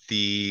player.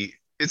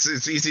 It's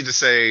easy to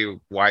say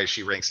why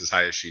she ranks as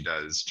high as she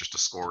does. Just a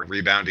scoring,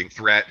 rebounding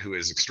threat who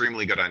is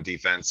extremely good on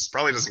defense.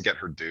 Probably doesn't get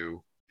her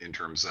due in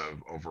terms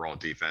of overall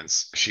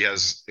defense. She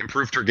has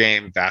improved her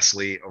game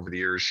vastly over the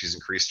years. She's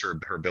increased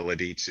her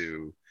ability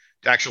to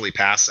actually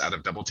pass out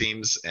of double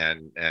teams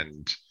and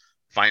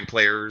find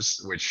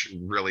players, which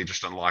really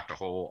just unlocked a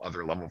whole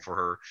other level for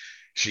her.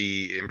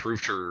 She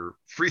improved her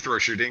free throw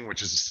shooting,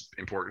 which is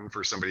important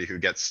for somebody who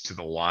gets to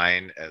the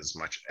line as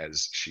much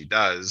as she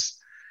does.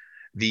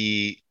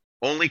 The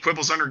only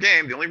quibbles on her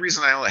game, the only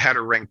reason I had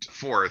her ranked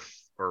 4th,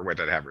 or what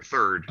did I have her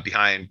 3rd,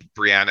 behind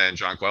Brianna and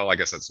Jonquel, I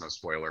guess that's no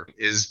spoiler,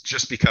 is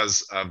just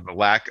because of the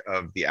lack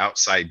of the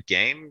outside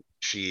game.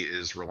 She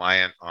is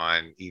reliant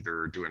on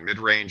either doing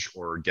mid-range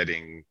or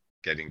getting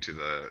to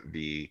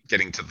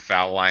the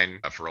foul line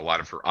for a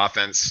lot of her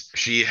offense.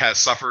 She has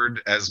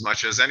suffered as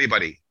much as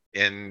anybody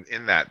in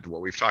that,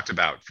 what we've talked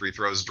about. Free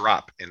throws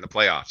drop in the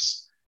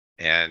playoffs,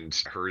 and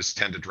hers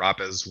tend to drop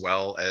as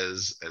well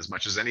as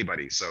much as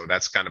anybody. So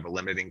that's kind of a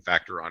limiting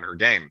factor on her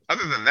game.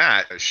 Other than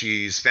that,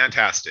 she's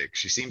fantastic.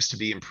 She seems to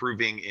be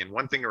improving in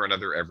one thing or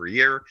another every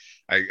year.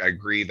 I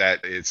agree that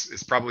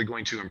it's probably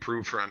going to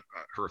improve her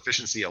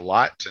efficiency a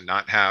lot to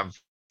not have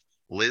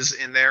Liz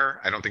in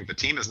there. I don't think the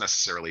team is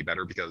necessarily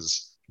better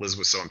because Liz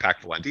was so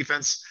impactful on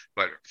defense,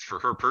 but for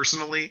her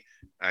personally,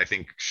 I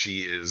think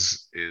she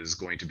is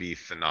going to be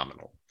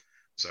phenomenal.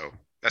 So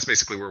that's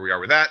basically where we are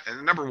with that.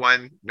 And number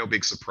 1, no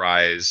big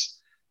surprise,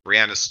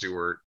 Brianna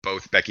Stewart.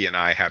 Both Becky and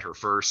I had her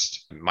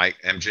first.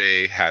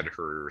 MJ had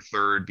her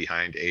 3rd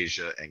behind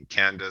Asia and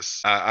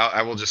Candace.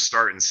 I will just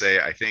start and say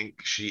I think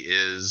she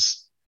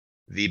is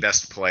the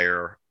best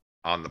player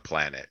on the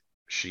planet.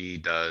 She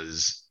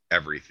does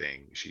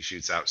everything. She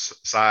shoots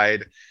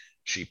outside.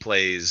 She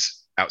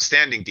plays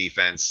outstanding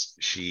defense.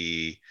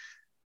 She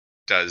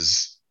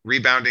does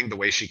rebounding the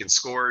way she can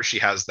score. She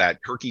has that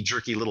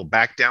herky-jerky little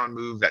back down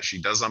move that she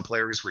does on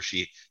players where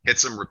she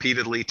hits them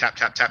repeatedly, tap,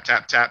 tap, tap,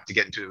 tap, tap, to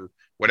get into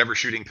whatever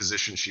shooting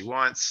position she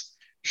wants.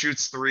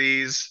 Shoots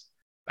threes,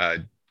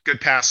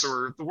 good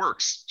passer, the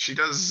works. She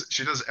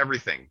does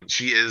everything.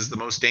 She is the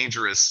most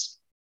dangerous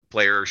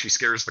player. She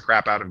scares the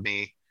crap out of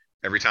me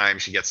every time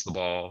she gets the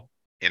ball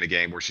in a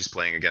game where she's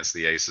playing against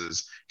the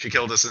Aces. She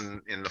killed us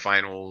in the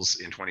finals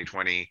in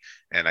 2020,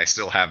 and I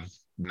still have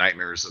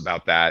nightmares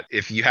about that.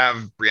 If you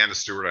have Brianna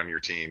Stewart on your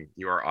team,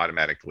 you are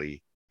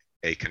automatically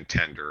a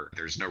contender.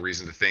 There's no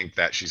reason to think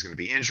that she's going to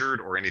be injured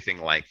or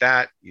anything like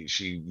that.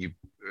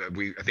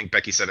 I think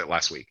Becky said it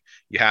last week.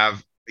 You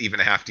have even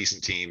a half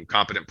decent team,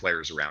 competent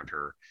players around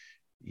her,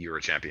 you're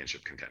a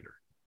championship contender.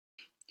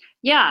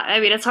 Yeah,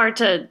 I mean, it's hard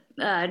to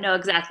know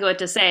exactly what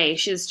to say.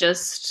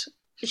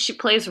 She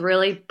plays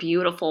really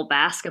beautiful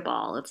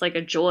basketball. It's like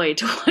a joy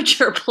to watch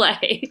her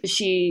play.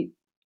 She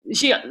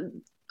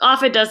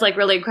often does like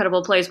really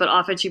incredible plays, but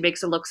often she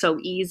makes it look so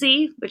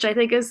easy, which I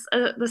think is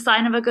the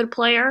sign of a good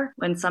player,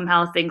 when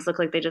somehow things look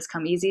like they just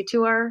come easy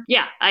to her.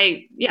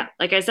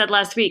 Like I said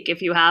last week,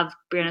 if you have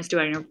Brianna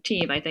Stewart on your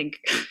team, I think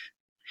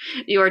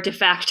you are de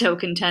facto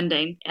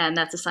contending, and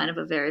that's a sign of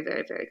a very,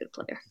 very, very good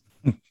player.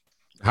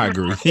 I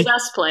agree. The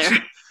best player.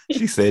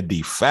 She said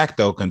de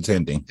facto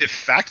contending. De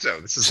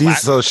facto. This is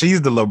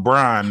she's the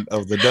LeBron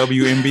of the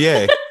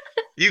WNBA.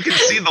 You can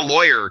see the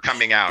lawyer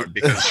coming out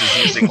because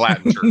she's using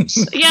Latin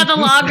terms. Yeah, the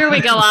longer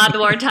we go on, the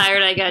more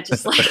tired I get.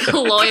 Just like the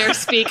lawyer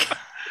speak.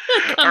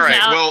 All right.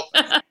 Out.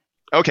 Well,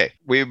 okay.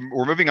 We're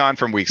moving on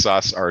from Weak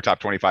Sauce, our top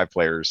 25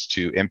 players,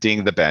 to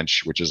emptying the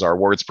bench, which is our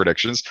awards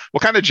predictions. We'll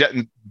kind of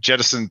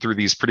jettison through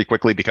these pretty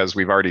quickly because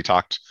we've already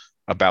talked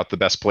about the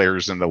best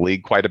players in the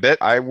league quite a bit.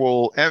 I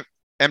will.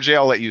 MJ,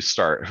 I'll let you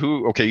start.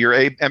 Your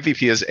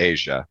MVP is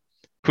Asia.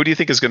 Who do you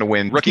think is going to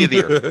win Rookie of the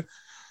Year?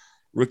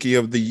 Rookie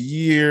of the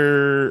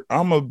Year,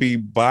 I'm going to be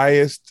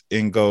biased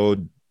and go...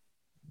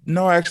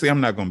 No, actually, I'm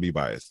not going to be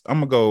biased. I'm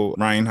going to go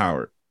Ryan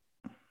Howard.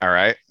 All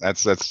right.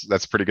 That's a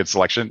pretty good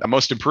selection.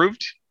 Most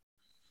improved?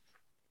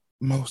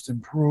 Most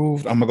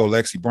improved, I'm going to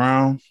go Lexi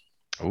Brown.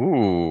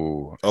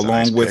 Ooh.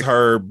 Along with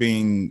her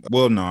being...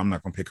 Well, no, I'm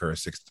not going to pick her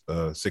as sixth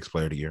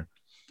player of the year.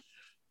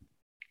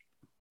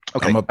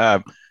 Okay.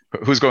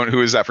 Who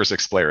is that for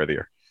sixth player of the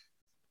year?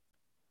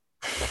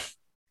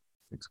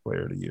 Sixth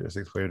player of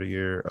the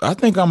year. I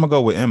think I'm gonna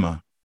go with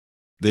Emma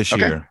this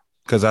year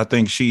because I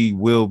think she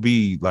will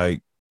be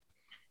like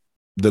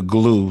the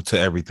glue to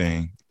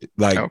everything.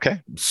 like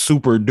Okay.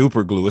 super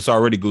duper glue. It's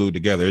already glued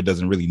together. It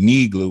doesn't really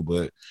need glue,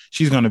 but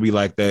she's going to be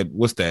like that.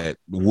 What's the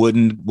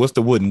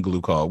wooden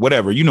glue called?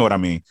 Whatever. You know what I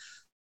mean?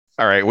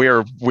 All right. We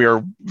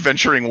are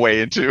venturing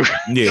way into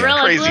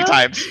Gorilla crazy glue?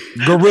 times.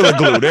 Gorilla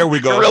glue. There we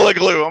go. Gorilla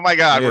glue. Oh my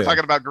God. Yeah. We're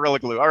talking about Gorilla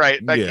glue. All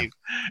right. Becky,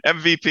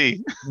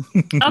 MVP.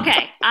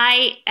 Okay,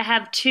 I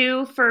have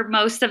two for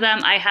most of them.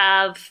 I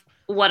have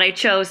what I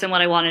chose and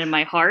what I wanted in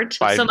my heart.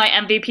 Fine. So my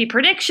MVP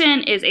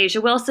prediction is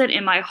Asia Wilson.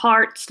 In my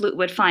heart, Sloot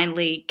would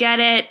finally get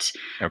it.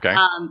 Okay.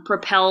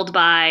 Propelled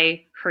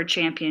by her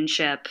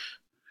championship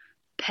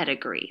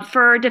pedigree.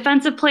 For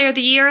Defensive Player of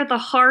the Year, the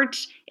heart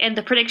and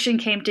the prediction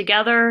came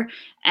together,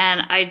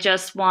 and I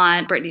just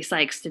want Brittany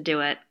Sykes to do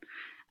it.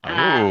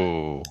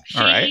 All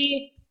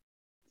right.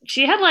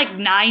 She had like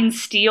 9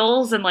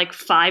 steals and like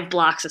 5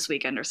 blocks this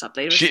weekend or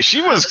something.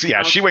 She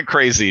went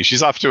crazy.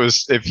 She's off to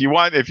if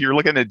you're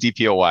looking at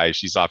DPOY,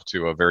 she's off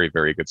to a very,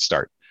 very good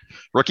start.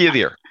 Rookie of the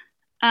Year.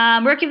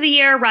 Rookie of the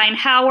Year, Ryan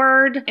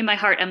Howard. In my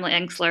heart, Emily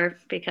Engsler,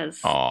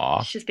 because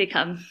she's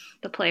become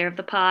the player of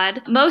the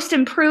pod. Most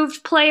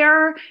Improved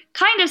Player,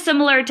 kind of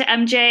similar to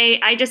MJ.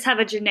 I just have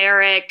a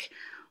generic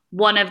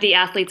one of the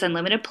Athletes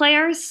Unlimited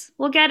players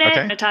will get it.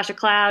 Okay. Natasha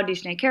Cloud,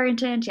 Dejanay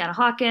Carrington, Tiana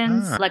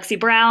Hawkins, Lexi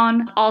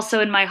Brown. Also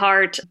in my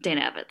heart,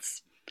 Dana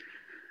Evans.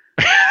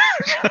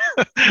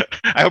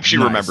 I hope she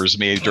remembers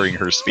me during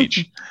her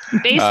speech.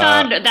 Based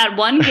on that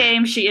one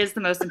game, she is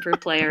the most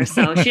improved player.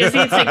 So she just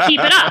needs to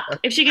keep it up.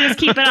 If she can just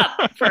keep it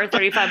up for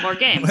 35 more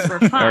games, we're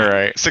fine. All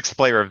right. 6th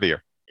Player of the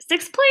Year.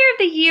 6th Player of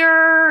the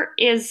Year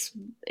is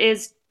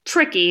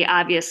tricky,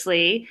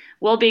 obviously.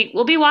 We'll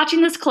be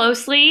watching this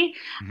closely.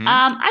 Mm-hmm.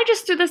 I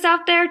just threw this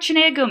out there,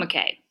 Chinea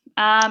Gumake.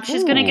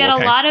 She's going to get a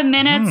lot of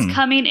minutes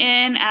coming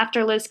in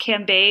after Liz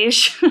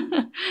Cambage.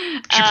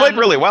 She played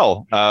really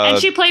well. And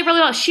she played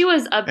really well. She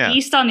was a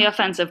beast on the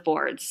offensive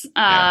boards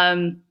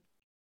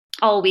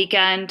all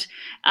weekend.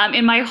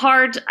 In my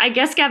heart, I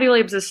guess Gabby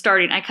Williams is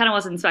starting. I kind of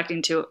wasn't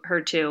expecting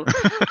her to.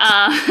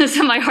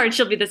 So in my heart,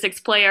 she'll be the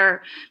 6th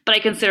player, but I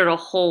considered a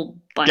whole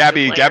bunch of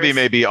players. Gabby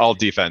may be all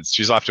defense.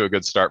 She's off to a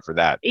good start for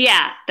that.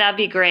 Yeah, that'd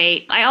be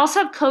great. I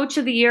also have Coach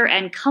of the Year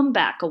and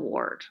Comeback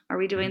Award. Are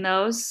we doing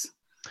those?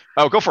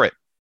 Oh, go for it.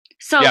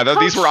 So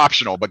these were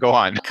optional, but go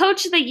on.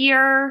 Coach of the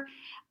Year,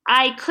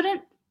 I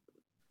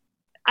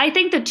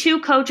think the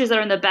 2 coaches that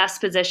are in the best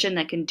position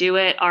that can do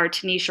it are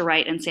Tanisha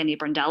Wright and Sandy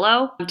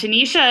Brondello.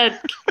 Tanisha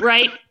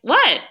Wright,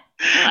 what?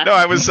 No,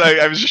 I was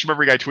just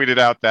remembering I tweeted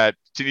out that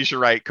Tanisha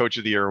Wright, Coach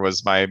of the Year,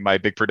 was my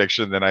big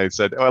prediction. Then I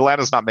said,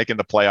 Atlanta's not making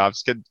the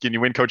playoffs. Can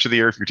you win Coach of the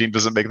Year if your team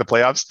doesn't make the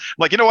playoffs? I'm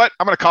like, you know what?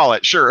 I'm going to call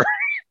it. Sure.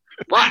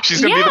 Well, she's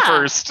going to be the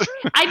first.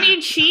 I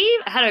mean, she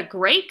had a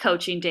great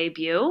coaching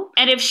debut.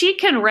 And if she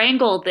can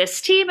wrangle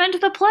this team into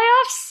the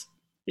playoffs,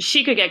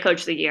 she could get Coach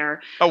of the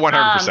Year. Oh,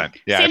 100%.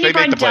 Sandy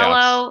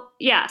Brondello.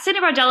 Yeah,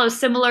 Sandy Brondello,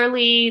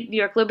 similarly, New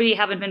York Liberty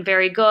haven't been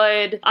very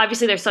good.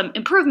 Obviously, there's some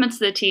improvements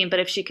to the team, but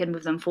if she can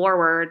move them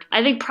forward,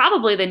 I think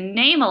probably the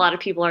name a lot of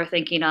people are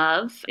thinking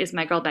of is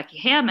my girl Becky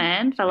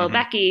Hammond, fellow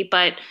Becky,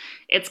 but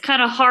it's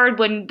kind of hard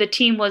when the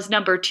team was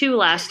number 2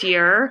 last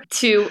year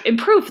to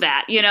improve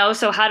that,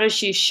 So how does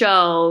she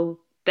show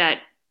that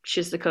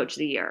she's the Coach of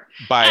the Year?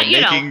 By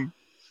making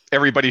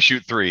everybody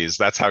shoot threes.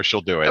 That's how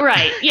she'll do it.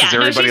 Right. Yeah. Because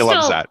everybody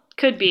loves that.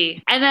 Could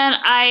be. And then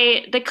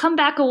the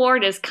comeback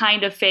award is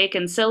kind of fake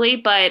and silly,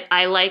 but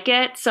I like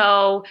it.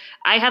 So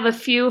I have a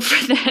few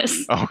for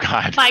this. Oh,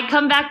 God. My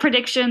comeback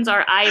predictions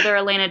are either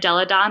Elena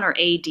Deladon or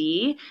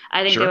AD.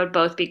 I think they would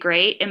both be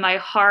great. In my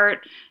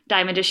heart,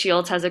 Diamond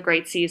DeShields has a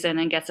great season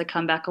and gets a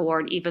comeback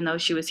award, even though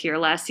she was here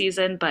last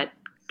season, but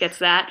gets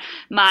that.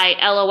 My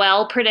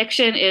LOL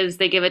prediction is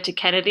they give it to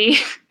Kennedy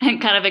and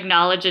kind of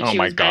acknowledge that she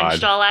was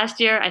benched all last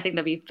year. I think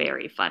that'd be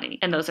very funny.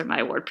 And those are my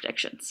award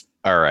predictions.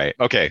 All right.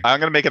 Okay. I'm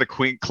going to make it a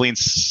clean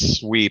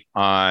sweep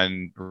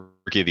on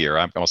Rookie of the Year.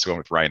 I'm also going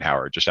with Ryan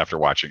Howard just after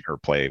watching her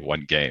play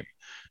one game.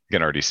 You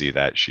can already see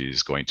that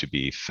she's going to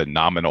be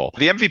phenomenal.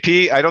 The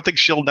MVP, I don't think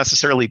she'll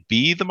necessarily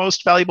be the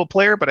most valuable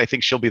player, but I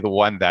think she'll be the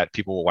one that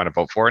people will want to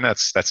vote for. And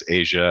that's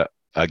Asia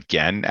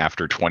again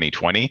after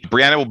 2020.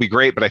 Brianna will be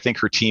great, but I think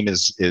her team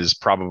is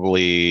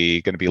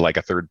probably going to be like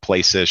a 3rd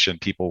place-ish,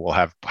 and people will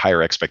have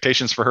higher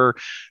expectations for her.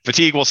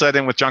 Fatigue will set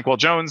in with Jonquel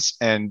Jones,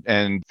 and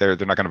they're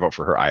not going to vote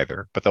for her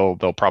either. But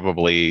they'll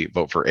probably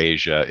vote for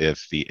Asia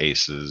if the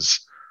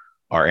Aces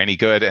are any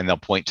good, and they'll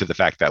point to the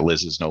fact that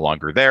Liz is no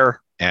longer there,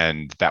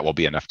 and that will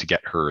be enough to get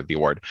her the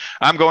award.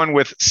 I'm going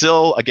with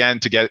Syl again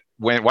to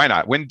win. Why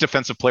not win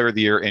Defensive Player of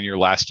the Year in your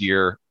last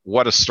year?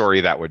 What a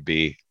story that would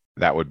be.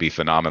 That would be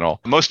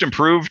phenomenal. Most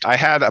Improved, I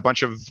had a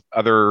bunch of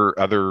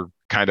other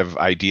kind of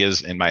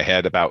ideas in my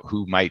head about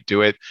who might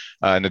do it.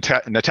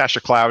 Natasha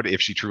Cloud,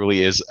 if she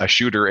truly is a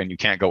shooter and you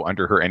can't go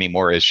under her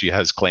anymore, as she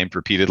has claimed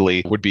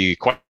repeatedly, would be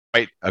quite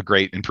a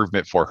great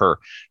improvement for her.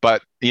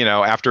 But,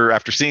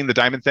 after seeing the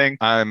Diamond thing,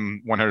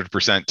 I'm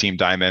 100% Team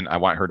Diamond. I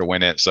want her to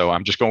win it. So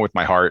I'm just going with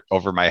my heart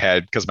over my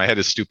head, because my head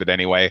is stupid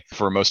anyway.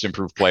 For Most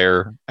Improved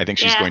Player, I think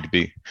she's going to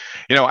be,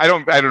 I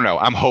don't know.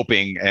 I'm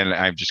hoping, and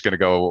I'm just going to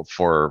go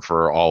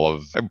for all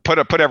of,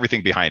 put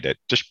everything behind it.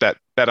 Just bet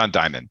on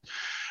Diamond.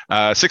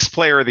 Sixth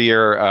player of the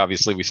year.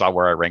 Obviously, we saw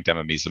where I ranked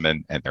Emma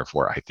Mieseman, and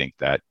therefore I think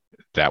that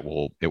it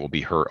will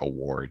be her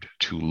award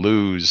to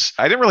lose.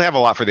 I didn't really have a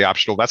lot for the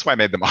optional. That's why I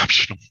made them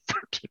optional,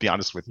 to be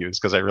honest with you, is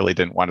because I really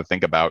didn't want to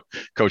think about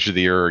coach of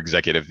the year or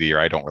executive of the year.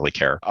 I don't really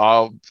care.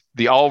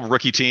 The all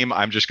rookie team,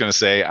 I'm just going to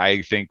say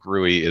I think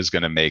Rui is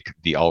going to make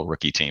the all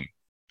rookie team.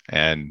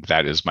 And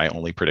that is my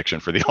only prediction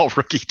for the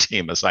all-rookie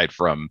team, aside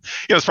from,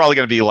 it's probably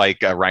going to be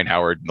like Ryan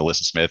Howard,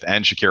 Melissa Smith,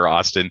 and Shakira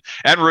Austin,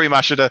 and Rui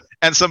Mashida,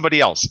 and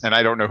somebody else. And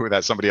I don't know who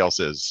that somebody else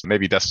is.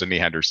 Maybe Destiny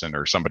Henderson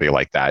or somebody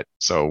like that.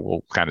 So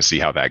we'll kind of see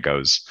how that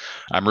goes.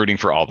 I'm rooting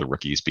for all the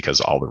rookies because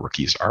all the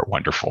rookies are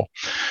wonderful.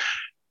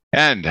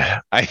 And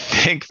I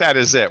think that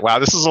is it. Wow,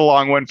 this is a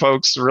long one,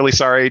 folks. Really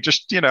sorry.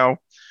 Just,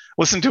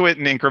 listen to it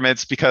in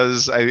increments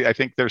because I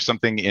think there's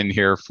something in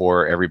here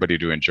for everybody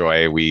to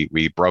enjoy.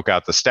 We broke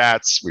out the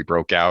stats. We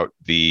broke out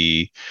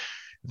the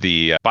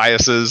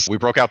biases. We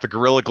broke out the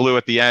Gorilla Glue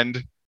at the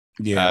end.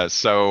 Yeah.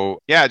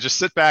 Just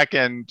sit back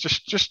and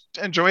just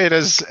enjoy it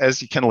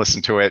as you can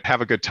listen to it.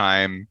 Have a good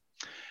time.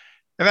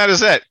 And that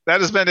is it.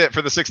 That has been it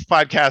for the 6th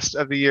podcast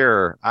of the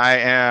year. I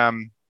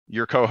am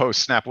your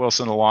co-host, Snap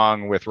Wilson,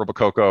 along with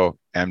Robocoko,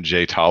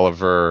 MJ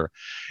Tolliver,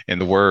 in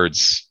the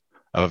words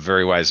of a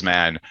very wise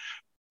man.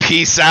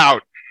 Peace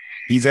out.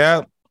 Peace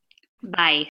out. Bye.